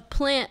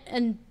plant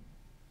and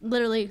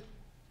literally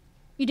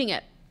eating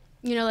it,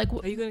 like.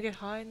 Are you gonna get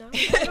high now?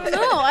 I don't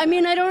know. I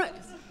mean,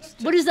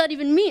 what does that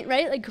even mean,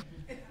 right? Like,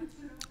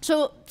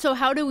 so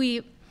how do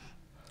we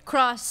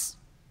cross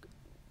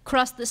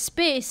the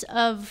space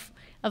of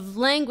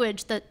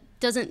language that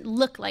doesn't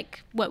look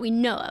like what we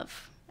know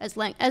of as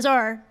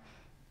our,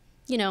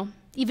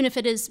 even if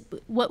it is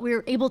what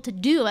we're able to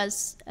do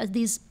as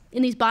these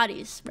in these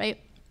bodies, right?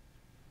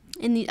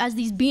 As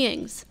these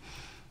beings,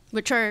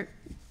 which are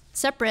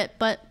separate,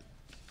 but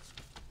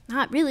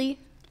not really,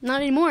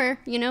 not anymore,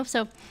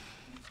 So.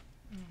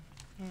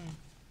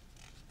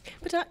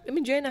 But I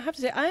mean, Jane, I have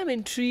to say, I am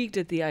intrigued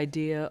at the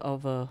idea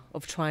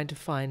of trying to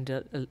find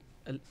a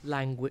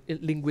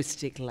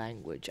linguistic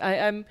language.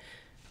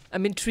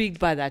 I'm intrigued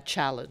by that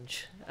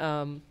challenge.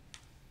 Well,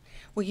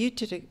 you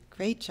did a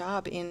great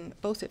job,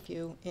 both of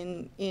you,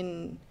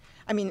 in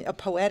a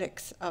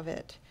poetics of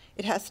it.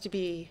 It has to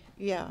be,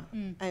 yeah.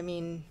 I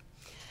mean,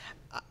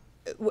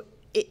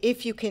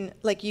 if you can,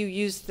 like, you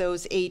used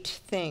those 8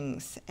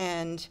 things,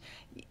 and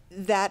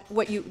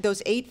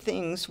those 8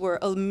 things were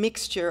a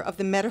mixture of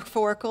the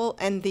metaphorical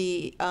and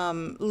the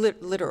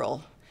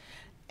literal.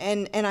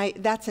 And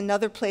that's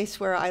another place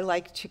where I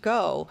like to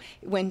go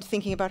when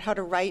thinking about how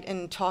to write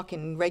and talk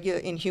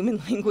in human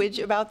language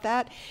about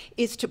that,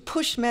 is to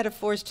push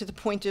metaphors to the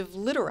point of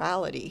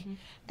literality.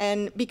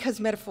 And because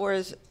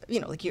metaphors,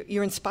 like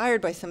you're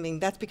inspired by something,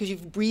 that's because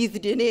you've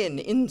breathed it in,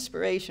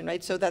 inspiration,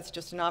 right? So that's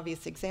just an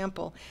obvious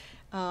example.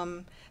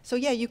 So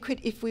yeah, you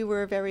could, if we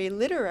were very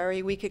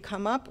literary, we could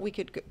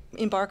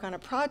embark on a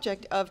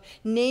project of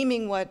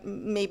naming what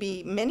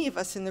maybe many of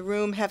us in the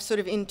room have sort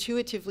of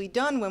intuitively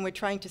done when we're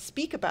trying to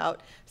speak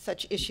about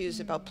such issues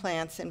about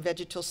plants and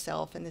vegetal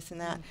self and this and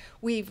that.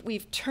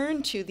 We've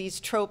turned to these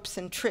tropes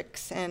and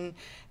tricks and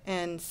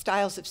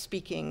styles of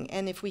speaking,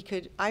 and if we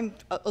could, I'm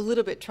a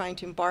little bit trying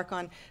to embark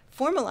on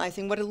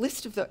formalizing what a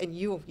list of and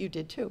you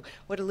did too,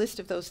 what a list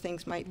of those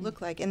things might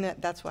look like, and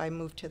that's why I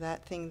moved to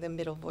that thing, the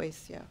middle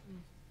voice, yeah.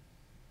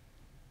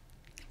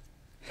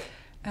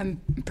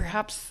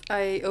 Perhaps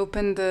I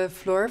open the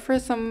floor for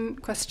some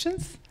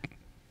questions.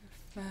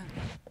 If there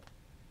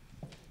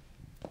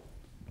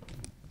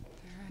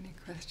are any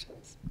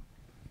questions.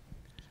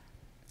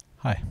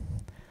 Hi,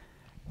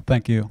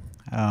 thank you.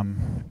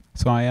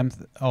 So I am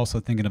also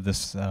thinking of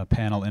this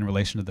panel in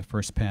relation to the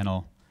first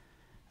panel,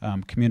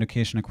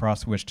 communication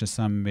across which to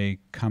some may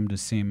come to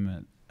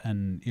seem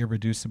an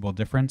irreducible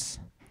difference,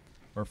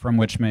 or from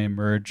which may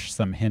emerge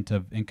some hint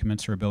of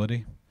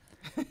incommensurability.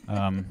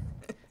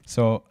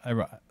 So,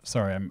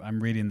 sorry, I'm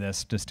reading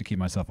this just to keep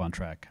myself on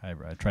track. I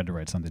tried to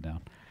write something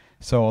down.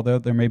 So although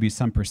there may be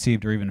some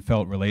perceived or even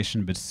felt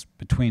relation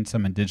between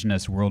some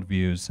indigenous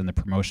worldviews and the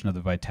promotion of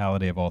the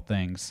vitality of all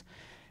things,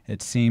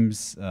 it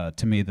seems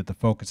to me that the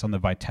focus on the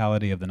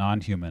vitality of the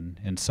non-human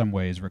in some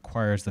ways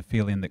requires the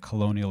feeling that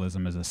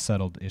colonialism is a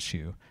settled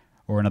issue,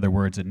 or in other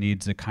words, it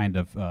needs a kind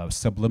of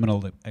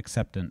subliminal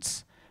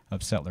acceptance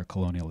of settler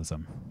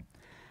colonialism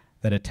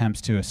that attempts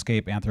to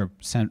escape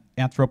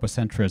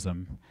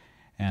anthropocentrism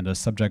and a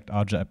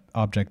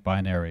subject-object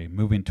binary,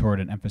 moving toward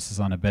an emphasis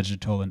on a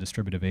vegetal and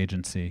distributive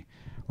agency,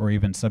 or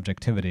even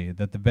subjectivity,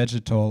 that the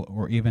vegetal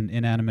or even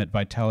inanimate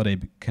vitality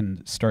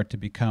can start to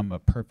become a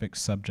perfect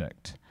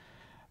subject,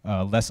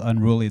 less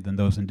unruly than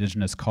those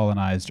indigenous,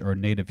 colonized, or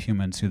native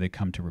humans who they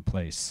come to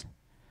replace.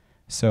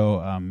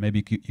 So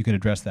maybe you could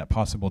address that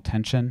possible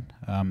tension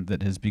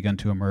that has begun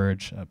to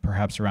emerge,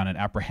 perhaps around an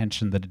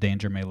apprehension that a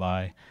danger may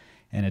lie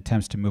in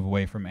attempts to move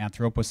away from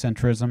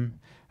anthropocentrism.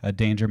 A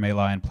danger may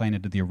lie in playing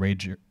into the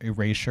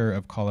erasure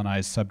of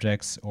colonized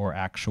subjects or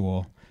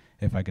actual,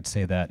 if I could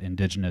say that,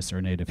 indigenous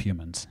or native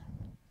humans.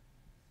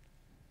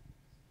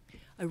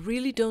 I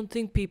really don't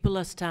think people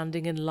are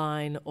standing in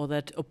line, or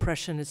that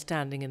oppression is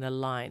standing in a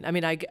line. I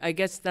mean, I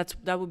guess that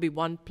would be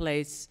one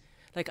place.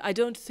 Like, I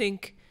don't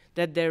think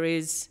that there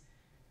is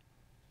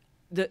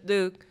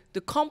the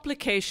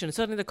complication,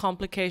 certainly the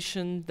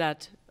complication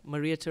that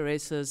Maria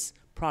Thereza's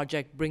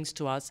project brings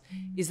to us,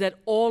 is that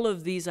all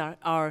of these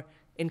are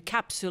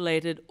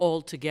encapsulated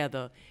all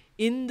together.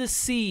 In the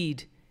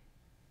seed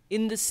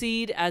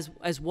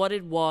as what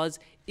it was,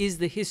 is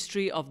the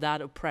history of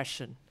that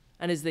oppression,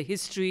 and is the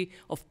history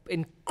of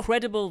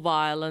incredible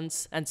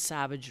violence and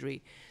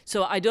savagery.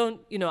 So I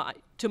don't,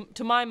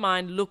 to my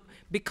mind, look,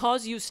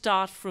 because you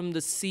start from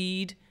the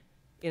seed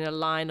in a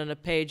line on a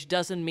page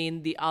doesn't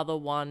mean the other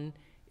one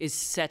is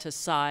set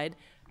aside.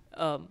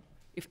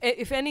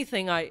 If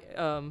anything, I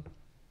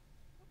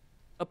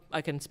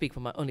can speak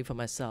only for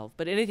myself,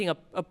 but anything,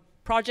 a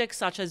project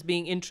such as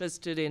being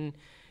interested in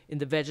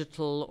the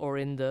vegetal or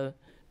in the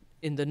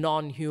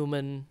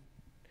non-human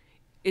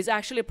is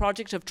actually a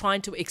project of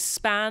trying to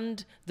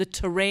expand the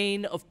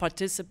terrain of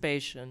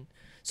participation,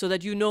 so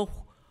that you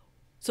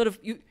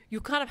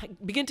kind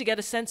of begin to get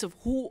a sense of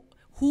who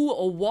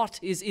or what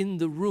is in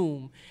the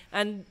room.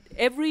 And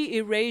every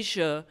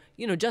erasure,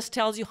 just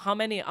tells you how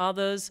many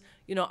others,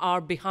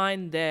 are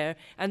behind there.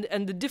 And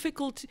the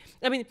difficulty,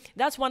 I mean,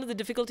 that's one of the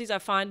difficulties I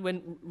find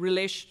when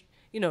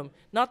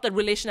not that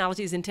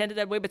relationality is intended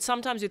that way, but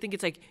sometimes you think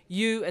it's like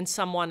you and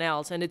someone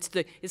else, and it's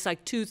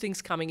like two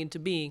things coming into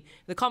being.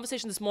 The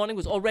conversation this morning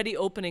was already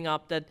opening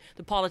up that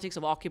the politics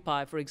of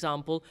Occupy, for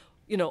example,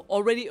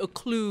 already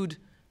occlude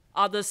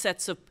other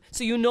sets of,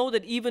 so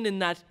that even in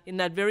that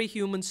very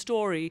human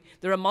story,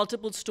 there are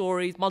multiple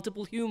stories,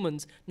 multiple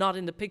humans not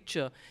in the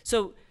picture.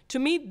 So to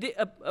me,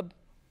 a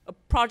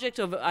project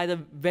of either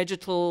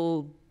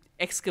vegetal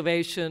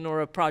excavation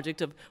or a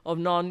project of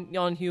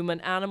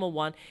non-human animal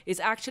one is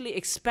actually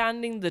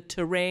expanding the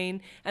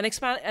terrain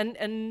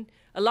and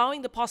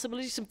allowing the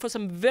possibilities for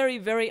some very,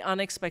 very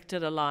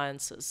unexpected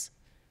alliances,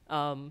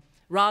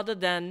 rather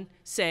than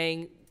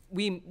saying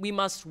we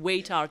must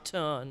wait our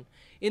turn.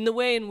 In the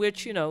way in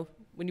which,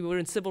 when you were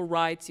in civil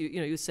rights,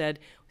 you said,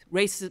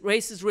 race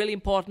is really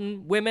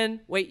important, women,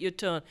 wait your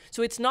turn.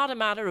 So it's not a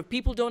matter of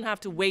people don't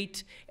have to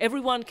wait,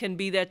 everyone can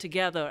be there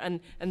together,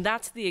 and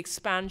that's the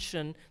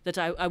expansion that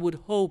I would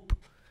hope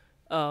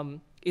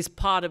is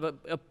part of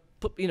a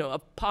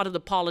part of the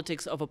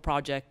politics of a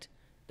project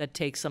that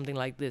takes something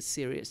like this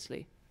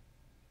seriously.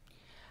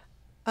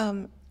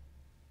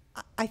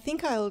 I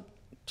think I'll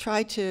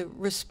try to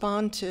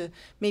respond to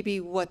maybe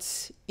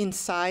what's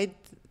inside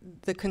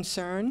the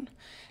concern,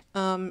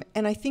 and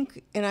I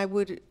think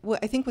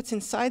what's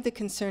inside the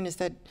concern is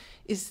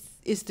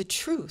the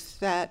truth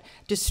that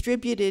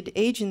distributed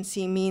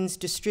agency means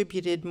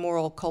distributed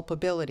moral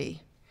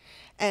culpability,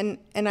 and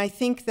I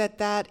think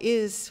that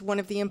is one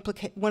of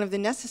the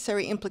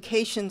necessary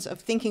implications of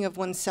thinking of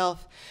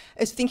oneself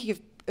as thinking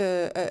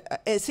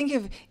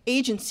of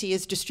agency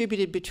as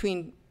distributed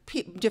between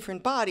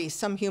different bodies,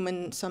 some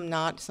human, some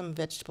not, some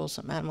vegetable,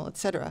 some animal,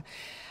 etc.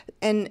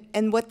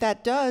 And what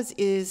that does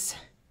is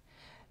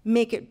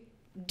make it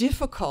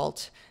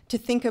difficult to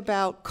think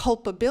about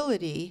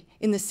culpability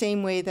in the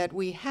same way that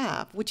we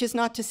have, which is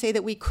not to say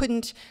that we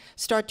couldn't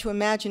start to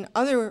imagine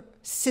other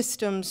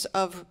systems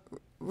of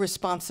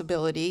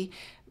responsibility,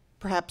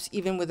 perhaps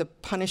even with a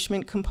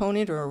punishment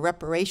component or a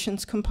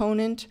reparations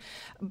component,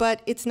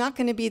 but it's not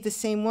going to be the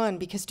same one,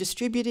 because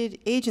distributed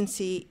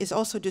agency is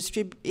also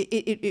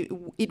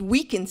it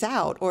weakens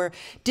out or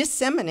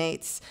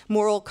disseminates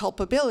moral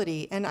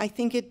culpability, and I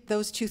think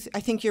I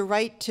think you're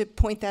right to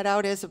point that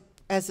out as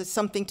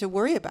something to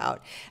worry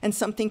about and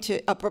something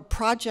a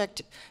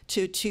project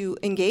to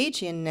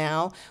engage in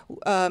now.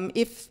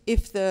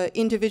 If the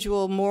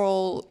individual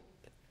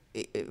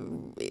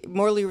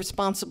morally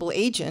responsible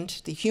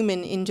agent, the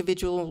human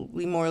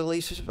individually morally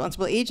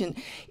responsible agent,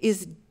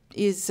 is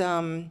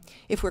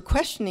if we're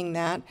questioning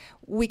that,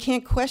 we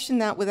can't question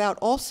that without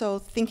also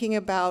thinking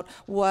about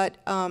what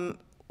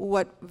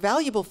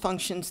valuable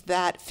functions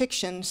that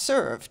fiction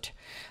served.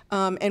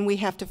 And we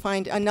have to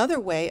find another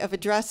way of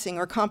addressing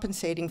or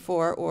compensating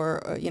for, or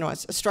a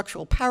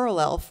structural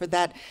parallel for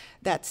that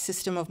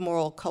system of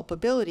moral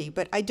culpability.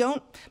 But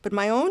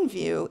my own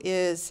view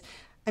is,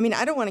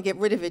 I don't want to get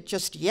rid of it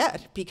just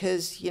yet,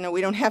 because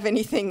we don't have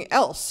anything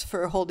else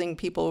for holding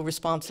people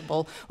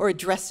responsible or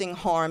addressing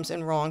harms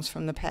and wrongs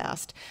from the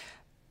past.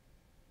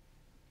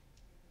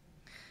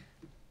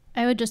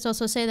 I would just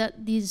also say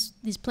that these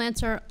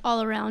plants are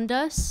all around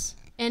us,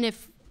 and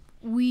if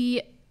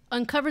we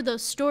uncover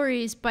those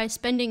stories by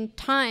spending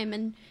time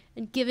and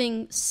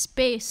giving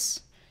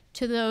space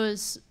to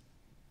those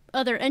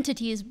other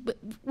entities,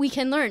 we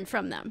can learn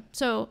from them.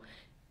 So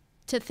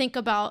to think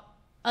about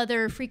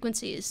other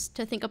frequencies,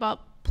 to think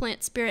about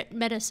plant spirit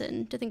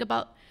medicine, to think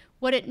about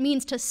what it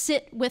means to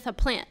sit with a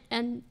plant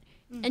and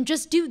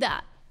just do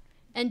that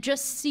and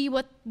just see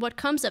what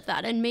comes of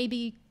that. And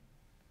maybe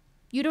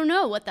you don't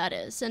know what that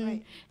is. And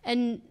right.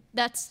 And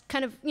that's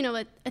kind of, you know,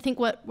 I think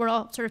what we're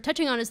all sort of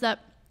touching on is that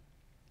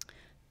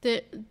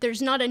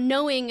there's not a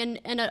knowing and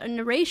an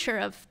erasure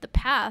of the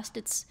past.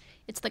 It's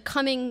the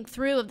coming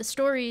through of the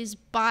stories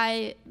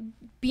by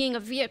being a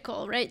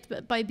vehicle,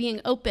 right? By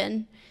being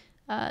open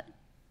to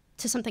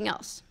something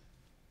else.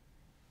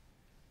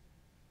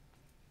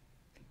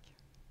 Thank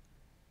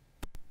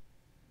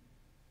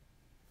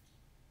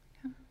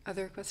you.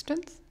 Other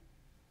questions?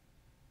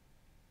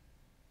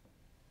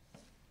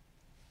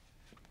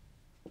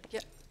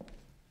 Yeah.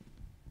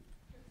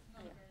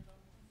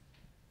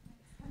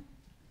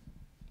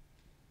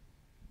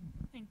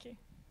 Thank you.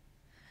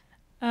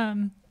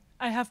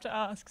 I have to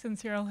ask,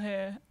 since you're all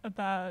here,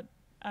 about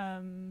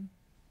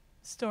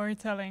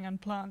storytelling and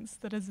plants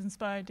that has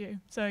inspired you.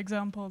 So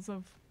examples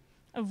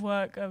of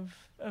work, of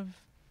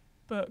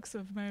books,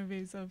 of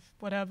movies, of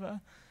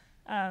whatever,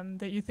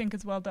 that you think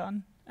is well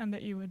done and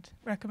that you would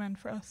recommend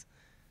for us.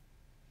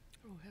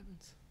 Oh,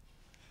 heavens.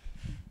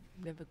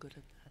 Never good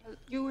at that.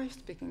 You were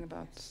speaking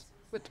about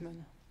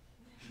Whitman.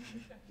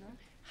 No?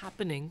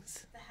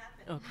 Happenings.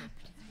 Okay.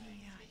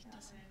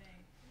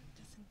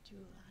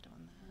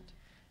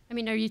 I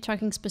mean, are you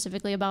talking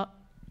specifically about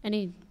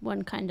any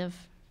one kind of?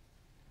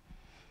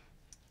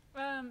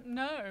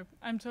 No,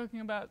 I'm talking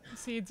about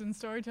seeds and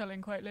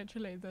storytelling, quite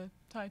literally, the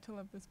title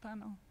of this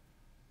panel.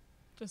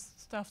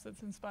 Just stuff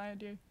that's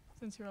inspired you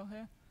since you're all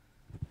here.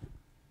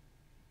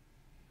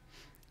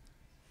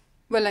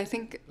 Well, I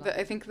think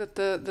that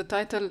the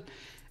title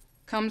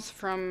comes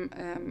from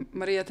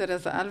Maria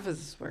Thereza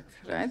Alves' work,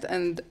 right?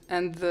 And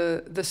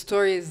the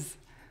stories,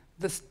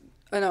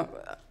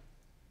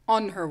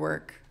 on her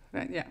work,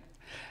 right? Yeah.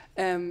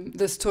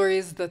 The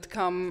stories that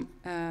come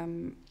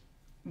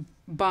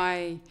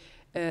by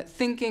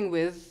thinking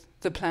with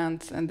the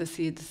plants and the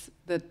seeds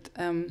that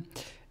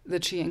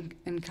she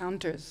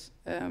encounters.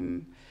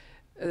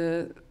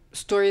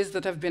 Stories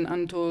that have been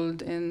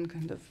untold in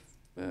kind of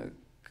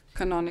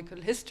canonical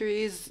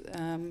histories,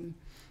 and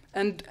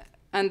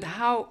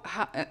how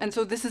and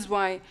so this is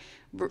why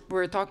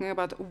we're talking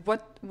about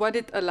what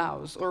it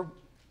allows, or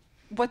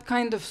what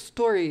kind of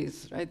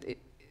stories, right?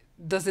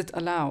 Does it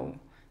allow?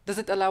 Does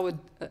it allow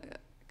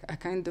a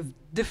kind of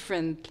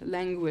different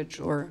language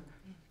or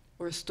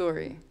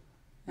story?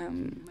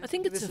 I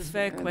think it's a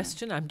fair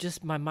question.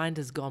 My mind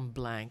has gone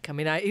blank. I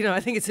mean, I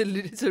think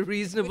it's a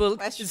reasonable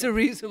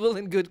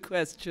and good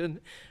question.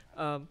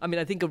 I mean,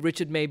 I think of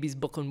Richard Mabey's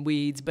book on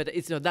weeds, but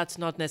that's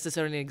not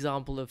necessarily an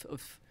example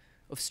of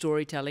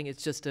storytelling.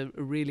 It's just a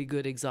really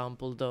good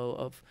example, though,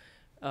 of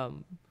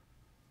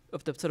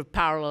the sort of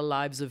parallel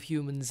lives of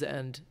humans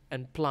and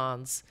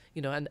plants,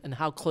 and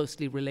how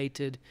closely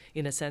related,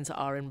 in a sense,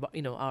 our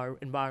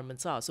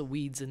environments are. So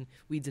weeds and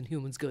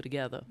humans go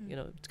together.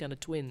 It's kind of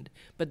twinned.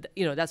 But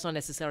that's not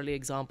necessarily an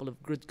example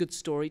of good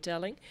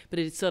storytelling, but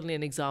it's certainly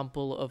an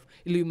example of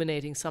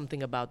illuminating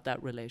something about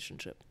that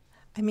relationship.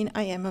 I mean,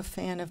 I am a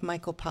fan of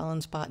Michael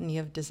Pollan's Botany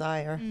of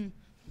Desire.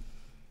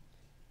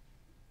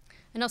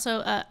 And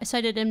also, I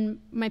cited in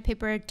my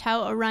paper,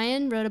 Tao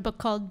Orion wrote a book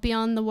called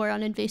Beyond the War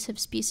on Invasive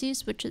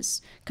Species, which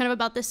is kind of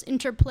about this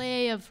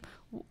interplay of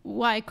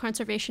why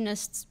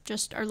conservationists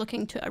just are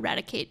looking to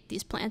eradicate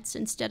these plants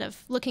instead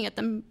of looking at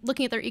their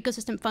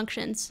ecosystem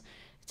functions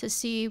to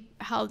see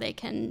how they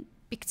can,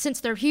 since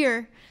they're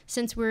here,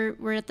 since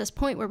we're at this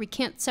point where we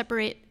can't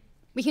separate,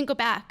 we can go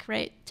back,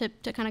 right, to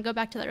kind of go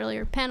back to the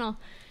earlier panel.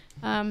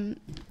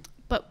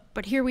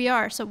 But here we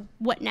are, so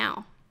what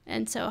now?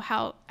 And so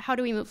how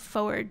do we move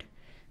forward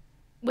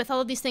with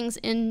all of these things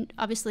in,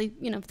 obviously,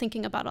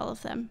 thinking about all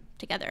of them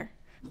together,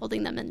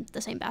 holding them in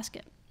the same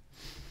basket?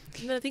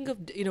 And I think of,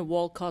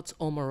 Walcott's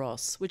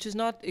Omeros, which is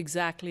not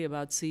exactly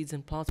about seeds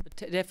and plants, but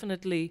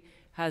definitely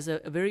has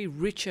a very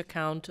rich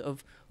account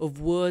of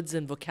words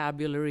and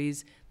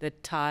vocabularies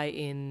that tie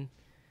in,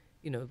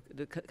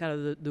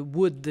 the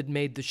wood that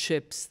made the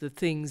ships, the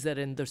things that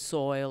are in the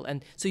soil.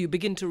 And so you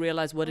begin to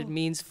realize what it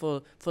means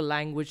for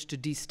language to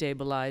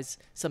destabilize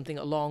something,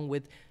 along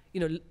with,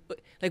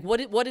 like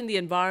what in the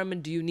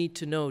environment do you need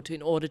to know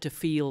in order to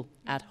feel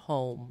at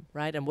home,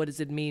 right? And what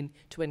does it mean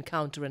to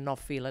encounter and not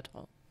feel at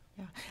home?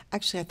 Yeah,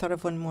 actually, I thought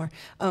of one more.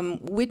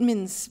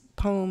 Whitman's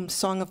poem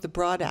 "Song of the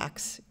Broad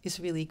Axe"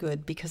 is really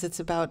good because it's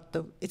about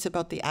the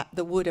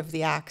wood of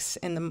the axe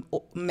and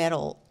the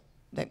metal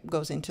that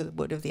goes into the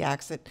wood of the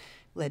axe that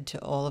led to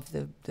all of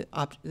the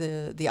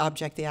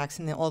object, the axe,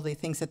 and all the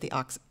things that the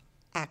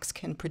axe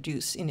can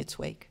produce in its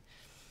wake.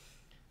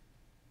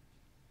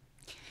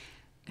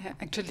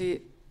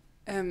 Actually,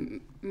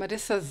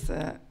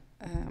 Marissa,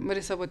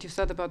 what you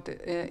said about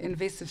the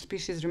invasive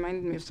species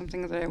reminded me of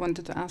something that I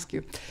wanted to ask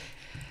you.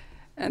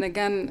 And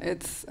again,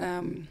 it's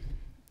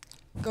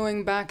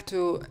Going back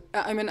to,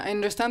 I mean, I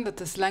understand that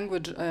this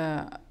language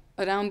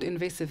around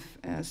invasive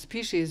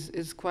species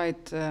is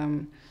quite,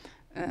 you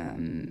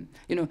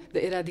know,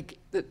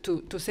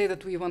 to say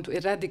that we want to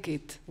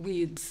eradicate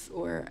weeds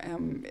or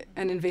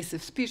an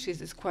invasive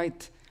species is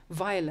quite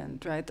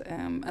violent, right,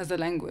 as a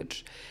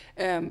language.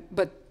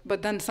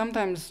 But then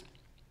sometimes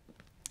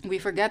we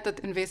forget that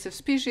invasive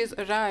species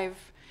arrive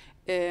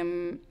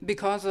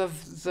because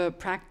of the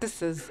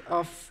practices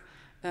of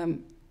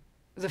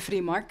the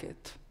free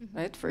market,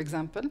 right, for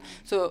example.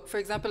 So, for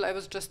example, I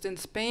was just in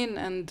Spain,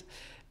 and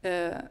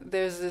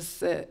there's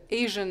this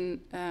Asian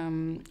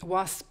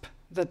wasp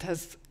that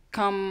has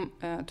come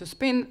to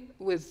Spain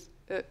with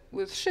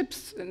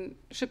ships, and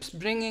ships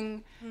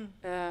bringing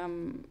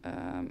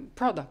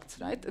products,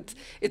 right?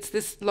 It's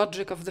this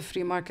logic of the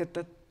free market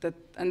that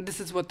and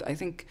this is what I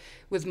think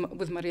with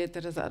Maria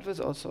Thereza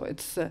Alves also.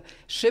 It's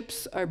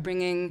ships are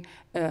bringing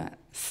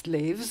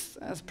slaves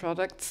as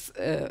products,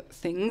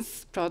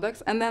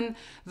 products, and then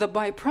the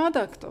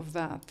byproduct of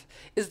that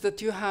is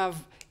that you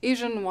have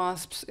Asian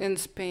wasps in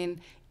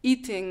Spain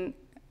eating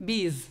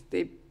bees.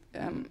 They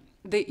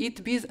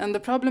eat bees, and the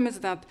problem is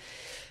that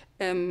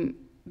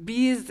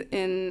bees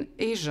in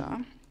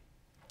Asia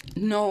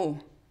know,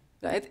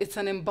 right? It's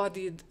an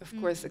embodied, of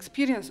course,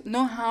 experience.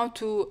 Know how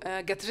to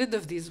get rid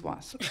of these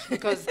wasps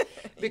because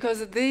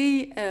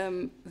they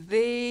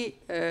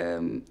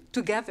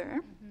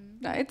together,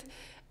 right?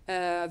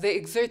 They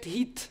exert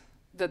heat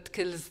that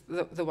kills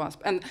the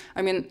wasp. And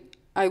I mean,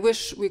 I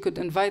wish we could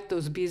invite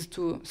those bees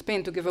to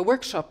Spain to give a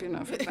workshop, you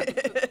know, for example,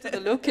 to the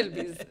local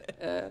bees.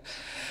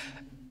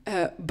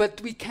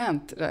 But we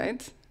can't,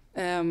 right?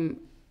 And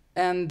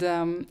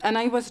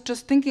I was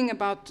just thinking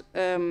about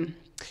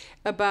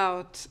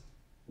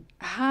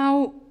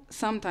how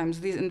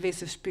sometimes these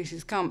invasive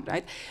species come,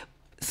 right?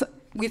 So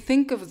we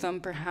think of them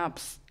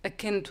perhaps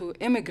akin to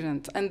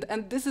immigrants, and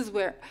this is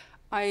where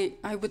I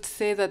would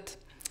say that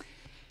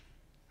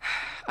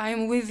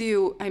I'm with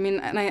you. I mean,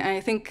 and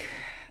I think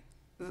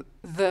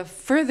the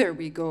further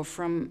we go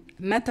from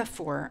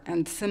metaphor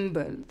and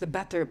symbol, the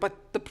better. But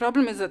the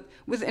problem is that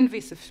with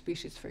invasive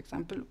species, for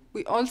example,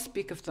 we all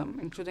speak of them,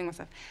 including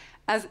myself,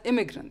 as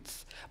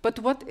immigrants. But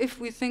what if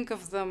we think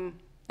of them,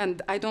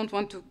 and I don't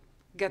want to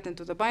get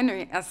into the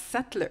binary, as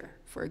settler,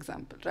 for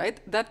example, right?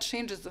 That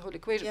changes the whole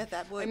equation. Yeah,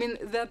 that would. I mean,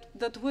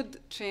 that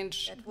would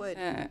change. That would.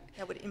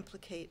 That would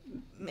implicate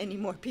many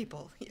more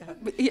people. Yeah.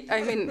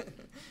 I mean,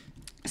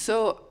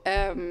 so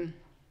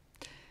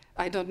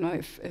I don't know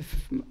if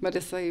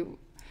Marissa,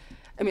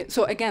 I mean,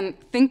 so again,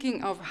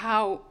 thinking of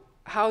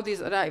how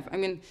these arrive. I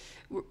mean,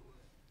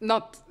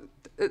 not.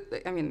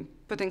 I mean,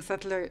 putting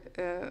settler,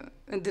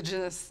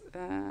 indigenous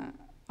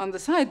on the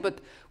side, but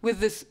with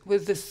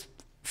this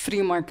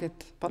free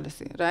market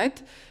policy,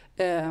 right?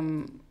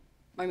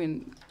 I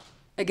mean,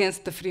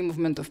 against the free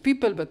movement of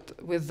people, but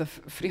with the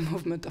free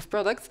movement of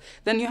products,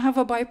 then you have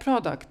a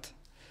byproduct,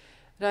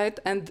 right?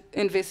 And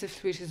invasive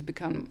species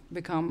become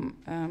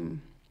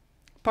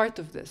part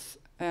of this.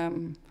 I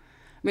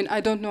mean,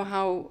 I don't know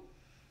how,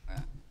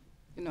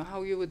 you know,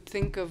 how you would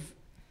think of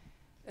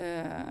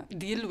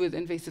deal with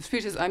invasive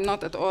species. I'm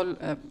not at all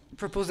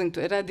proposing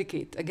to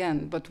eradicate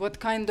again, but what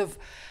kind of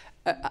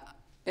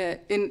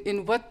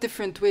in what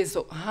different ways?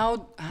 So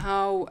how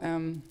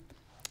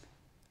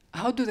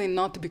do they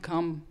not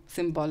become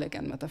symbolic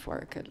and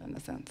metaphorical in a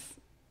sense?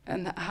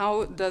 And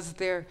how is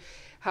there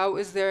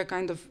a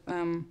kind of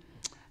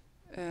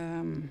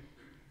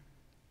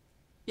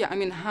yeah, I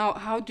mean,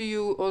 how do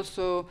you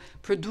also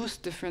produce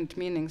different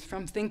meanings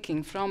from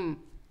thinking from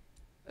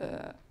you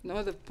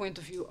know, the point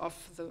of view of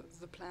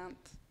the plant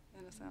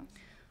in a sense?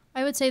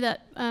 I would say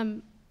that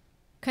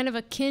kind of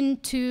akin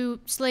to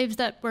slaves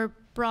that were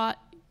brought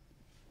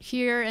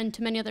here and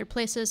to many other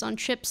places on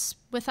ships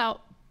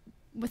without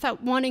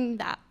wanting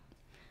that,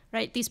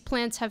 right? These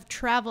plants have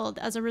traveled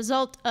as a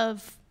result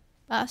of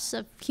us,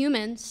 of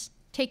humans,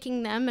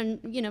 taking them and,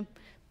 you know,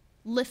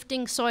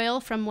 lifting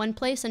soil from one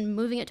place and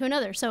moving it to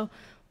another. So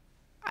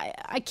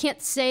I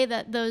can't say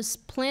that those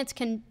plants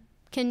can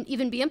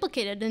even be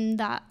implicated in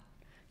that.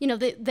 You know,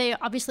 they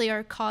obviously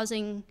are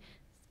causing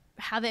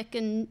havoc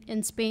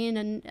in Spain,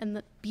 and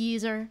the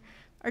bees are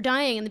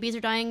dying, and the bees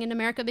are dying in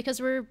America because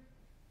we're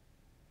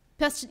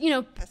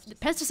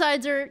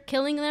pesticides are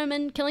killing them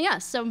and killing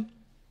us.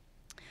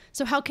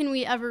 So how can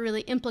we ever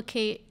really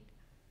implicate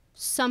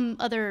some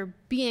other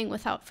being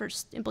without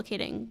first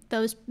implicating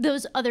those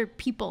other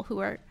people who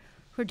are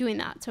doing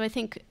that? So I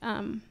think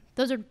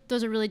those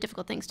are really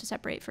difficult things to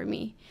separate for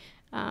me.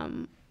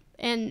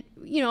 And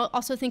you know,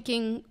 also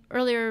thinking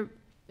earlier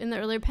in the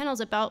earlier panels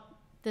about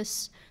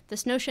this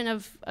notion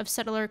of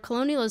settler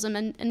colonialism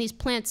and these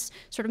plants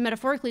sort of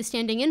metaphorically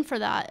standing in for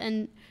that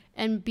and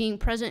being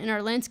present in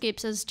our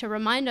landscapes as to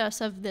remind us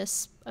of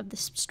this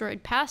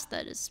storied past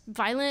that is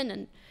violent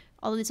and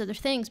all of these other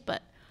things.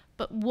 But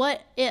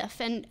what if,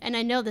 and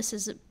I know this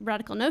is a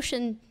radical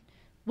notion,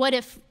 what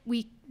if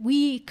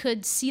we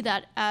could see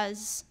that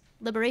as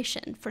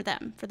liberation for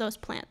them, for those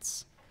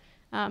plants,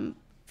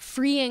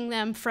 freeing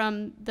them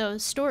from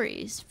those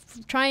stories,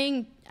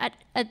 trying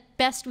at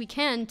best we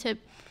can to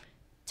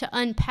to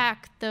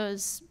unpack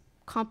those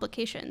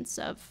complications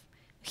of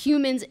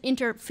humans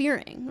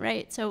interfering,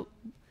 right? So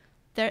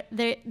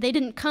they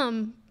didn't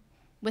come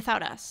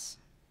without us.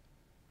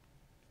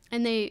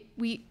 And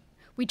we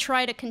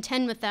try to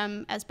contend with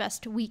them as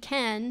best we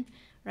can,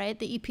 right?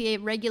 The EPA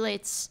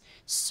regulates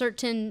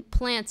certain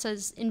plants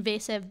as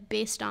invasive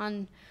based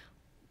on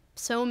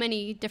so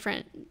many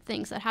different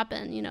things that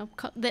happen, you know,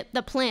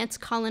 the plants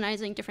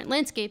colonizing different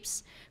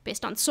landscapes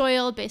based on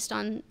soil, based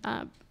on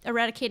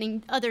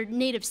eradicating other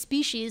native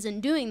species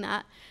and doing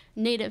that,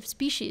 native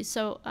species.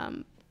 So,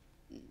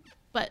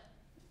 but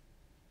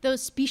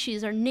those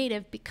species are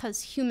native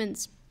because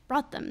humans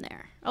brought them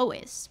there,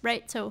 always,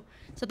 right? So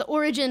the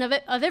origin of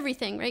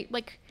everything, right?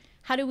 Like,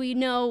 how do we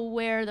know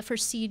where the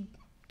first seed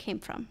came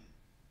from?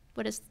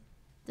 Does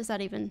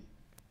that even,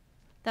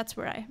 that's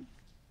where I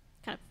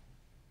kind of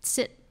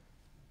sit.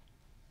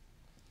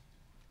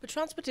 But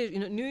transportation, you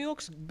know, New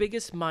York's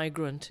biggest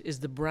migrant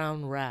is the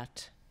brown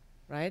rat,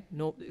 right?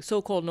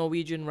 So-called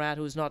Norwegian rat,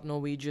 who is not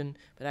Norwegian,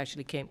 but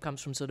actually comes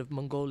from sort of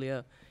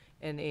Mongolia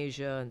and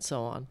Asia and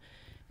so on.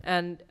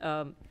 And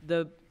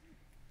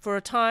for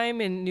a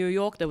time in New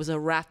York, there was a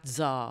rat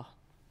czar,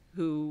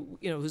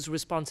 whose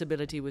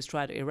responsibility was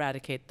try to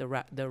eradicate the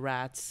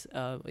rats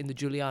in the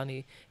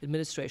Giuliani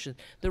administration.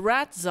 The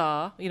rat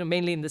czar,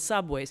 mainly in the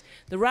subways,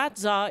 the rat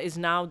czar is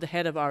now the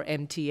head of our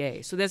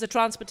MTA. So there's a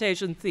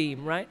transportation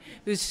theme, right?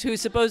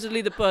 Who's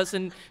supposedly the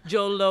person,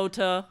 Joe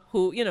Lota,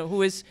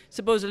 who is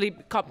supposedly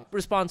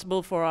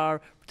responsible for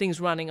our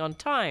things running on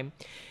time.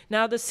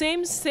 Now, the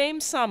same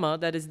summer,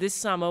 that is this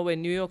summer,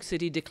 when New York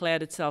City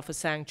declared itself a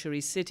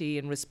sanctuary city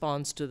in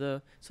response to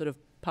the sort of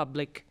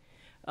public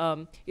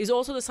is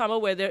also the summer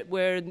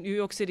where New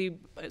York City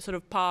sort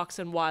of Parks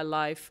and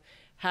Wildlife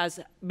has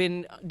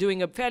been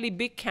doing a fairly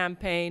big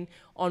campaign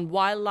on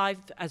wildlife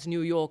as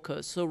New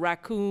Yorkers. So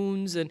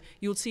raccoons, and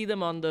you'll see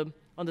them on the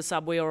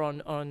subway or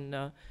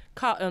on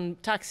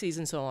taxis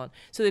and so on.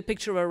 So they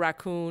picture a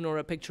raccoon or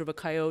a picture of a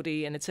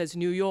coyote, and it says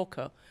New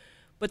Yorker.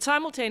 But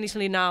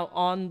simultaneously now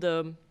on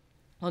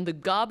the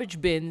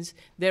garbage bins,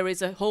 there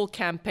is a whole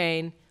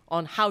campaign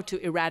on how to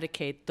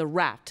eradicate the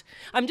rat.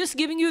 I'm just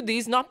giving you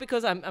these not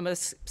because I'm a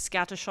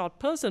scattershot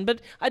person,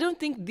 but I don't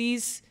think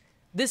this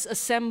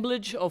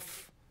assemblage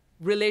of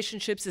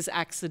relationships is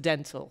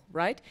accidental,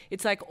 right?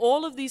 It's like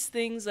all of these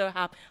things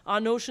our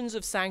notions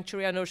of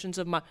sanctuary, our notions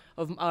of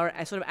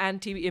our sort of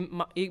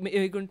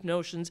anti-immigrant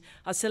notions,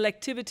 our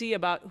selectivity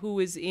about who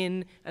is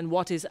in and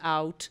what is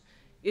out,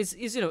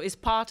 is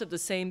part of the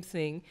same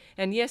thing.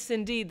 And yes,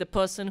 indeed, the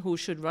person who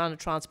should run a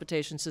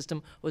transportation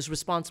system was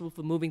responsible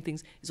for moving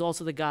things is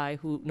also the guy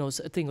who knows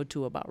a thing or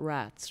two about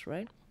rats,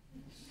 right?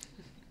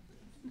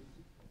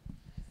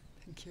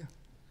 Thank you.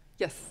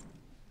 Yes.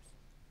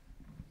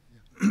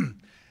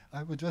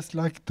 I would just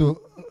like to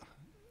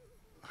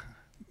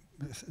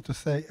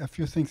say a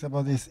few things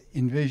about this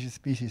invasive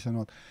species or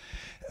not.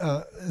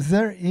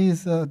 There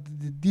is the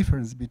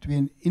difference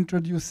between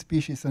introduced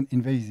species and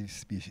invasive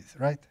species,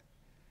 right?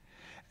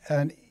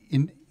 And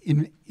in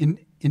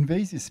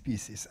invasive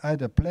species,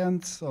 either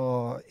plants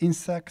or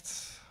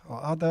insects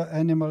or other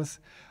animals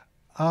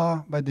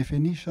are, by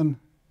definition,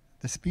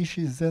 the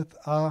species that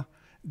are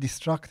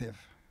destructive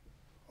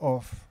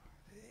of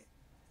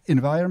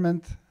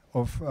environment,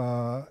 of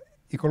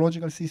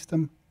ecological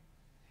system.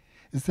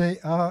 They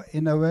are,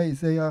 in a way,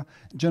 they are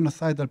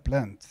genocidal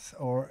plants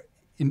or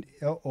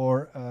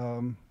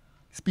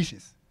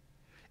species.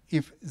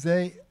 If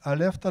they are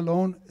left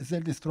alone, they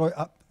destroy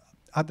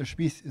other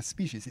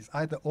species. It's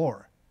either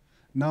or.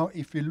 Now,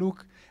 if we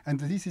look, and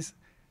this is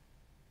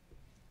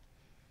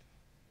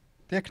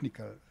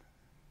technical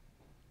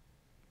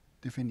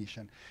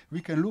definition, we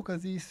can look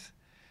at this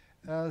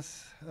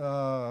as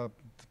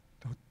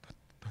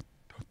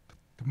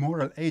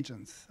moral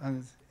agents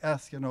and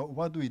ask,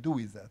 what do we do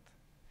with that?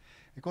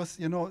 Because,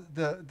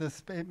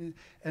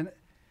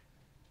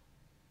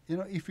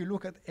 if you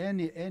look at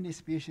any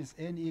species,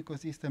 any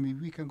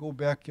ecosystem, we can go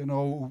back,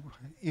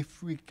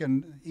 if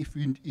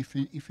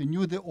we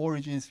knew the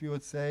origins, we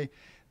would say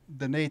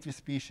the native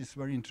species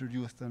were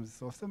introduced and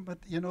so on. But,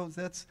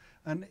 that's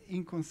an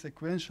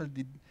inconsequential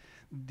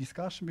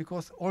discussion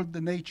because all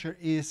the nature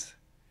is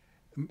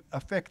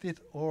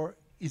affected or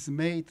is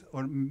made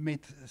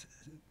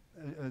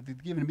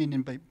given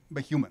meaning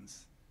by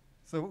humans.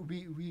 So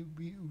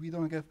we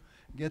don't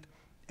get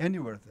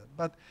anywhere there.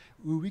 But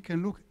we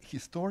can look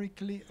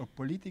historically or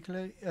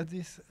politically at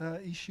these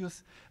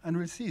issues, and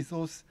we'll see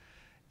those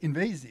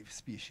invasive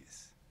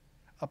species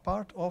are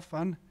part of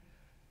an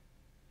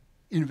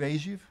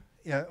invasive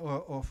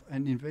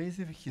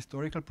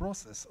historical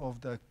process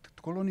of the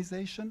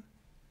colonization.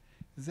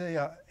 They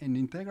are an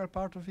integral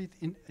part of it.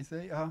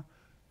 They are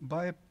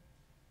by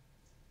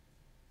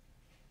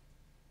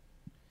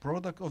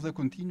product of the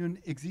continuing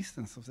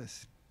existence of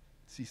this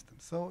system.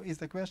 So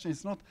the question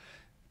is not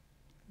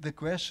the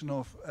question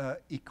of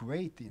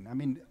equating. I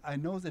mean, I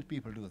know that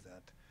people do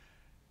that.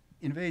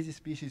 Invasive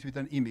species with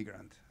an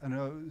immigrant,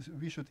 and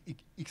we should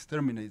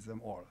exterminate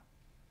them all.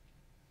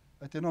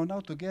 But now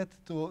to get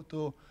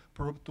to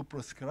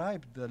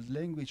prescribe the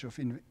language of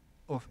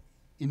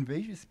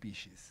invasive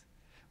species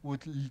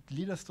would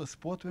lead us to a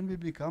spot when we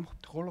become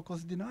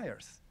Holocaust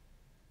deniers.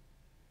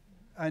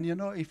 And you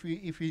know, if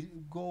we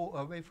go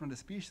away from the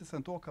species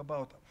and talk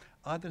about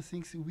other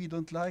things we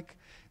don't like,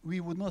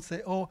 we would not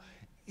say, oh,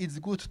 it's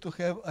good to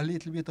have a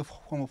little bit of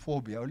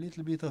homophobia, a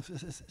little bit of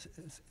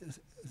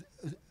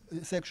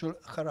sexual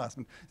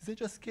harassment. They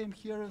just came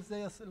here,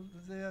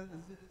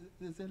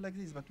 they're like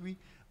this, but we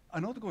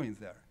are not going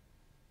there.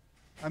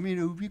 I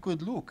mean, we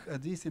could look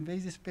at these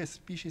invasive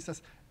species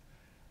as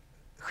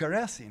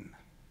harassing.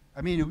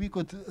 I mean, we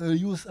could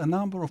use a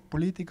number of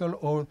political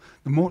or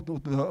more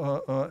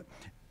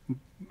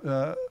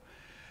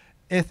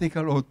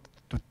ethical or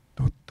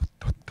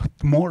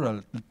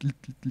moral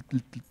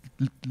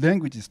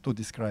languages to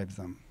describe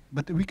them,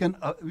 but we can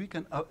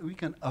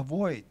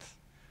avoid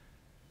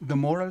the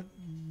moral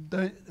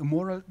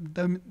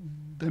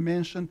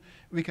dimension.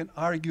 We can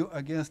argue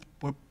against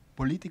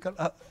political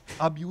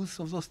abuse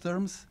of those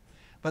terms,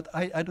 but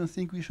I don't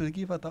think we should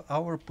give up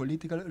our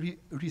political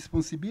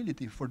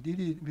responsibility for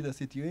dealing with a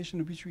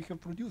situation which we have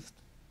produced.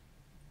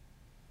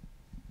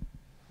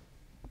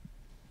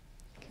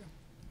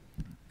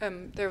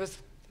 There was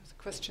a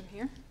question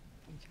here.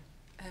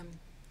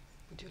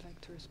 Would you like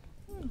to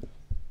respond,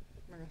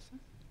 Marissa?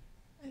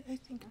 I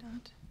think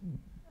not.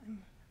 I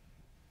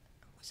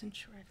wasn't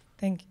sure.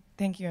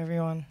 Thank you,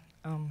 everyone.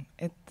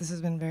 This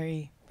has been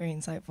very, very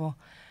insightful.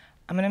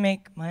 I'm going to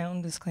make my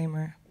own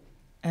disclaimer,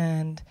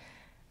 and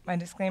my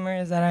disclaimer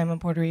is that I'm a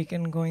Puerto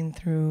Rican going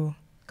through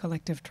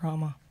collective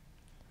trauma.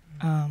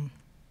 My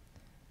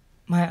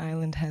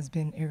island has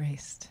been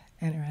erased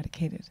and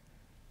eradicated.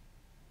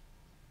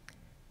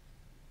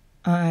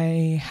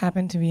 I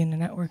happen to be in a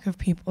network of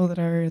people that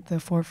are at the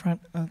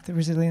forefront of the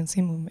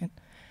resiliency movement.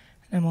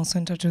 And I'm also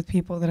in touch with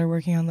people that are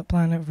working on the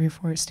plan of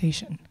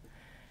reforestation.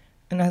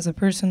 And as a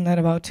person that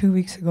about 2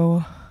 weeks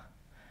ago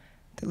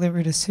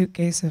delivered a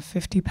suitcase of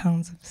 50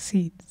 pounds of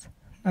seeds,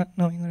 not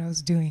knowing what I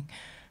was doing,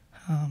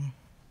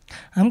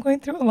 I'm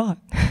going through a lot.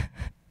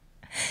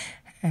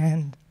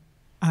 And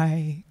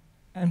I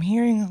am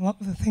hearing a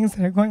lot of the things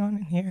that are going on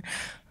in here.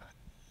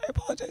 I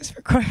apologize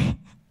for crying.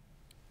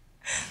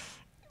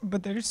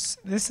 But this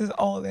is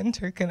all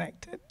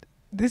interconnected.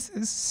 This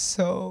is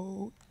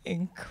so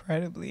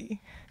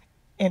incredibly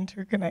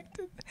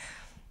interconnected.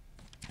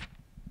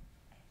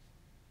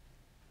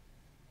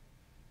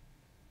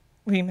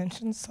 We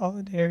mentioned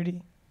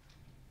solidarity.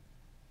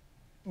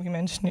 We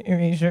mentioned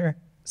erasure,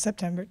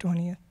 September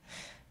 20th.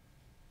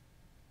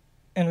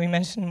 And we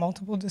mentioned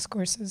multiple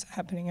discourses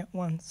happening at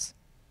once.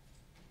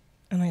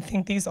 And I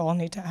think these all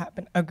need to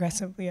happen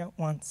aggressively at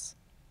once.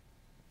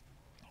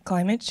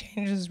 Climate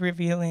change is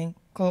revealing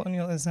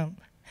colonialism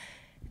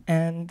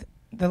and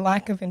the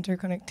lack of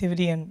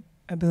interconnectivity and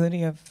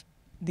ability of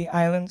the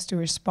islands to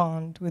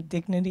respond with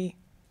dignity.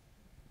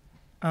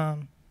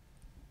 And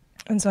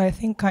so I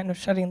think kind of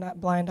shutting that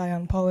blind eye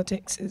on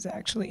politics is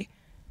actually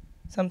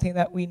something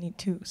that we need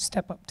to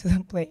step up to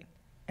the plate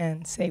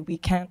and say we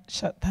can't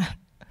shut that,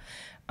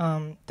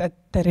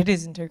 that it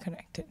is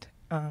interconnected,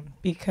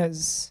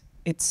 because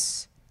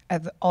it's,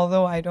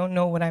 although I don't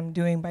know what I'm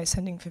doing by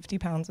sending 50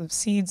 pounds of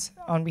seeds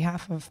on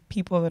behalf of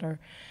people that are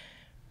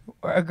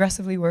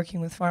aggressively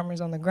working with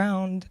farmers on the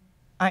ground,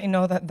 I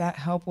know that that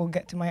help will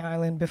get to my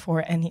island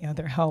before any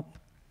other help.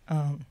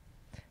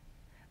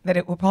 That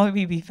it will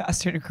probably be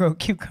faster to grow a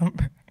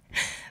cucumber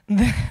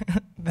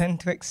than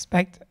to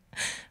expect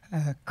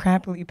a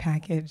crappily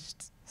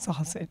packaged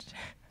sausage,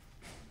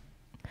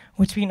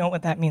 which we know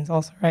what that means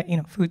also, right? You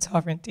know, food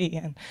sovereignty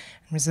and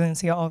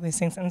resiliency, all of these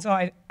things. And so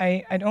I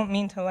don't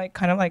mean to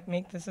kind of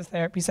make this a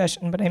therapy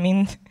session, but I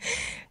mean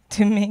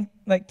to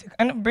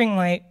kind of bring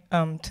light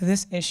to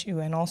this issue,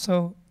 and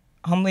also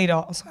humbly to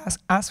also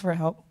ask for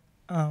help,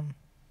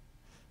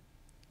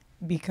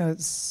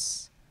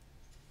 because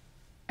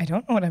I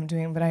don't know what I'm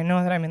doing, but I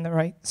know that I'm in the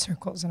right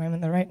circles and I'm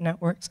in the right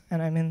networks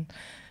and I'm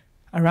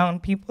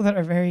around people that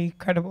are very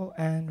credible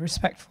and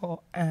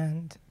respectful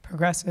and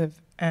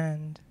progressive,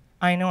 and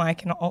I know I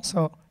can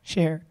also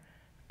share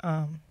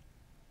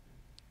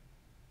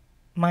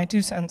my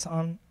 2 cents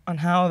on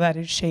how that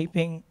is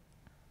shaping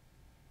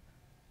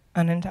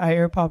an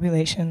entire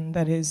population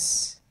that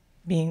is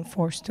being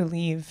forced to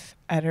leave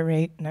at a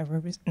rate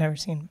never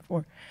seen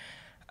before.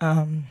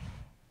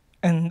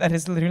 And that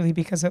is literally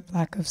because of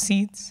lack of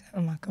seeds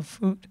and lack of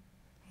food,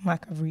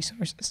 lack of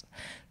resources.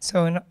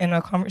 So in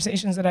the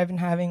conversations that I've been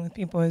having with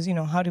people is,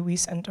 how do we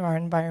center our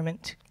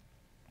environment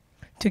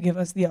to give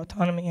us the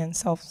autonomy and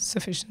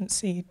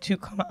self-sufficiency to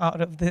come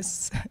out of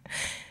this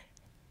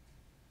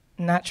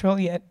natural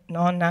yet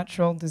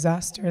non-natural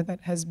disaster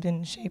that has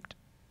been shaped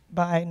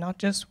by not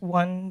just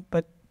 1,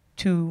 but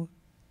 2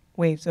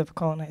 waves of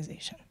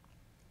colonization.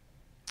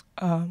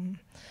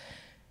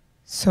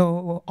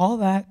 So all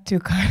that to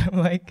kind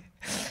of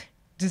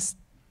just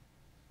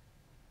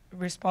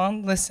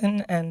respond,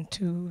 listen, and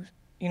to,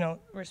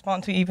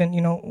 respond to even,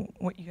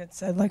 what you had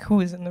said,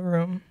 who is in the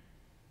room,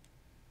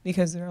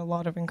 because there are a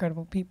lot of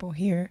incredible people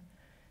here,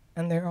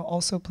 and there are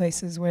also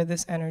places where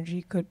this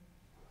energy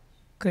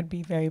could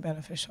be very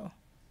beneficial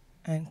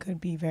and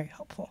could be very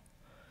helpful.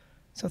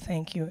 So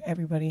thank you,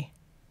 everybody.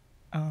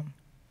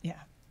 Yeah,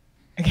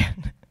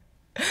 again.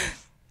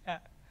 Yeah.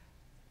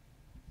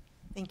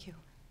 Thank you.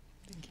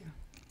 Thank you.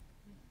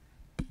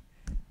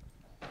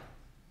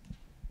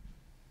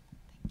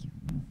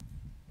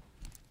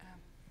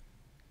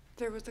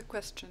 There was a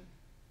question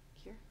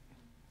here.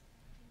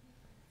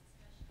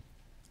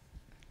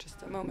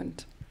 Just a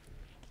moment.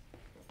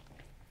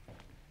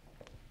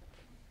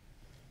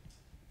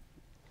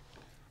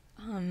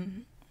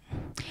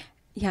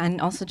 Yeah,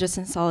 and also just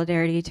in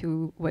solidarity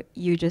to what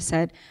you just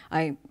said,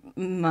 the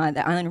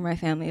island where my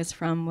family is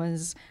from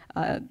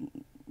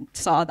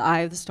saw the eye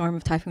of the storm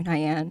of Typhoon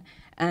Haiyan,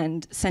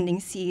 and sending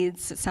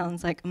seeds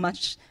sounds like a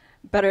much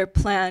better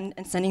plan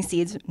and sending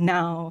seeds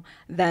now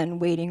than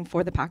waiting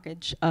for the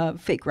package of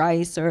fake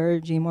rice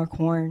or GMO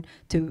corn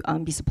to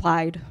be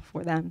supplied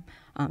for them.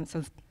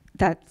 So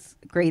that's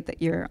great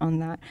that you're on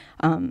that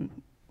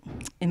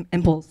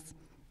impulse.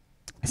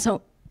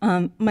 So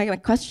my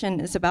question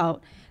is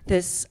about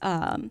this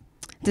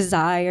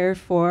desire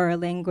for a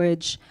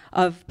language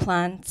of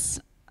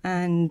plants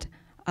and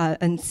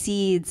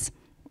seeds.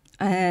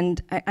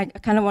 And I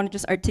kind of want to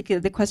just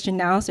articulate the question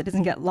now so it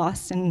doesn't get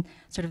lost in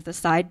sort of the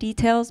side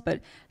details,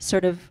 but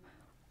sort of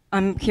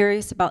I'm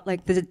curious about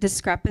like the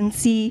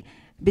discrepancy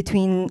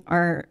between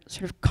our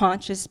sort of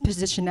conscious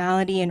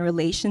positionality in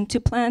relation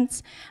to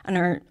plants and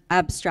our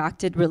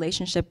abstracted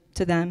relationship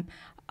to them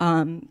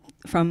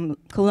from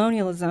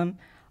colonialism.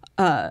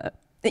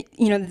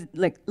 You know,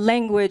 like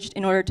language,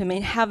 in order to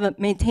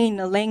maintain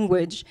a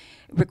language,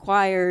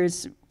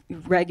 requires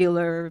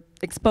regular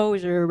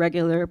exposure,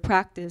 regular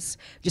practice,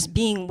 just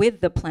being with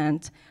the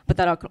plant, but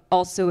that could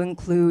also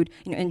include,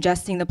 you know,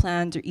 ingesting the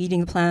plant or eating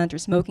the plant or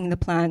smoking the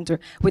plant, or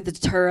with the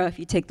datura, if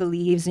you take the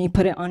leaves and you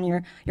put it on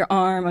your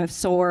arm, a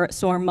sore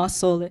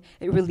muscle, it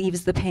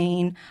relieves the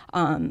pain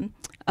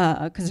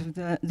because of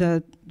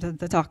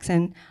the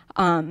toxin.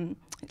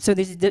 So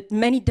there's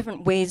many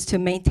different ways to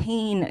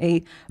maintain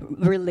a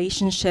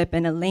relationship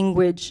and a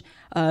language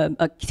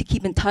to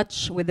keep in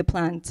touch with the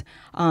plant,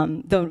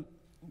 though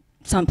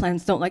some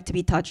plants don't like to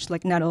be touched,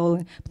 like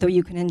nettle, though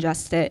you can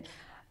ingest it.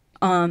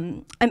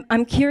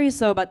 I'm curious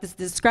though about this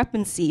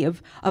discrepancy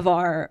of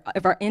our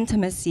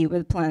intimacy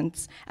with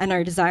plants and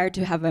our desire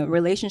to have a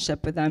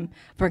relationship with them.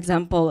 For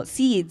example,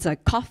 seeds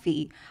like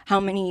coffee. How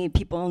many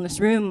people in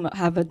this room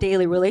have a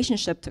daily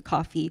relationship to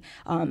coffee?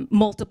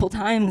 Multiple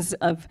times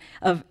of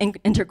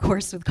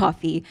intercourse with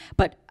coffee,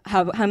 but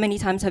how many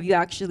times have you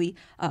actually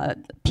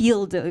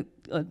peeled a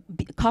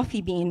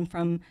coffee bean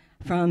from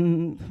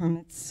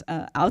its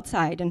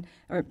outside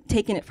or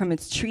taken it from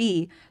its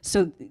tree?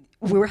 So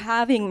we're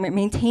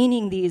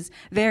maintaining these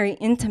very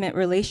intimate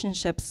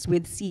relationships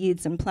with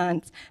seeds and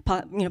plants,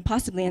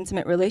 possibly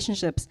intimate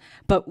relationships,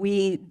 but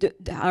we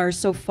are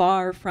so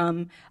far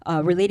from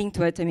relating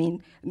to it. I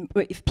mean,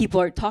 if people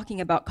are talking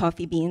about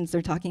coffee beans,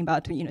 they're talking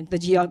about, you know,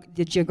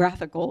 the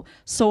geographical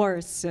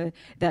source,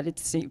 that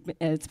it's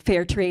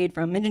fair trade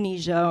from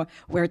Indonesia,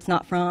 where it's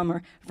not from,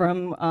 or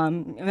from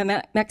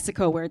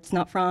Mexico, where it's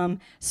not from,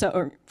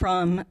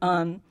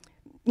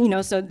 you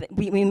know, so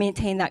we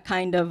maintain that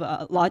kind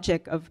of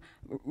logic of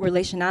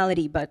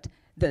relationality, but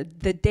the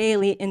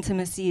daily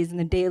intimacies and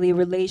the daily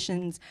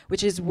relations,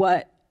 which is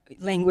what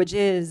language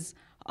is,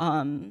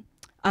 I'm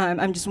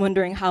just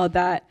wondering how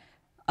that,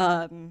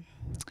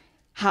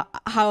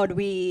 how do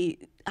we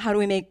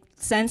make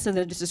sense of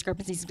the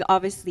discrepancies?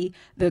 Obviously,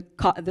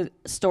 the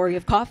story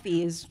of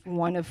coffee is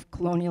one of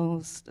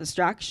colonial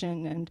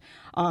extraction and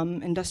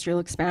industrial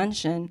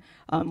expansion,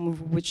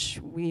 which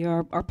we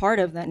are part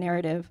of that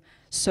narrative.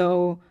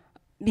 So,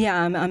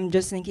 yeah, I'm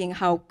just thinking,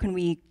 how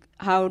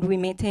do we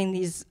maintain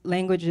these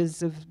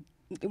languages of,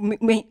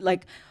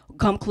 like,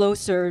 come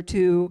closer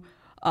to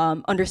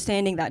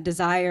understanding that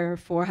desire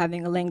for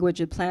having a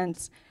language of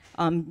plants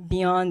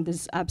beyond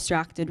this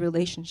abstracted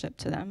relationship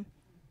to them?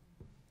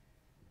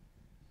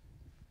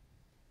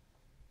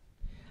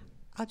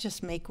 I'll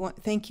just make one.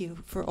 Thank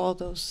you for all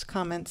those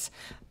comments.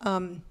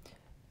 I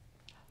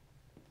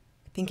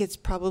think it's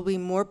probably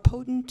more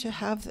potent to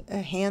have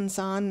a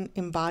hands-on,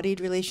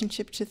 embodied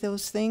relationship to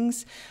those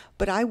things,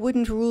 but I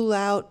wouldn't rule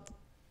out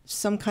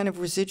some kind of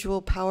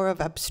residual power of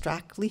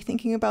abstractly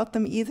thinking about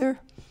them either.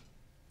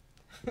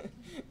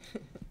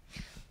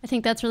 I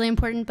think that's really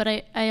important, but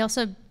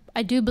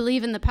I do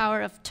believe in the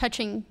power of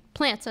touching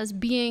plants as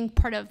being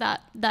part of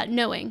that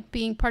knowing,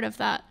 being part of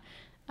that,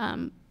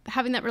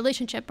 having that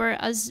relationship, or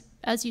as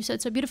you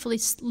said so beautifully,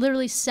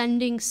 literally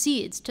sending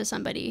seeds to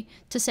somebody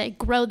to say,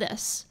 grow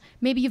this.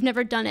 Maybe you've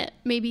never done it.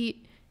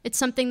 Maybe it's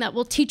something that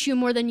will teach you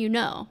more than you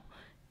know.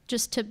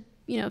 Just to,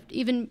 you know,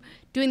 even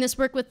doing this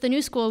work with the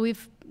New School,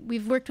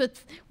 we've worked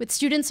with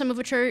students, some of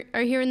which are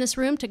here in this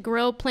room, to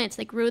grow plants.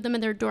 They grew them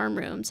in their dorm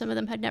room. Some of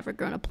them had never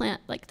grown a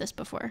plant like this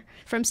before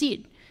from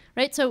seed,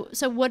 right? So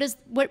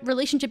what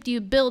relationship do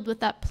you build with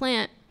that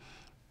plant?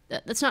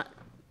 That's not,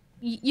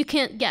 you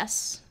can't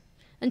guess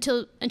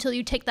until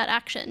you take that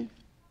action.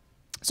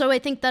 So I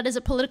think that is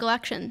a political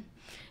action,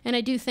 and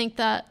I do think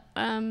that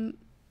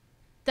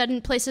that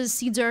in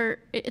places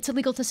it's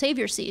illegal to save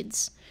your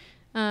seeds,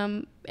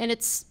 and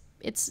it's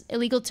it's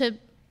illegal to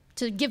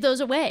give those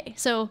away.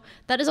 So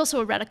that is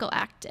also a radical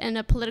act and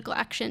a political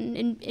action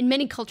in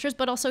many cultures,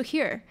 but also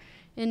here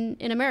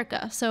in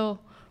America. So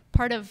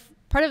part of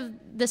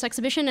this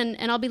exhibition,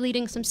 and I'll be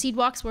leading some seed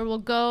walks where we'll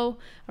go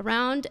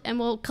around and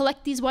we'll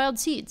collect these wild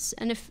seeds.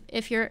 And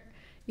if you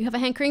have a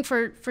hankering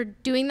for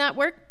doing that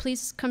work,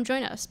 please come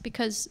join us,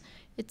 because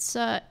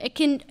it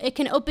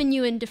can open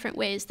you in different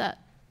ways that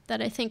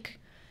I think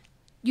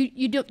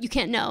you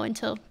can't know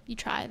until you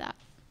try that.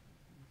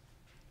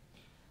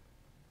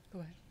 Go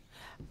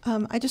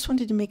ahead. I just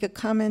wanted to make a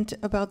comment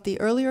about the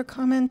earlier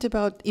comment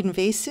about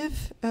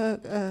invasive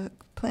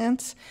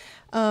plants.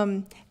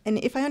 And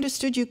if I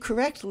understood you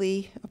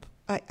correctly,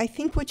 I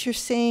think what you're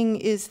saying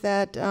is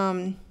that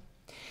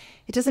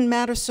it doesn't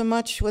matter so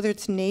much whether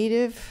it's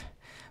native,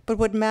 but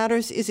what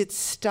matters is its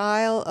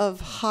style of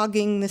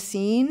hogging the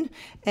scene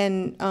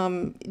and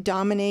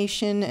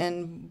domination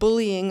and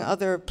bullying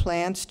other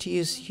plants, to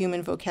use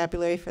human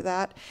vocabulary for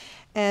that.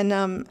 And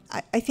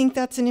I think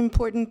that's an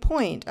important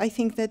point. I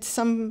think that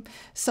some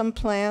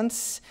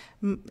plants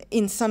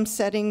in some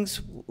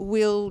settings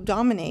will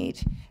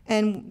dominate,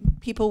 and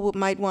people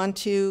might want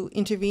to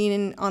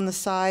intervene on the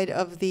side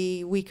of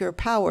the weaker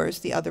powers,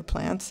 the other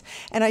plants.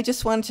 And I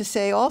just wanted to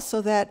say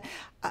also that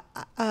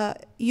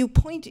you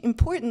point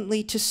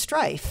importantly to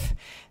strife,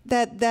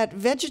 that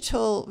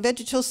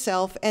vegetal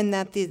self, and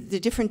that the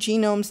different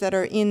genomes that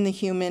are in the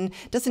human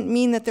doesn't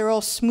mean that they're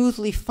all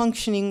smoothly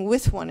functioning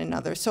with one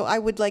another. So I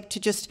would like to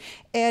just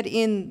add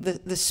in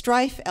the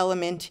strife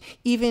element,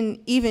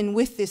 even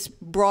with this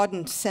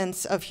broadened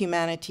sense of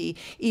humanity,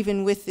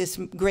 even with this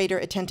greater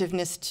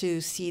attentiveness to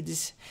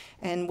seeds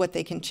and what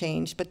they can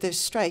change. But there's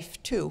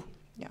strife too.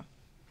 Yeah.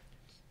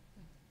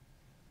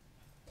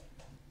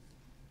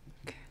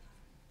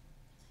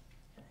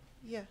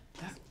 Yeah.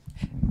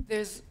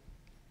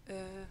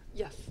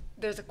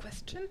 There's a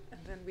question, and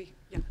then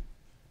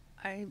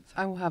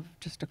I will have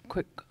just a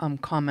quick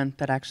comment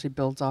that actually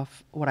builds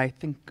off what I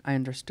think I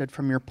understood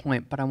from your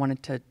point, but I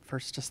wanted to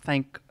first just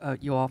thank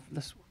you all for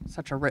this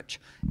such a rich,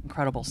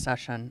 incredible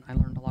session. I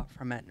learned a lot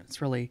from it, and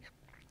it's really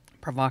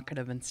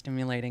provocative and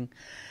stimulating.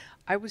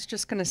 I was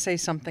just going to say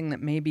something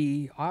that may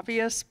be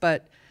obvious,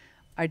 but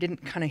I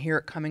didn't kind of hear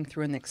it coming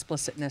through in the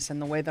explicitness,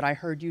 and the way that I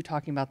heard you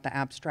talking about the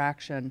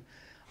abstraction,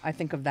 I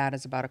think of that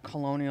as about a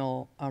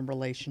colonial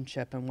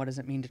relationship, and what does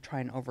it mean to try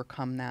and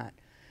overcome that.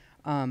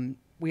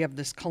 We have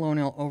this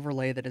colonial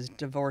overlay that has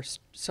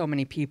divorced so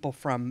many people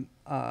from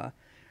a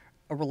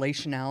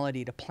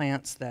relationality to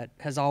plants that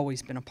has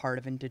always been a part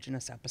of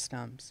indigenous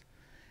epistemes.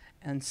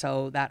 And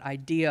so that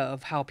idea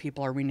of how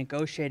people are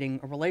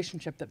renegotiating a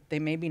relationship that they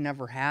maybe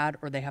never had,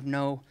 or they have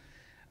no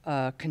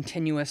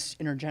continuous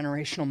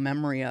intergenerational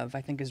memory of,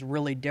 I think is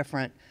really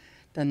different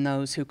than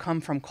those who come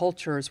from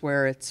cultures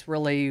where it's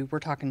really, we're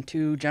talking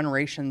 2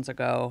 generations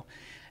ago,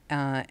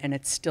 and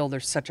it's still,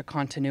 there's such a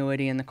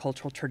continuity in the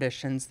cultural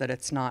traditions that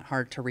it's not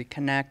hard to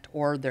reconnect,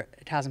 or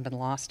it hasn't been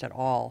lost at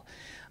all.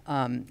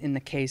 In the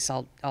case,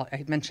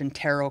 I mentioned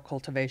taro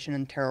cultivation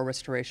and taro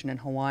restoration in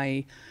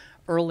Hawaii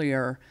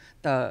earlier.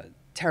 The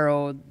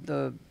taro,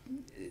 the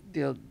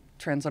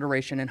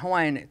transliteration in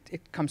Hawaiian,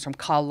 it comes from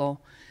kalo,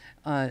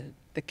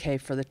 the K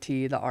for the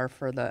T, the R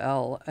for the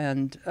L.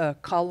 And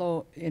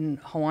kalo in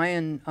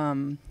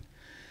Hawaiian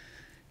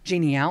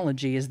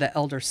genealogy is the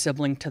elder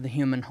sibling to the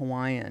human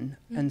Hawaiian.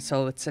 And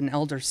so it's an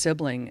elder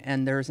sibling,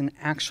 and there's an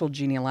actual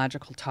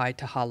genealogical tie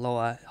to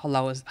Haloa.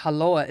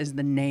 Haloa is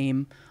the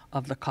name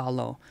of the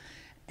kalo.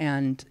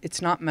 And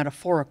it's not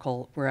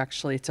metaphorical,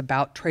 it's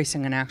about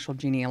tracing an actual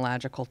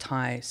genealogical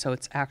tie. So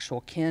it's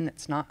actual kin,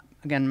 it's not,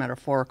 again,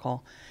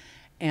 metaphorical.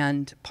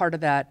 And part of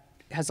that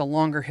has a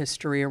longer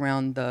history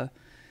around the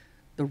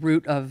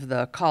root of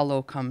the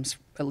kalo comes,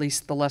 at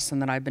least the lesson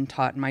that I've been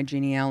taught in my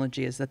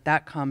genealogy, is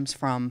that comes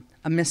from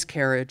a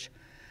miscarriage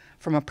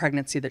from a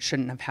pregnancy that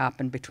shouldn't have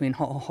happened between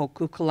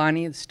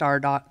Ho'ohukulani,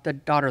 the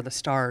daughter of the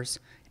stars,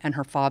 and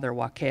her father,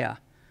 Wakea,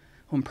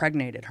 who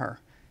impregnated her.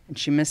 And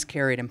she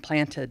miscarried and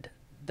planted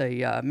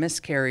the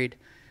miscarried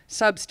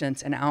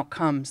substance, and out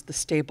comes the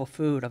staple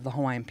food of the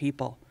Hawaiian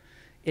people.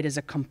 It is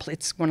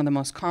it's one of the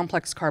most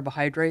complex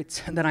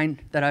carbohydrates that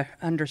I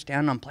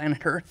understand on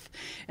planet Earth,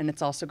 and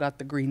it's also got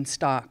the green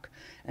stalk.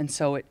 And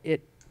so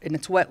and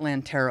it's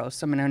wetland taro.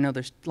 So I know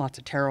there's lots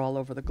of taro all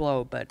over the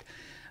globe, but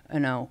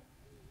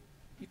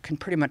you can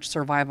pretty much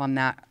survive on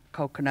that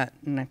coconut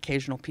and an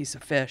occasional piece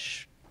of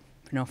fish,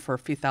 for a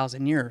few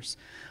thousand years.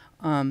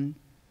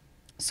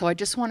 So I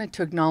just wanted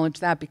to acknowledge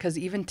that, because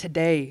even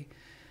today,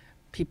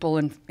 people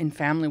in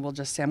family will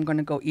just say, I'm going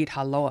to go eat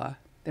haloa.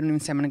 They don't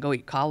even say, I'm going to go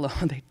eat kalo.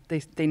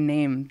 They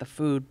name the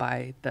food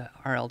by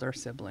our elder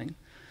sibling.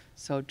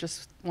 So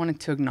just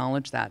wanted to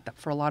acknowledge that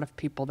for a lot of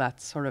people,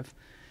 that's sort of,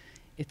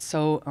 it's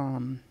so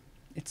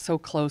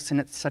close, and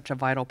it's such a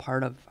vital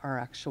part of our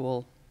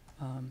actual,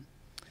 I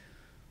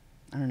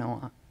don't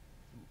know,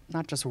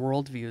 not just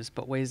worldviews,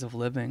 but ways of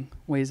living,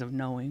 ways of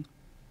knowing.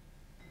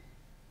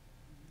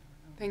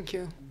 Thank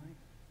you.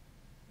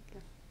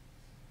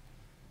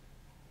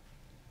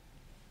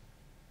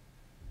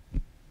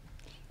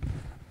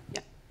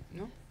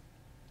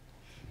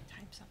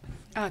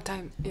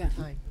 Time, yeah.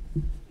 Time.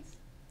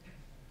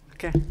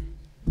 Okay.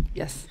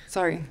 Yes,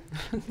 sorry.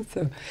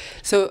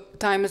 so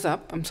time is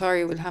up. I'm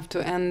sorry, we'll have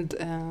to end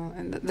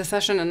the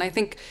session. And I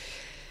think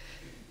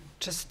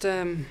just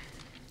to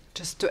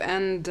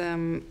end,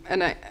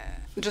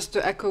 just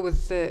to echo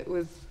with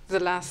the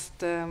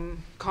last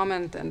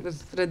comment and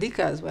with Radhika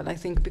as well, I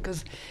think,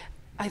 because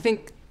I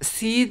think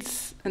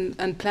seeds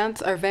and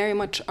plants are very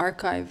much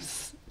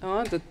archives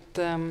that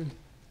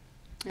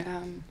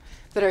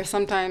are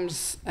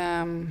sometimes,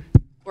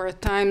 or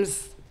at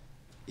times,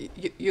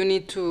 you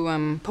need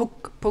to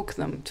poke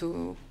them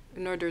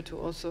in order to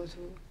also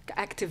to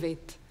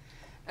activate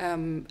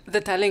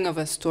the telling of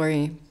a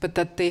story, but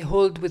that they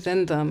hold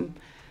within them,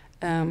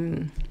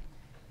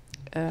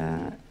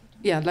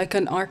 like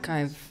an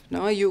archive.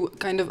 No, you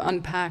kind of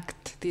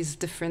unpacked these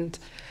different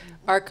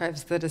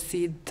archives that a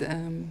seed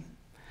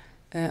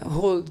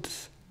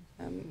holds,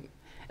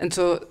 and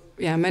so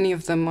many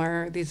of them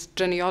are these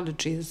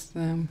genealogies,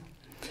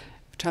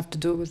 which have to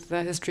do with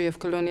the history of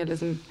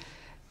colonialism.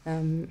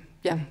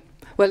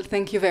 Well,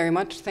 thank you very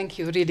much. Thank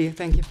you, really.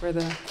 Thank you for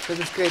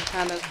this great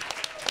panel,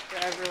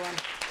 for everyone.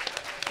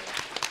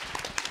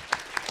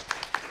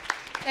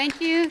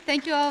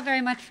 Thank you all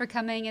very much for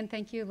coming, and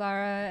thank you,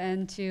 Lara,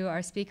 and to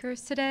our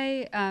speakers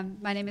today.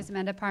 My name is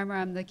Amanda Parmer.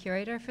 I'm the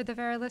curator for the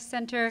Vera List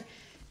Center,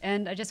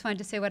 and I just wanted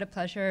to say what a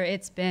pleasure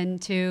it's been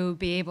to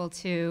be able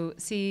to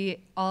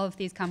see all of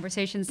these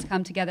conversations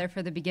come together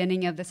for the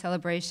beginning of the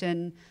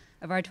celebration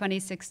of our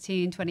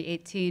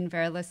 2016-2018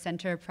 Vera List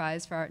Center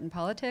Prize for Art and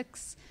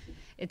Politics.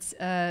 It's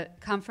a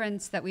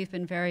conference that we've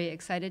been very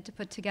excited to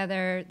put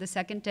together. The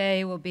second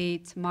day will be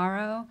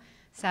tomorrow,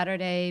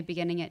 Saturday,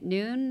 beginning at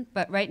noon.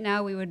 But right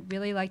now, we would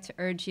really like to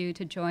urge you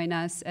to join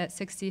us at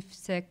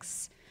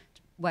 66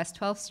 West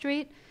 12th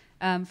Street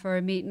for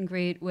a meet and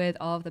greet with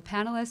all of the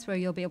panelists, where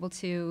you'll be able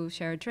to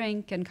share a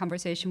drink and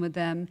conversation with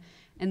them.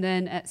 And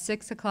then at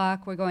 6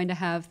 o'clock, we're going to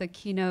have the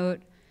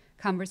keynote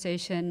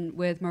conversation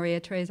with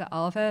Maria Thereza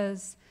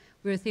Alves,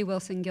 Ruthie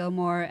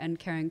Wilson-Gilmore, and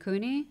Karen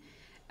Cooney.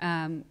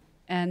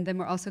 And then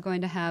we're also going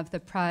to have the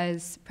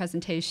prize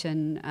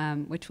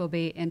presentation, which will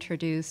be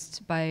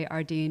introduced by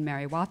our Dean,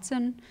 Mary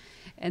Watson.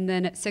 And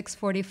then at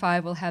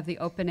 6:45, we'll have the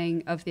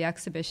opening of the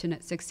exhibition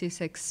at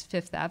 66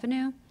 Fifth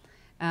Avenue.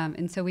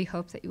 And so we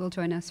hope that you will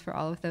join us for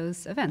all of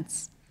those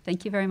events.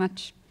 Thank you very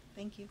much.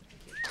 Thank you.